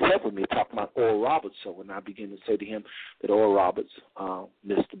upset with me talking about Oral Roberts. So when I began to say to him that Oral Roberts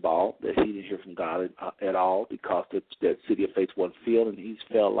missed the ball, that he didn't hear from God at all because that City of Faith wasn't filled, and he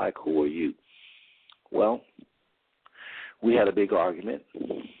felt like, who are you? Well, we had a big argument,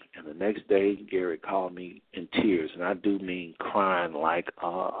 and the next day Gary called me in tears, and I do mean crying like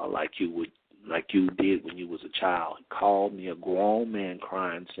you did when you was a child. He called me, a grown man,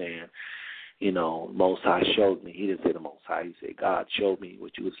 crying, saying, you know, Most High showed me. He didn't say the Most High. He said, God showed me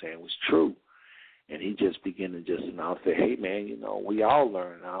what you were saying was true. And he just began to say, hey, man, you know, we all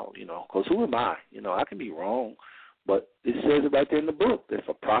learn now, you know, because who am I? You know, I can be wrong. But it says it right there in the book that if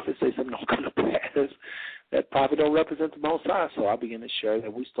a prophet says something don't come to pass, that prophet don't represent the Most High. So I began to share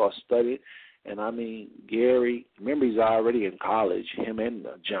that. We start studying. And, I mean, Gary, remember he's already in college, him and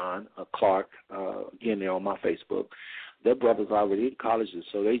John Clark, again, they're on my Facebook. Their brothers already in college,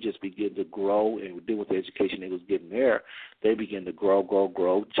 so they just begin to grow and deal with the education they was getting there. They begin to grow.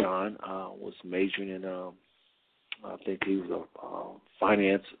 John was majoring in, I think he was a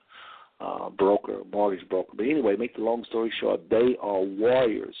finance broker, mortgage broker. But anyway, make the long story short, they are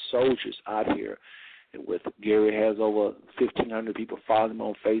warriors, soldiers out here. And with Gary has over 1,500 people following him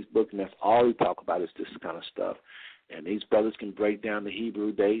on Facebook, and that's all he talk about is this kind of stuff. And these brothers can break down the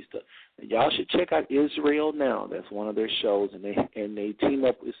Hebrew days. And y'all should check out Israel Now. That's one of their shows, and they team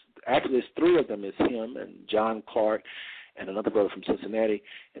up. It's three of them. It's him and John Clark and another brother from Cincinnati,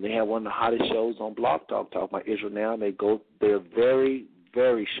 and they have one of the hottest shows on Blog Talk, talking about Israel Now. And they're very,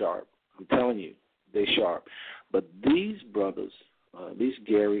 very sharp. I'm telling you, they're sharp. But these brothers, these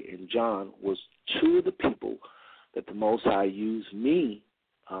Gary and John, was two of the people that the Most High used me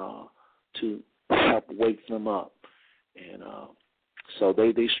to help wake them up. And so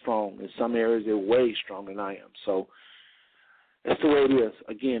they strong. In some areas, they're way stronger than I am. So that's the way it is.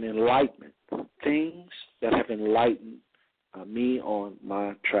 Again, enlightenment. Things that have enlightened me on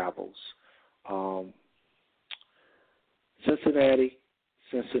my travels. Cincinnati.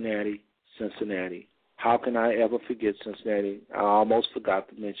 How can I ever forget Cincinnati? I almost forgot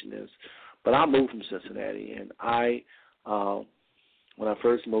to mention this. But I moved from Cincinnati, and when I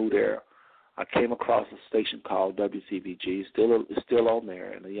first moved there, I came across a station called WCVG. It's still on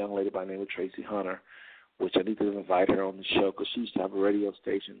there, and a young lady by the name of Tracy Hunter, which I need to invite her on the show because she used to have a radio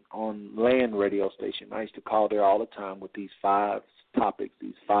station, on land radio station. I used to call there all the time with these 5 topics,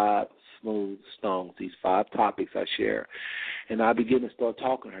 these 5 smooth stones, these 5 topics I share. And I began to start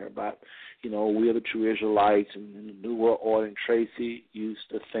talking to her about, you know, we are the true Israelites and the New World Order. And Tracy used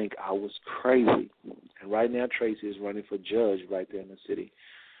to think I was crazy. And right now Tracy is running for judge right there in the city.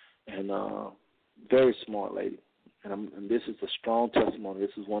 And very smart lady. And this is a strong testimony.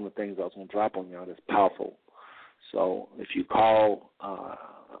 This is one of the things I was going to drop on y'all that's powerful. So if you call,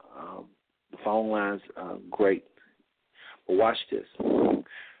 the phone line's great. But watch this.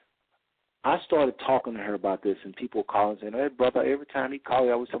 I started talking to her about this, and people were calling saying, hey, brother, every time he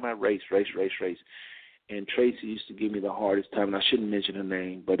called, I was talking about race. And Tracy used to give me the hardest time, and I shouldn't mention her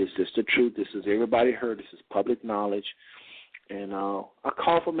name, but it's just the truth. This is everybody heard. This is public knowledge. And I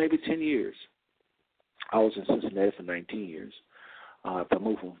called for maybe 10 years. I was in Cincinnati for 19 years. I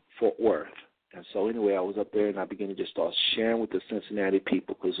moved from Fort Worth. And so anyway, I was up there, and I began to just start sharing with the Cincinnati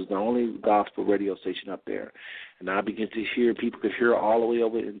people because it was the only gospel radio station up there. And I began to hear, people could hear all the way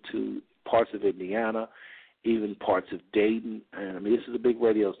over into parts of Indiana, even parts of Dayton. And, I mean, this is a big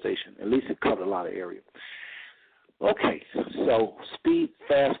radio station. At least it covered a lot of area. Okay, so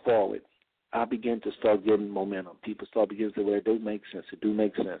fast forward. I began to start getting momentum. People start beginning to say, well, it do make sense. It do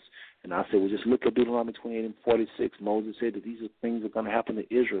make sense. And I said, well, just look at Deuteronomy 28 and 46. Moses said that these are things that are going to happen to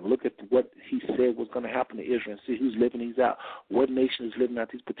Israel. Look at what he said was going to happen to Israel and see who's living these out. What nation is living out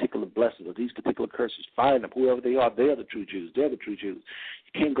these particular blessings or these particular curses? Find them, whoever they are the true Jews. They're the true Jews.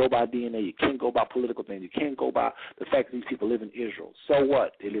 You can't go by DNA. You can't go by political things. You can't go by the fact that these people live in Israel. So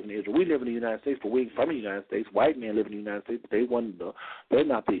what? They live in Israel. We live in the United States, but we ain't from the United States. White men live in the United States, but they're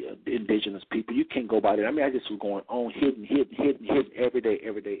not the indigenous people. You can't go by that. I mean, I just was going on hitting every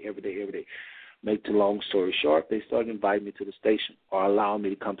day. Make the long story short, they started inviting me to the station or allowing me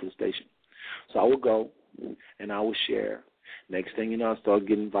to come to the station. So I would go, and I would share. Next thing you know, I started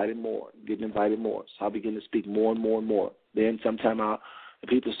getting invited more. So I began to speak more and more. Then sometime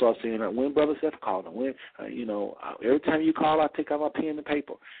people start saying, when Brother Seth called him, every time you call, I take out my pen and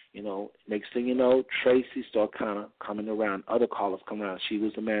paper. Next thing you know, Tracy started kind of coming around. Other callers come around. She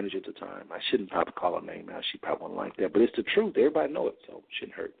was the manager at the time. I shouldn't probably call her name now. She probably wouldn't like that. But it's the truth. Everybody know it, so it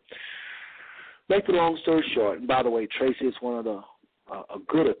shouldn't hurt. Make the long story short, and by the way, Tracy is one of a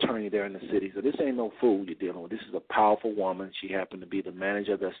good attorney there in the city. So this ain't no fool you're dealing with. This is a powerful woman. She happened to be the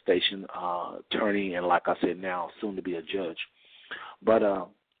manager of the station, attorney, and like I said, now soon to be a judge. But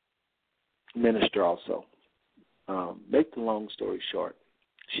minister also. Make the long story short,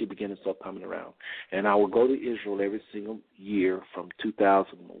 she began to start coming around. And I would go to Israel every single year from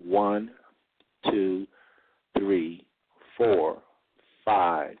 2001, 2, 3, 4,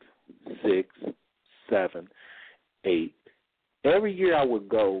 5, 6, 7, 8. Every year I would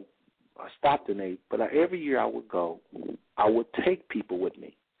go. I stopped in 8, but every year I would go. I would take people with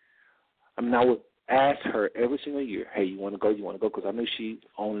me. I mean, I would ask her every single year, hey, you want to go? Because I knew she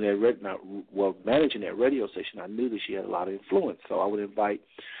owned managing that radio station. I knew that she had a lot of influence. So I would invite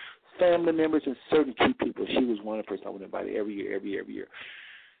family members and certain key people. She was one of the person I would invite every year.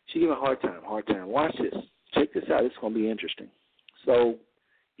 She gave me a hard time. Watch this. Check this out. It's going to be interesting. So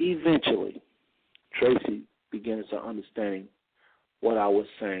eventually, Tracy began to start understanding what I was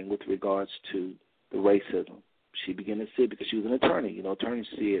saying with regards to the racism. She began to see it because she was an attorney. Attorneys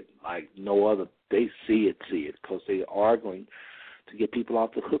see it like no other. They see it because they are arguing to get people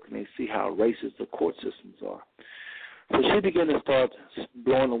off the hook, and they see how racist the court systems are. So she began to start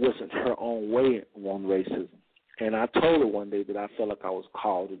blowing the whistle her own way on racism. And I told her one day that I felt like I was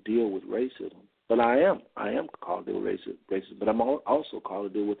called to deal with racism. But I am called to deal with racism. But I'm also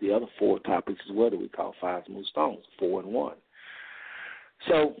called to deal with the other 4 topics as well that we call 5 smooth stones, 4 and 1.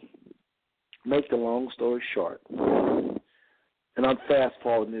 So, make the long story short, and I'm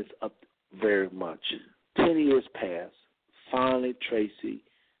fast-forwarding this up very much. 10 years pass. Finally, Tracy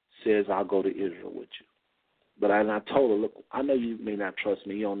says, I'll go to Israel with you. But I told her, look, I know you may not trust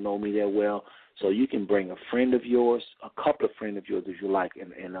me. You don't know me that well. So you can bring a friend of yours, a couple of friends of yours if you like,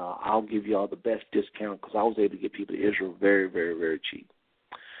 and I'll give you all the best discount because I was able to get people to Israel very, very, very cheap.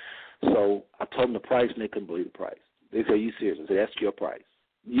 So I told them the price, and they couldn't believe the price. They said, you serious? I said, that's your price.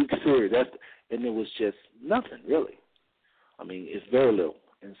 You serious? And it was just nothing, really. I mean, it's very little.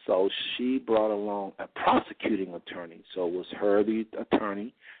 And so she brought along a prosecuting attorney. So it was her, the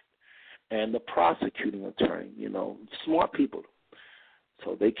attorney, and the prosecuting attorney, smart people.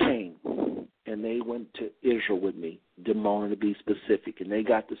 So they came, and they went to Israel with me, Dimona to be specific, and they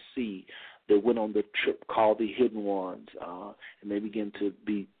got to see, they went on the trip called the Hidden Ones, and they began to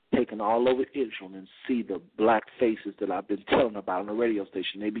be taken all over Israel and see the black faces that I've been telling about on the radio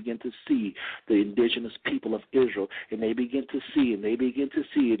station. They begin to see the indigenous people of Israel, and they begin to see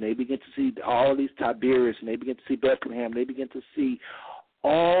all these Tiberias, and they begin to see Bethlehem, they begin to see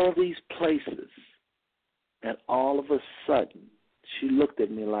all these places, and all of a sudden, she looked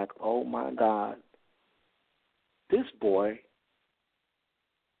at me like, oh, my God, this boy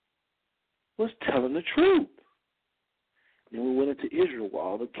was telling the truth. Then we went into Israel where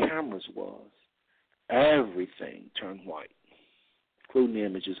all the cameras was. Everything turned white, including the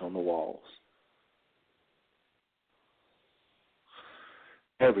images on the walls.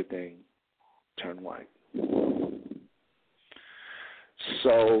 Everything turned white.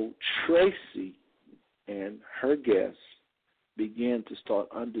 So Tracy and her guests began to start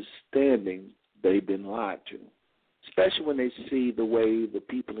understanding they've been lied to, especially when they see the way the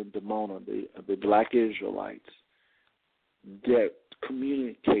people in Dimona, the black Israelites, that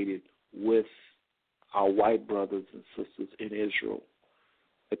communicated with our white brothers and sisters in Israel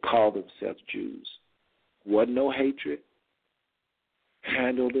that call themselves Jews. Wasn't no hatred,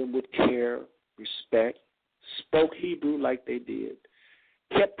 handled them with care, respect, spoke Hebrew like they did,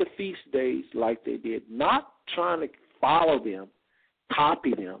 kept the feast days like they did, not trying to follow them,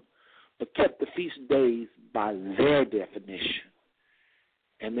 copy them, but kept the feast days by their definition.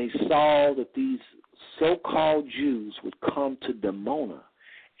 And they saw that these so-called Jews would come to Dimona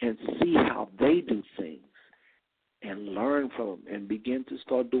and see how they do things and learn from them and begin to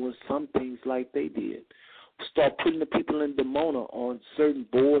start doing some things like they did. Start putting the people in Dimona on certain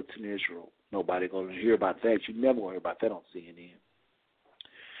boards in Israel. Nobody going to hear about that. You never hear about that on CNN.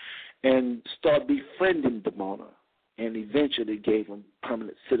 and start befriending Damona, and eventually gave him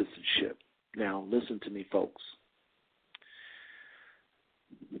permanent citizenship. Now, listen to me, folks.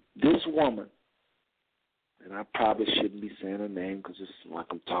 This woman, and I probably shouldn't be saying her name because it's like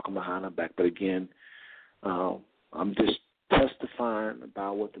I'm talking behind her back, but again, I'm just testifying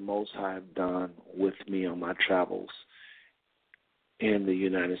about what the Most High have done with me on my travels in the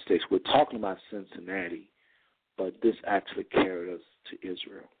United States. We're talking about Cincinnati, but this actually carried us to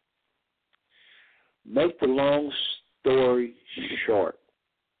Israel. Make the long story short,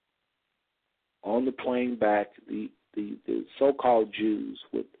 on the plane back, the so-called Jews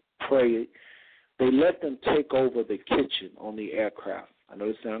would pray. They let them take over the kitchen on the aircraft. I know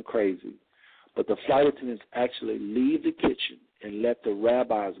this sounds crazy, but the flight attendants actually leave the kitchen and let the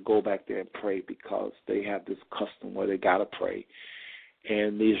rabbis go back there and pray because they have this custom where they got to pray.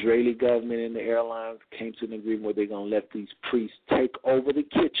 And the Israeli government and the airlines came to an agreement where they're going to let these priests take over the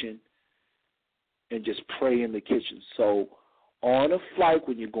kitchen and just pray in the kitchen. So on a flight,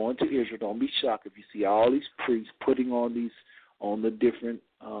 when you're going to Israel, don't be shocked if you see all these priests putting on the different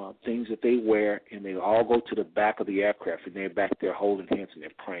things that they wear, and they all go to the back of the aircraft, and they're back there holding hands and they're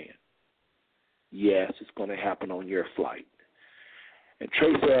praying. Yes, it's going to happen on your flight. And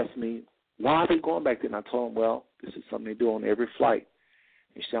Trace asked me, why are they going back there? And I told him, well, this is something they do on every flight.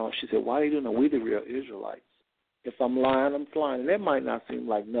 And she said, why are they doing that? We're the real Israelites. If I'm lying, I'm flying. And that might not seem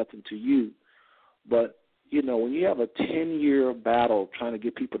like nothing to you, but, you know, when you have a 10-year battle trying to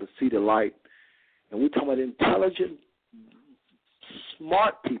get people to see the light, and we're talking about intelligent,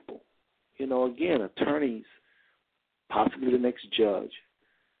 smart people, you know, again, attorneys, possibly the next judge,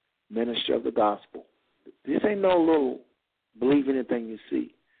 minister of the gospel. This ain't no little believe anything you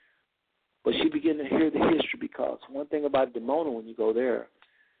see. But she began to hear the history because one thing about Damona, when you go there,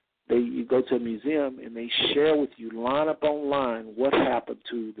 you go to a museum and they share with you line upon line what happened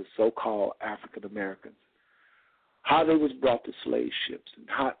to the so-called African Americans, how they was brought to slave ships, and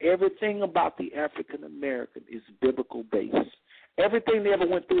how everything about the African American is biblical based. Everything they ever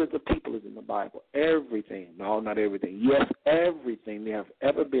went through as a people is in the Bible. Everything. No, not everything. Yes, everything they have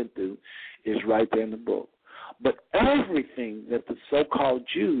ever been through is right there in the book. But everything that the so-called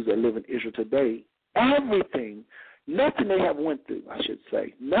Jews that live in Israel today, everything, nothing they have went through, I should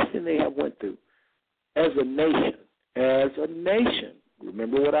say, nothing they have went through as a nation,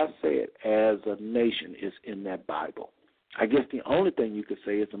 remember what I said, as a nation is in that Bible. I guess the only thing you could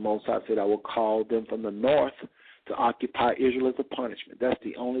say is the Most High said, I will call them from the north to occupy Israel as a punishment. That's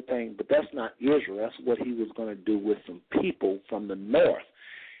the only thing, but that's not Israel. That's what he was going to do with some people from the north.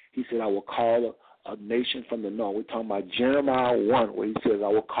 He said, I will call a nation from the north. We're talking about Jeremiah 1, where he says, I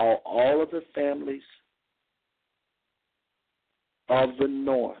will call all of the families of the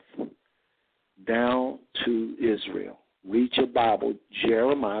north down to Israel. Read your Bible,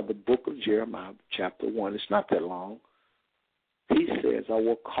 Jeremiah, the book of Jeremiah, chapter 1. It's not that long. He says, I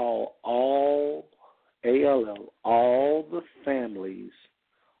will call all the families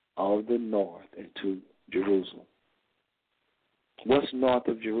of the north into Jerusalem. What's north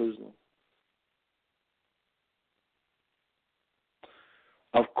of Jerusalem?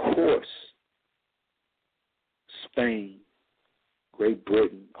 Of course, Spain, Great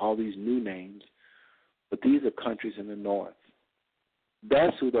Britain, all these new names, but these are countries in the north.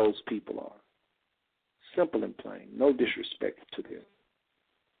 That's who those people are. Simple and plain. No disrespect to them.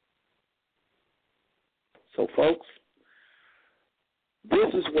 So, folks,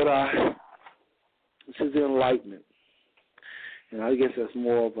 this is the Enlightenment. And I guess that's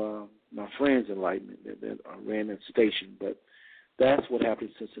more of my friend's enlightenment that ran that station, but that's what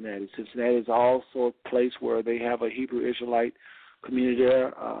happened in Cincinnati. Cincinnati is also a place where they have a Hebrew Israelite community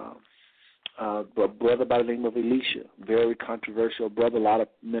there. A brother by the name of Elisha, very controversial brother. A lot of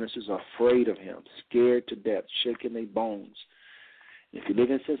ministers are afraid of him, scared to death, shaking their bones. If you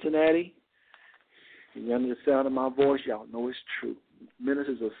live in Cincinnati, and you're under the sound of my voice, y'all know it's true.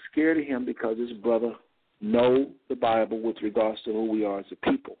 Ministers are scared of him because this brother knows the Bible with regards to who we are as a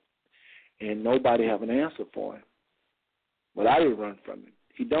people. And nobody have an answer for him. But I didn't run from him.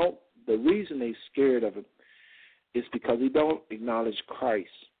 The reason they're scared of him is because he don't acknowledge Christ.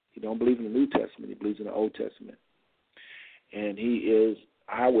 He don't believe in the New Testament. He believes in the Old Testament. And he is,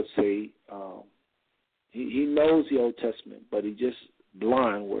 I would say, he knows the Old Testament, but he's just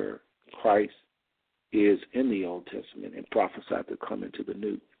blind where Christ is in the Old Testament and prophesied to come into the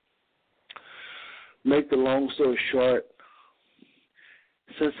New. Make the long story short,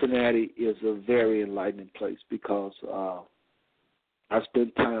 Cincinnati is a very enlightening place because I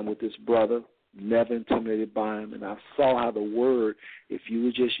spent time with this brother, never intimidated by him, and I saw how the word, if you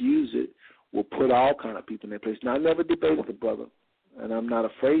would just use it, will put all kind of people in their place. Now, I never debated the brother, and I'm not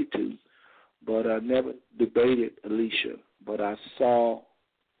afraid to, but I never debated Elisha. But I saw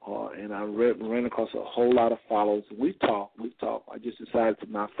and I ran across a whole lot of followers. We talked. I just decided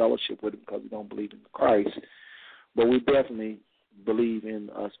to not fellowship with him because we don't believe in Christ. But we definitely believe in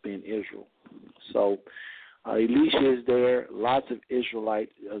us being Israel. So Elisha is there. Lots of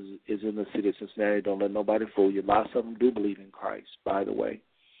Israelites is in the city of Cincinnati. Don't let nobody fool you. Lots of them do believe in Christ, by the way.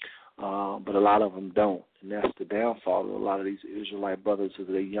 But a lot of them don't. And that's the downfall of a lot of these Israelite brothers, is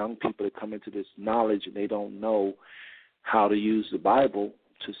they're young people that come into this knowledge and they don't know how to use the Bible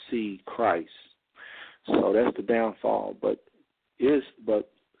to see Christ. So that's the downfall. But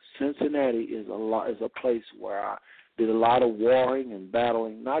Cincinnati is a place where I did a lot of warring and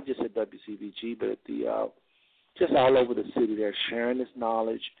battling, not just at WCVG, but at the just all over the city. They're sharing this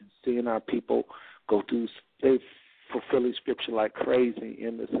knowledge and seeing our people go through. They fulfilling Scripture like crazy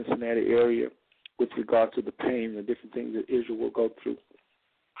in the Cincinnati area with regard to the pain and different things that Israel will go through.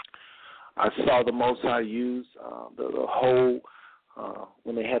 I saw the Most High use the whole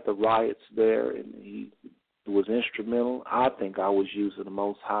when they had the riots there, and he was instrumental. I think I was using the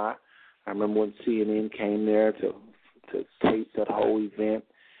Most High. I remember when CNN came there to tape that whole event,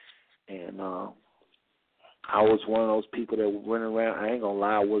 and I was one of those people that went around. I ain't gonna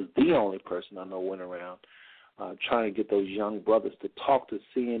lie, I was the only person I know went around trying to get those young brothers to talk to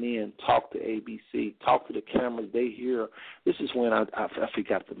CNN, talk to ABC, talk to the cameras. They hear. This is when I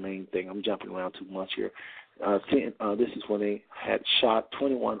forgot the main thing. I'm jumping around too much here. This is when they had shot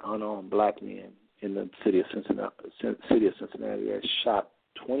 21 unarmed black men in the city of Cincinnati. They had shot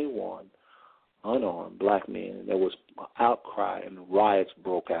 21 unarmed black men, and there was outcry and riots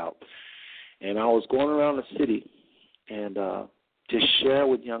broke out. And I was going around the city and just share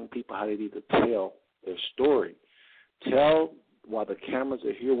with young people how they need to tell their story. Tell while the cameras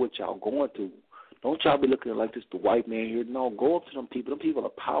are here what y'all going through. Don't y'all be looking like this, the white man here. No, go up to them people. Them people are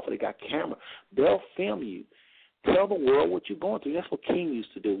powerful. They got camera. They'll film you. Tell the world what you're going through. That's what King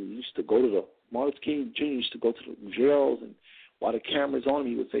used to do. He used to go to Martin King Jr. used to go to the jails, and while the camera's on him,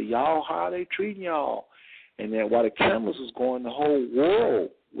 he would say, y'all, how are they treating y'all? And then while the cameras was going, the whole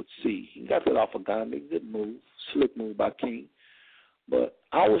world would see. He got that off a guy, made a good move, slick move by King. But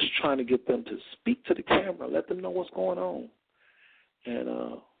I was trying to get them to speak to the camera, let them know what's going on. And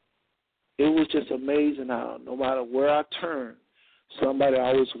it was just amazing how no matter where I turned, somebody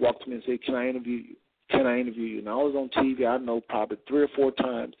always walked to me and said, can I interview you? Can I interview you? And I was on TV, I know, probably 3 or 4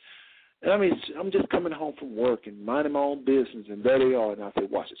 times. And I mean, I'm just coming home from work and minding my own business, and there they are. And I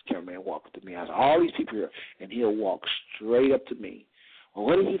said, watch this cameraman walk up to me. I said, all these people here. And he'll walk straight up to me. Well,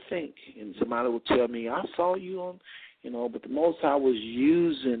 what do you think? And somebody will tell me, I saw you on, but the Most High was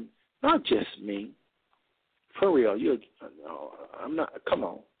using not just me. For real, I'm not, come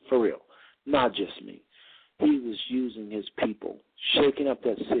on, for real, not just me. He was using his people, shaking up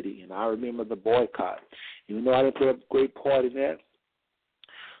that city. And I remember the boycott. Even though I didn't play a great part in that,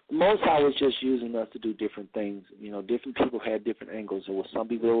 the Most High was just using us to do different things. Different people had different angles. There was some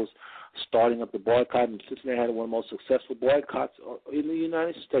people that was starting up the boycott, and Cincinnati had one of the most successful boycotts in the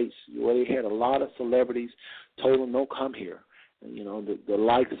United States, where they had a lot of celebrities told them, don't come here. And, the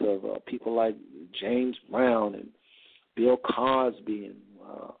likes of people like James Brown and Bill Cosby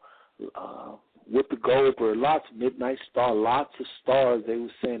and Whoopi Goldberg, lots of Midnight Star, lots of stars. They were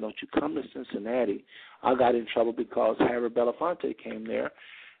saying, don't you come to Cincinnati. I got in trouble because Harry Belafonte came there.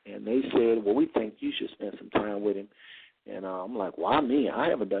 And they said, well, we think you should spend some time with him. And I'm like, why me? I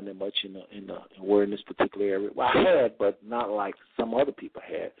haven't done that much in this particular area. Well, I had, but not like some other people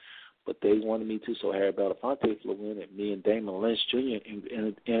had. But they wanted me to, so Harry Belafonte flew in, and me and Damon Lynch Jr.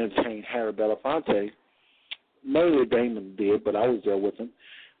 entertained Harry Belafonte. Mainly Damon did, but I was there with him.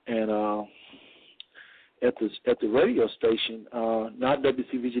 And at the radio station, not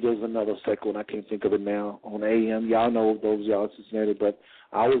WCVG, there was another second one, I can't think of it now, on AM. Y'all know those y'all in Cincinnati, but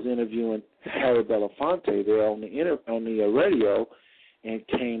I was interviewing Harry Belafonte there on the radio, and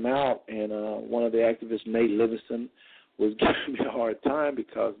came out, and one of the activists, Nate Livingston, was giving me a hard time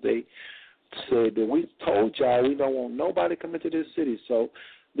because they said that we told y'all we don't want nobody coming to this city. So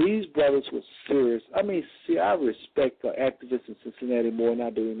these brothers were serious. I mean, see, I respect the activists in Cincinnati more than I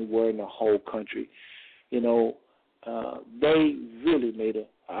do anywhere in the whole country. They really made an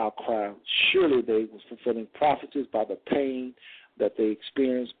outcry. Surely they was fulfilling prophecies by the pain that they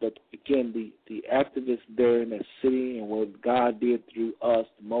experienced. But again, the activists there in that city and what God did through us,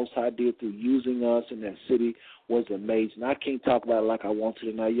 the Most High did through using us in that city was amazing. I can't talk about it like I want to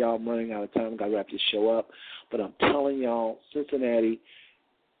tonight. Y'all, I'm running out of time. I've got to wrap this show up. But I'm telling y'all, Cincinnati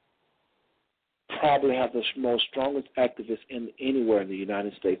probably have the most strongest activists anywhere in the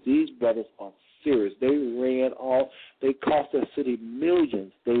United States. These brothers are serious. They cost the city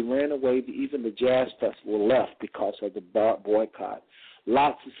millions. They ran away. Even the jazz festival left because of the boycott.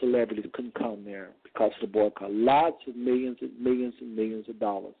 Lots of celebrities couldn't come there because of the boycott. Lots of millions and millions and millions of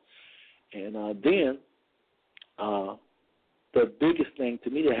dollars. And then the biggest thing to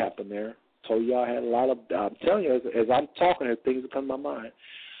me that happened there, told you I had a lot of, I'm telling you, as I'm talking here, things that come to my mind.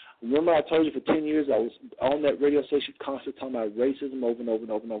 Remember I told you for 10 years I was on that radio station constantly talking about racism over and over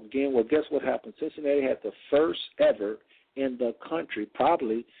and over and over again. Well, guess what happened? Cincinnati had the first ever in the country,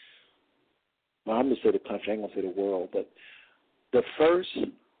 probably, well, I'm going to say the country, I ain't going to say the world, but the first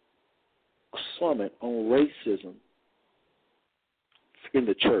summit on racism in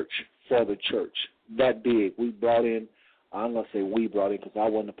the church, for the church, that big. We brought in, I'm going to say we brought in because I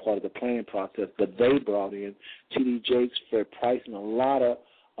wasn't a part of the planning process, but they brought in T.D. Jakes, Fred Price, and a lot of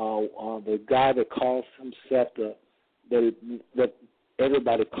the guy that calls himself that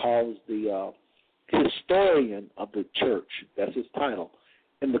everybody calls the historian of the church. That's his title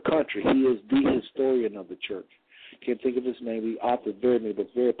in the country. He is the historian of the church. Can't think of his name. He authored very many,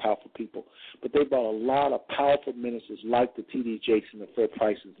 but very powerful people. But they brought a lot of powerful ministers like the T.D. Jakes and the Fred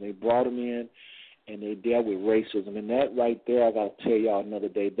Prices, and they brought them in, and they dealt with racism. And that right there, I got to tell y'all another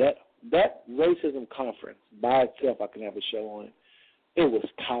day, that racism conference by itself, I can have a show on it. It was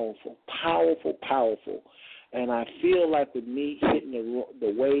powerful, powerful, powerful. And I feel like with me hitting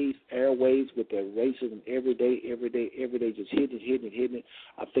the waves, airwaves with the racism every day, just hitting it,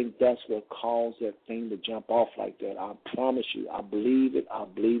 I think that's what caused that thing to jump off like that. I promise you, I believe it. I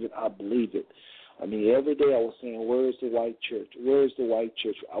mean, every day I was saying, where's the white church? Where's the white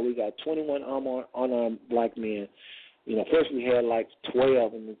church? We got 21 unarmed black men. You know, first we had like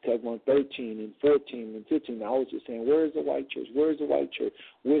 12, and then 13, and 14, and 15. I was just saying, where's the white church? Where's the white church?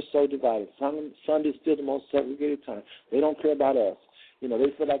 We're so divided. Sunday's still the most segregated time. They don't care about us. You know, they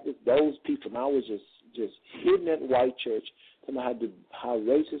feel like it's those people. And I was just hitting that white church, talking about how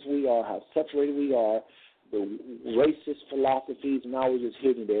racist we are, how separated we are, the racist philosophies, and I was just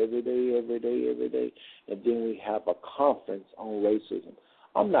hitting it every day. And then we have a conference on racism.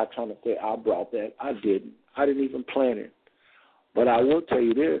 I'm not trying to say I brought that. I didn't. I didn't even plan it. But I will tell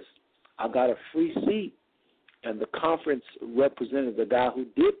you this. I got a free seat, and the conference representative, the guy who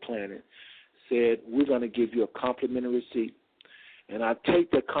did plan it, said, we're going to give you a complimentary seat. And I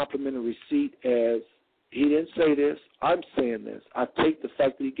take that complimentary seat as, he didn't say this, I'm saying this. I take the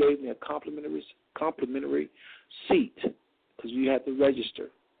fact that he gave me a complimentary seat, because you have to register,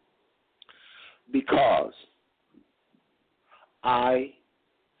 because I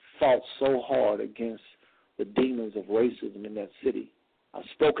fought so hard against the demons of racism in that city. I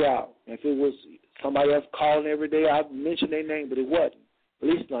spoke out. If it was somebody else calling every day, I'd mention their name, but it wasn't. At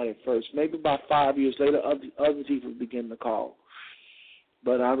least not at first. Maybe about 5 years later, other people began to call.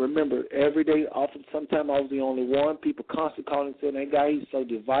 But I remember every day, often, sometimes I was the only one. People constantly calling and saying, that guy, he's so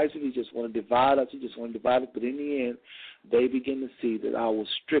divisive. He just want to divide us. He just want to divide us. But in the end, they begin to see that I was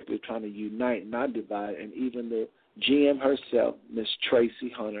strictly trying to unite, not divide. And even the GM herself, Miss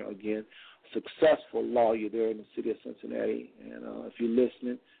Tracy Hunter, again, successful lawyer there in the city of Cincinnati. And if you're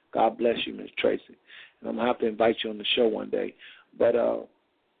listening, God bless you, Miss Tracy. And I'm going to have to invite you on the show one day. But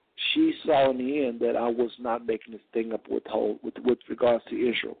she saw in the end that I was not making this thing up with regards to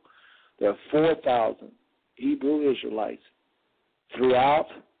Israel. There are 4,000 Hebrew Israelites throughout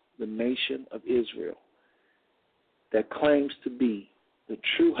the nation of Israel that claims to be the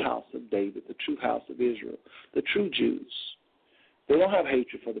true house of David, the true house of Israel, the true Jews. They don't have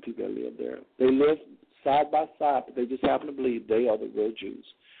hatred for the people that live there. They live side by side, but they just happen to believe they are the real Jews.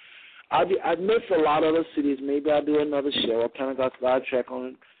 I admit for a lot of other cities, maybe I'll do another show. I kind of got sidetracked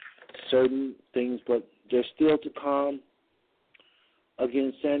on certain things, but they're still to come.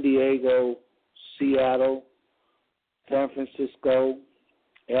 Again, San Diego, Seattle, San Francisco,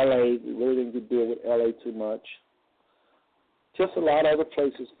 L.A. We really didn't deal with L.A. too much. Just a lot of other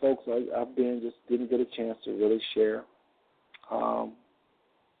places, folks, I've been, just didn't get a chance to really share.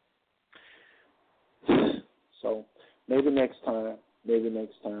 So maybe next time. I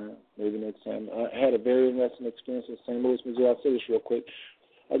had a very interesting experience in St. Louis, Missouri. I'll say this real quick.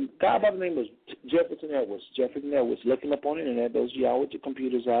 A guy by the name of Jefferson Edwards. Look him up on the internet. Those of y'all with your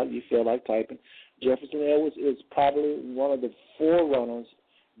computers out, you feel like typing. Jefferson Edwards is probably one of the forerunners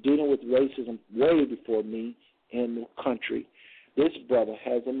dealing with racism way before me in the country. This brother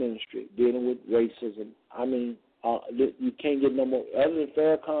has a ministry dealing with racism. I mean, you can't get no more. Other than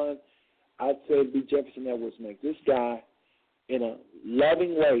Farrakhan, I'd say it'd be Jefferson Edwards next. This guy, in a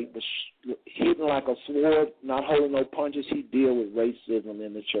loving way, but hitting like a sword, not holding no punches, he deal with racism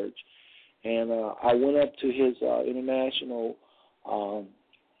in the church. And I went up to his international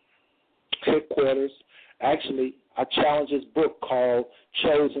headquarters. Actually, I challenged his book called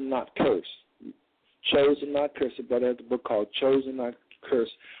Chosen Not Cursed. Chosen Not Cursed. The brother has a book called Chosen Not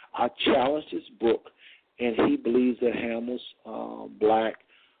Cursed. I challenged his book, and he believes that Ham was black,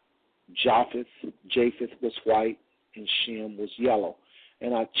 Japheth was white, and Shem was yellow.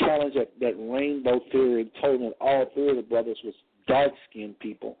 And I challenged that rainbow theory and told him that all three of the brothers was dark-skinned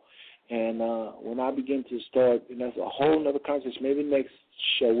people. And when I begin to start, and that's a whole other conversation, maybe next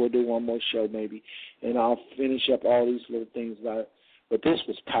show, we'll do one more show maybe, and I'll finish up all these little things about it. But this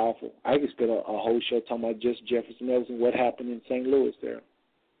was powerful. I could spend a whole show talking about just Jefferson Evans and what happened in St. Louis there.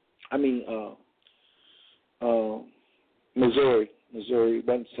 I mean, Missouri. Missouri, it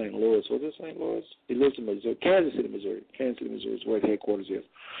wasn't St. Louis. Was it St. Louis? He lives in Missouri. Kansas City, Missouri. Kansas City, Missouri is where the headquarters is.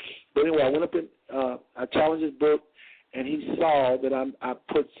 But anyway, I went up and I challenged his book, and he saw that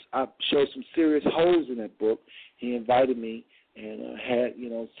I showed some serious holes in that book. He invited me and had,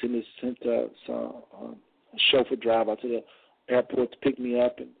 sent a chauffeur driver out to the airport to pick me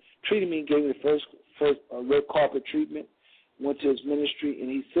up and treated me and gave me the first red carpet treatment. Went to his ministry, and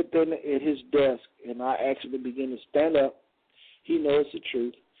he sat there at his desk, and I actually began to stand up. He knows the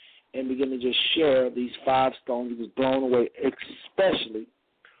truth, and began to just share these 5 stones. He was blown away, especially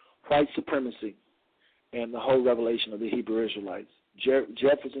white supremacy and the whole revelation of the Hebrew Israelites.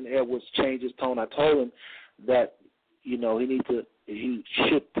 Jefferson Edwards changed his tone. I told him that, he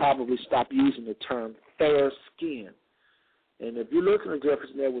should probably stop using the term fair skin. And if you listen to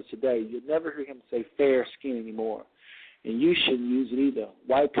Jefferson Edwards today, you'll never hear him say fair skin anymore. And you shouldn't use it either.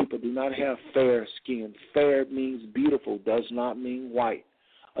 White people do not have fair skin. Fair means beautiful, does not mean white.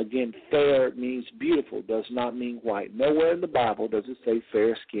 Again, fair means beautiful, does not mean white. Nowhere in the Bible does it say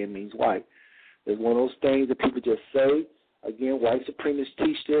fair skin means white. It's one of those things that people just say. Again, white supremacists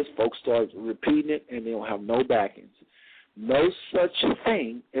teach this. Folks start repeating it, and they don't have no backings. No such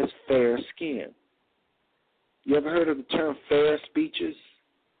thing as fair skin. You ever heard of the term fair speeches?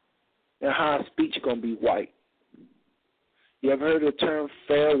 And how a speech is going to be white? You ever heard of the term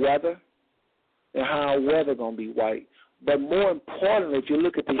fair weather? And how weather going to be white? But more importantly, if you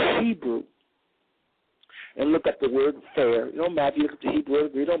look at the Hebrew and look at the word fair, it don't matter if you look at the Hebrew,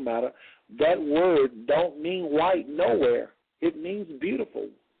 it don't matter. That word don't mean white nowhere. It means beautiful.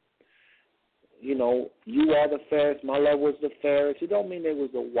 You are the fairest, my love was the fairest. It don't mean they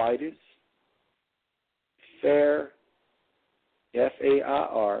was the whitest. Fair,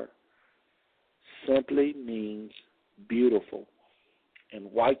 F-A-I-R, simply means beautiful. And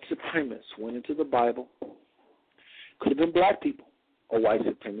white supremacists went into the Bible. Could have been black people. A white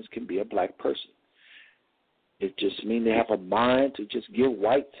supremacist can be a black person. It just means they have a mind to just give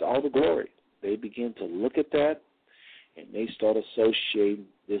whites all the glory. They begin to look at that, and they start associating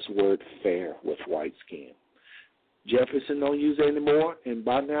this word fair with white skin. Jefferson don't use it anymore, and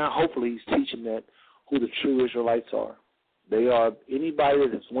by now, hopefully, he's teaching that who the true Israelites are. They are anybody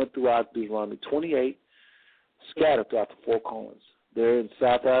that's went throughout Deuteronomy 28, scattered throughout the 4 corners. They're in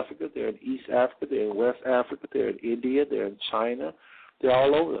South Africa, they're in East Africa, they're in West Africa, they're in India, they're in China. They're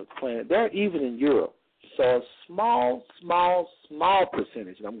all over the planet. They're even in Europe. So a small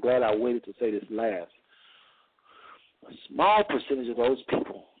percentage, and I'm glad I waited to say this last, a small percentage of those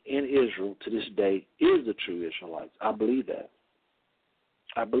people in Israel to this day is the true Israelites. I believe that.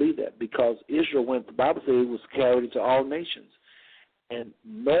 I believe that because Israel went, the Bible says it was carried into all nations. And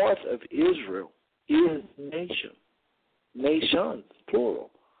north of Israel is nation. Nations,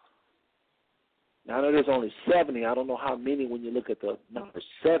 plural. Now, I know there's only 70. I don't know how many when you look at the number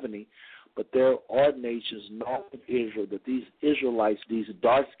 70, but there are nations north of Israel that these Israelites, these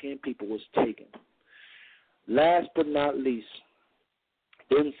dark-skinned people, was taken. Last but not least,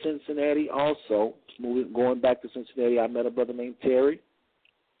 in Cincinnati also, going back to Cincinnati, I met a brother named Terry.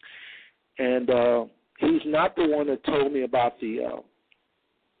 And he's not the one that told me about the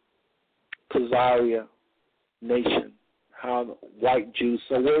Khazaria nation, how white Jews,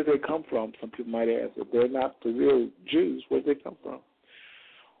 so where do they come from? Some people might ask, if they're not the real Jews, where do they come from?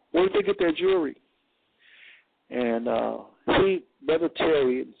 Where did they get their jewelry? And Brother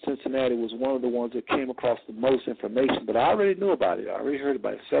Terry in Cincinnati was one of the ones that came across the most information, but I already knew about it. I already heard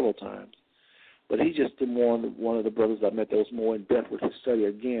about it several times. But he just didn't one of the brothers I met that was more in depth with his study.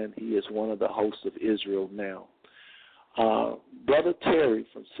 Again, he is one of the hosts of Israel now. Brother Terry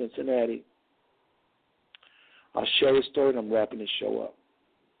from Cincinnati, I'll share his story and I'm wrapping this show up,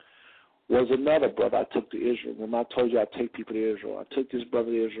 was another brother I took to Israel. Remember I told you I'd take people to Israel. I took this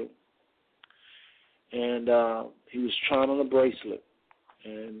brother to Israel, and he was trying on a bracelet.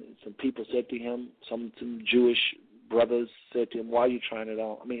 And some people said to him, some Jewish brothers said to him, why are you trying it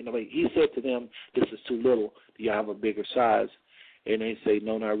on? I mean, he said to them, this is too little. Do you have a bigger size? And they say,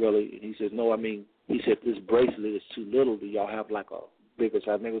 no, not really. And he says, no, I mean, he said, this bracelet is too little. Do y'all have like a bigger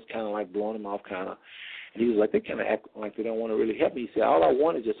size? I think it was kind of like blowing him off kind of. And he was like, they kind of act like they don't want to really help me. He said, all I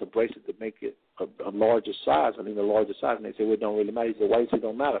want is just a bracelet to make it a larger size. I mean, a larger size. And they said, well, it don't really matter. He said, why do you say it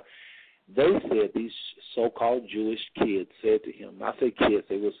don't matter? They said, these so-called Jewish kids said to him, I say kids,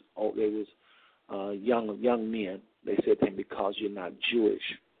 they was young men. They said to him, because you're not Jewish.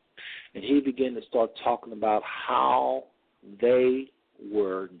 And he began to start talking about how they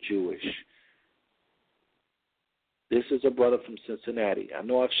were Jewish. This is a brother from Cincinnati. I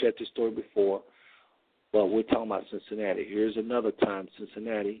know I've shared this story before, but we're talking about Cincinnati. Here's another time,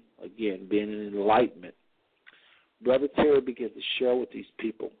 Cincinnati, again, being in Enlightenment. Brother Terry began to share with these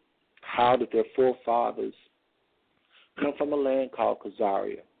people how did their forefathers come from a land called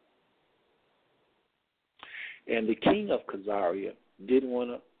Khazaria. And the king of Khazaria didn't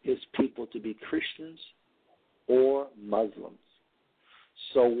want his people to be Christians or Muslims.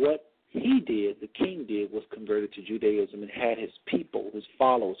 So what he did, the king did, was converted to Judaism and had his people, his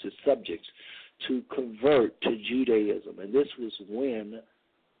followers, his subjects, to convert to Judaism. And this was when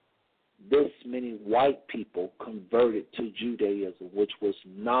this many white people converted to Judaism, which was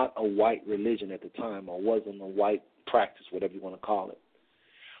not a white religion at the time, or wasn't a white practice, whatever you want to call it.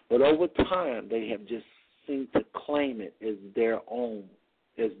 But over time, they have just seemed to claim it as their own,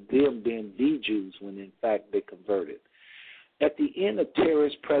 as them being the Jews, when in fact they converted. At the end of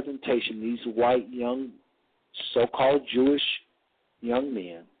Terry's presentation, these white young, so-called Jewish young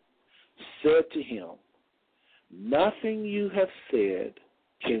men said to him, nothing you have said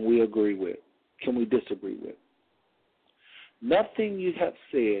can we agree with, can we disagree with. Nothing you have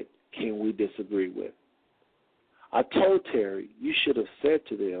said can we disagree with. I told Terry, you should have said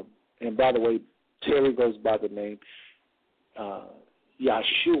to them, and by the way, Terry goes by the name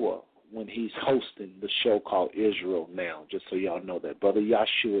Yahshua when he's hosting the show called Israel Now, just so y'all know that. Brother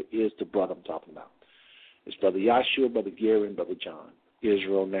Yahshua is the brother I'm talking about. It's Brother Yahshua, Brother Gary, and Brother John.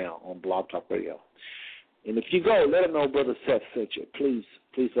 Israel Now on Blog Talk Radio. And if you go, let them know Brother Seth sent you. Please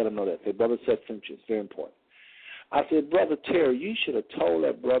let them know that. Say, Brother Seth sent you. It's very important. I said, Brother Terry, you should have told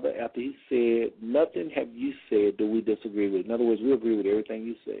that brother after he said, nothing have you said that we disagree with. In other words, we agree with everything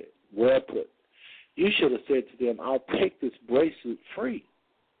you said. Well put. You should have said to them, I'll take this bracelet free.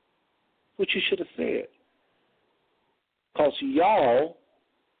 What you should have said. Because y'all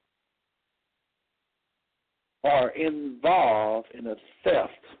are involved in a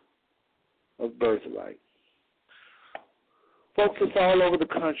theft of birthright. Folks, it's all over the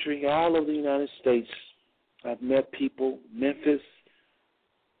country, all over the United States. I've met people, Memphis,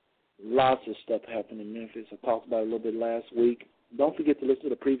 lots of stuff happened in Memphis. I talked about it a little bit last week. Don't forget to listen to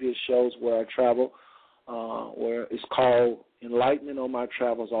the previous shows where I travel, where it's called Enlightenment on my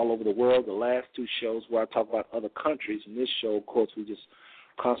travels all over the world. The last two shows where I talk about other countries. In this show, of course, we just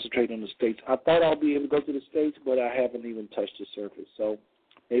concentrate on the States. I thought I'll be able to go to the States, but I haven't even touched the surface. So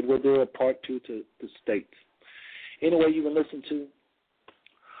maybe we'll do a part 2 to the States. Anyway, you can listen to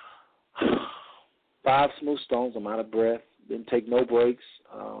 5 Smooth Stones. I'm out of breath. Didn't take no breaks.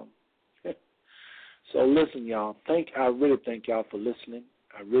 So listen, y'all. I really thank y'all for listening.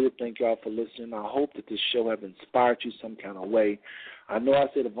 I hope that this show has inspired you some kind of way. I know I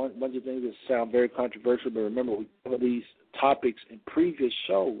said a bunch of things that sound very controversial, but remember, we cover these topics in previous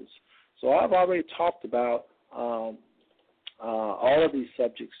shows. So I've already talked about all of these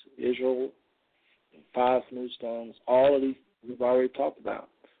subjects, Israel, 5 Smooth Stones, all of these we've already talked about,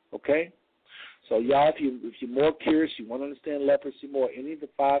 okay? So, y'all, if you're more curious, you want to understand leprosy more, any of the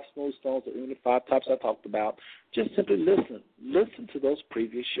 5 Smooth Stones or any of the 5 topics I talked about, just simply listen. Listen to those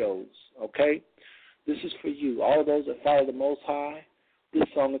previous shows, okay? This is for you. All of those that follow the Most High, this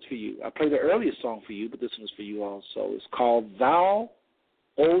song is for you. I played the earlier song for you, but this one is for you also. It's called Thou,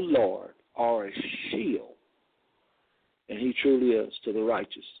 O Lord, Are a Shield, and He truly is to the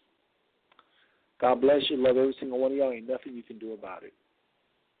righteous. God bless you. Love every single one of y'all. Ain't nothing you can do about it.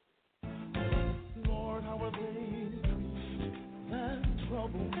 Lord, how are they that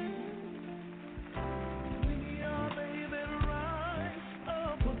trouble me? Many are they that rise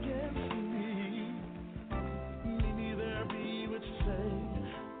up against me. Many there be which say,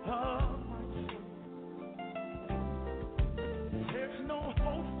 there's no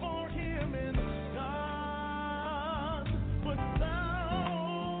hope for him in God, but thou,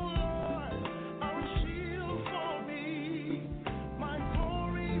 Lord, are a shield for me, my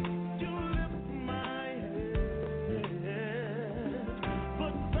glory, you lift my head,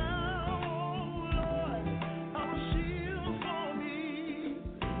 but thou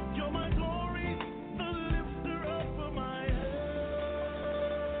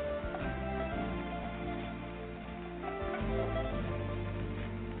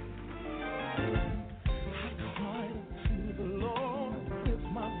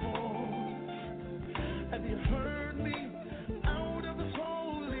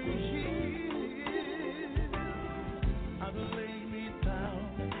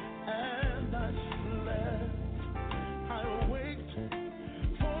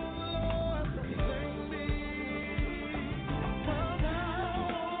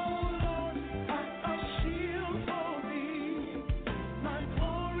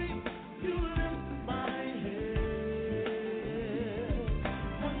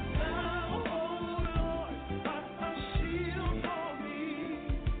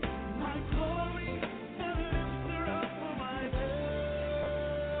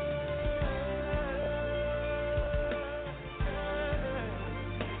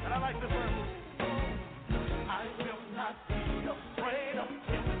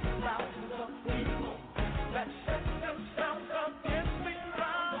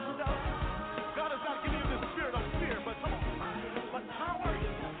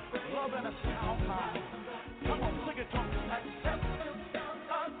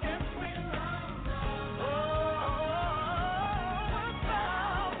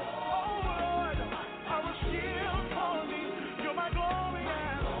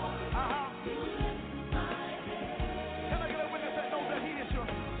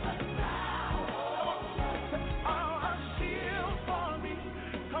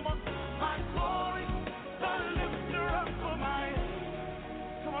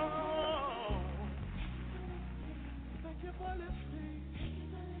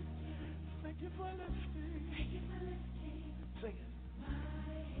for lifting. Sing it.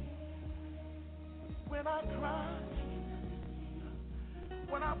 When I cry,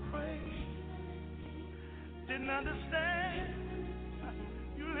 when I pray, didn't understand,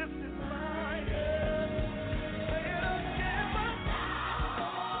 you lifted my head. Say it again,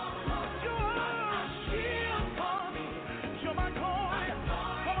 you're a shield for me. You're my glory.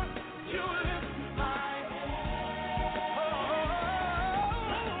 Come on, you lift my head.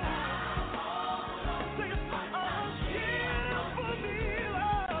 Sing it. A shield for me,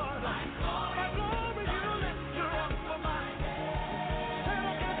 Lord. My glory, you lift her up for my head. Say it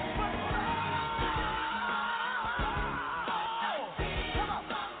again, but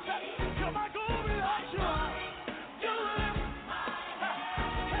you're my glory, Lord. You lift my head.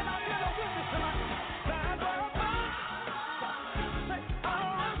 Can I get a witness tonight? Say,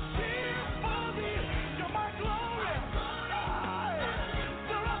 I'm a shield for me. You're my glory.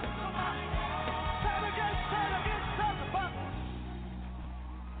 You're up for my head. Say it again, testify.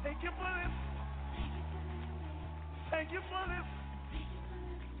 Thank you for this. Thank you for this.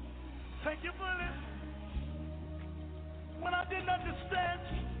 Thank you for this. When I didn't understand,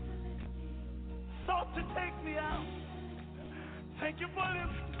 sought to take me out. Thank you for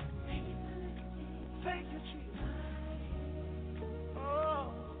this. Thank you, Jesus.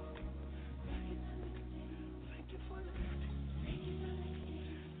 Oh, thank you for this.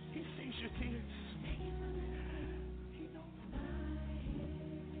 He sees your tears. He knows.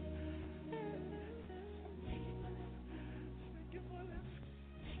 Thank you for this.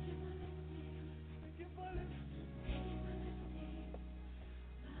 Thank you for this.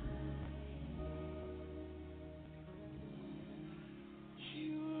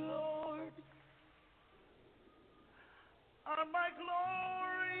 You, Lord, are my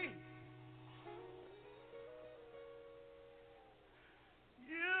glory.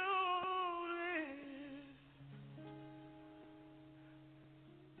 You live.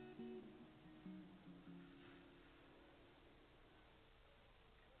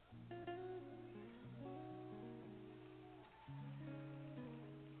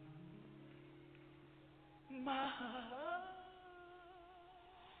 My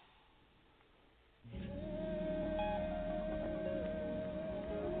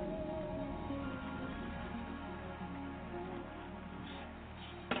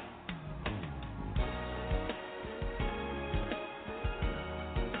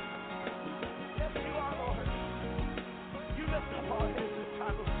yes, you are, Lord. You lift up our heads in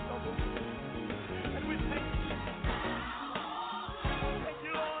time of struggle. And we thank you. Thank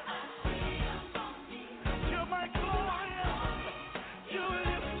you, Lord. You're my glory. You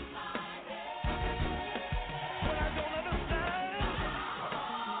lift when I don't understand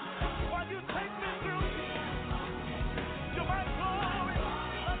why you take me through. You're my glory.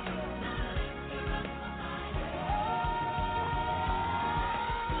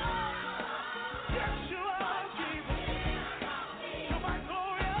 Yes, you are, Jesus. You're my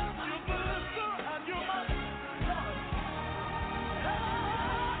glory. You're the lifter, and you're my.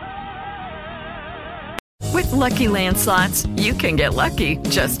 With Lucky Land Slots, you can get lucky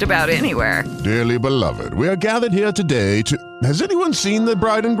just about anywhere. Dearly beloved, we are gathered here today to... Has anyone seen the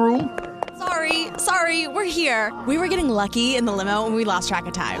bride and groom? Sorry, we're here. We were getting lucky in the limo and we lost track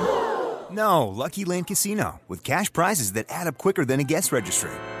of time. No, Lucky Land Casino, with cash prizes that add up quicker than a guest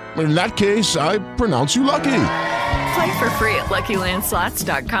registry. In that case, I pronounce you lucky. Play for free at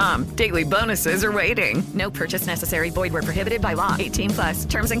LuckyLandSlots.com. Daily bonuses are waiting. No purchase necessary. Void where prohibited by law. 18+.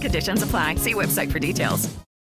 Terms and conditions apply. See website for details.